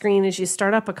infotainment screen as you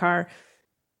start up a car,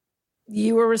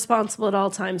 you are responsible at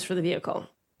all times for the vehicle.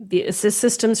 The assist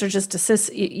systems are just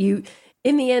assist you.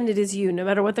 In the end, it is you. No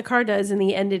matter what the car does, in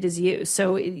the end, it is you.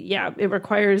 So it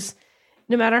requires,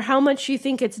 no matter how much you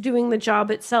think it's doing the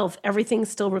job itself, everything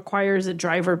still requires a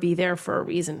driver be there for a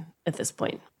reason at this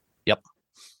point. Yep.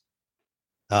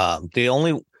 The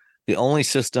only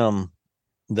system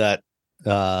that,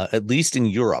 at least in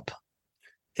Europe,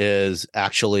 is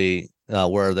actually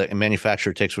where the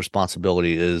manufacturer takes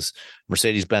responsibility is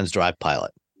Mercedes-Benz Drive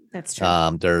Pilot. That's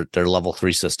true. Their level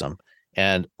 3 system,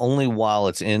 and only while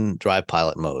it's in Drive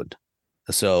Pilot mode.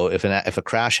 So if a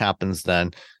crash happens,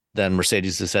 then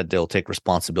Mercedes has said they'll take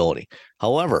responsibility.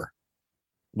 However,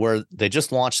 where they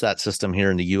just launched that system here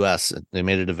in the U.S., they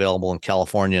made it available in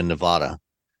California and Nevada.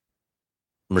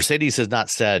 Mercedes has not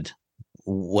said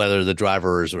whether the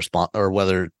driver is or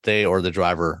whether they or the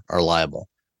driver are liable.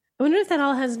 I wonder if that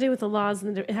all has to do with the laws.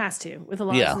 It has to, with the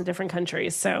laws in the different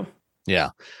countries. So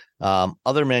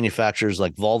other manufacturers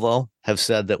like Volvo have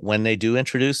said that when they do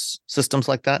introduce systems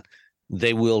like that,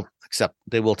 they will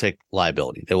take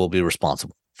liability. They will be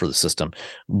responsible for the system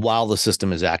while the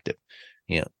system is active.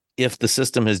 If the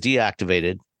system is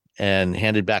deactivated and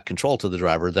handed back control to the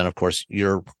driver, then of course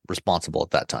you're responsible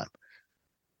at that time.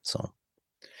 So,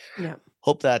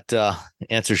 hope that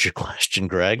answers your question,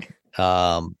 Greg.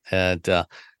 And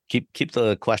keep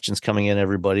the questions coming in,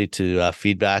 everybody, to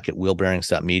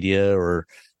feedback@wheelbearings.media, or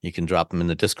you can drop them in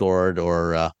the Discord,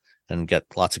 or and get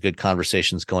lots of good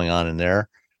conversations going on in there.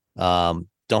 Don't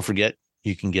forget,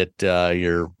 you can get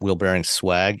your Wheel Bearings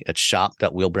swag at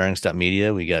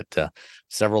shop.wheelbearings.media. We got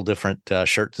several different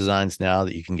shirt designs now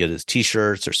that you can get as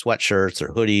t-shirts or sweatshirts or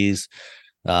hoodies.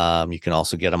 You can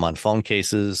also get them on phone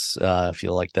cases if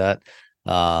you like that.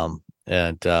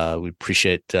 And we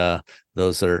appreciate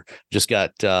those that are just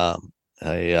got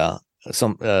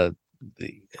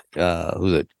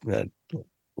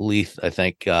Leith, I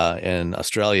think, in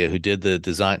Australia, who did the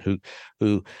design,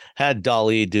 who had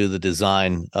Dali do the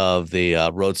design of the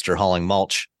Roadster hauling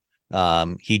mulch.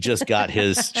 He just got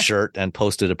his shirt and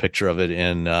posted a picture of it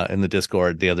in the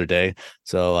Discord the other day.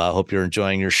 So I hope you're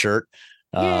enjoying your shirt.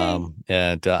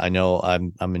 And I know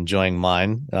I'm enjoying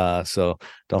mine. So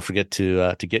don't forget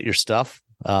to get your stuff.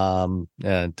 Hope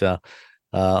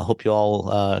you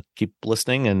all keep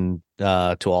listening, and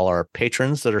to all our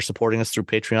patrons that are supporting us through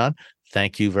Patreon,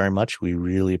 thank you very much. We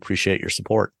really appreciate your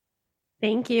support.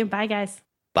 Thank you. Bye, guys.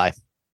 Bye.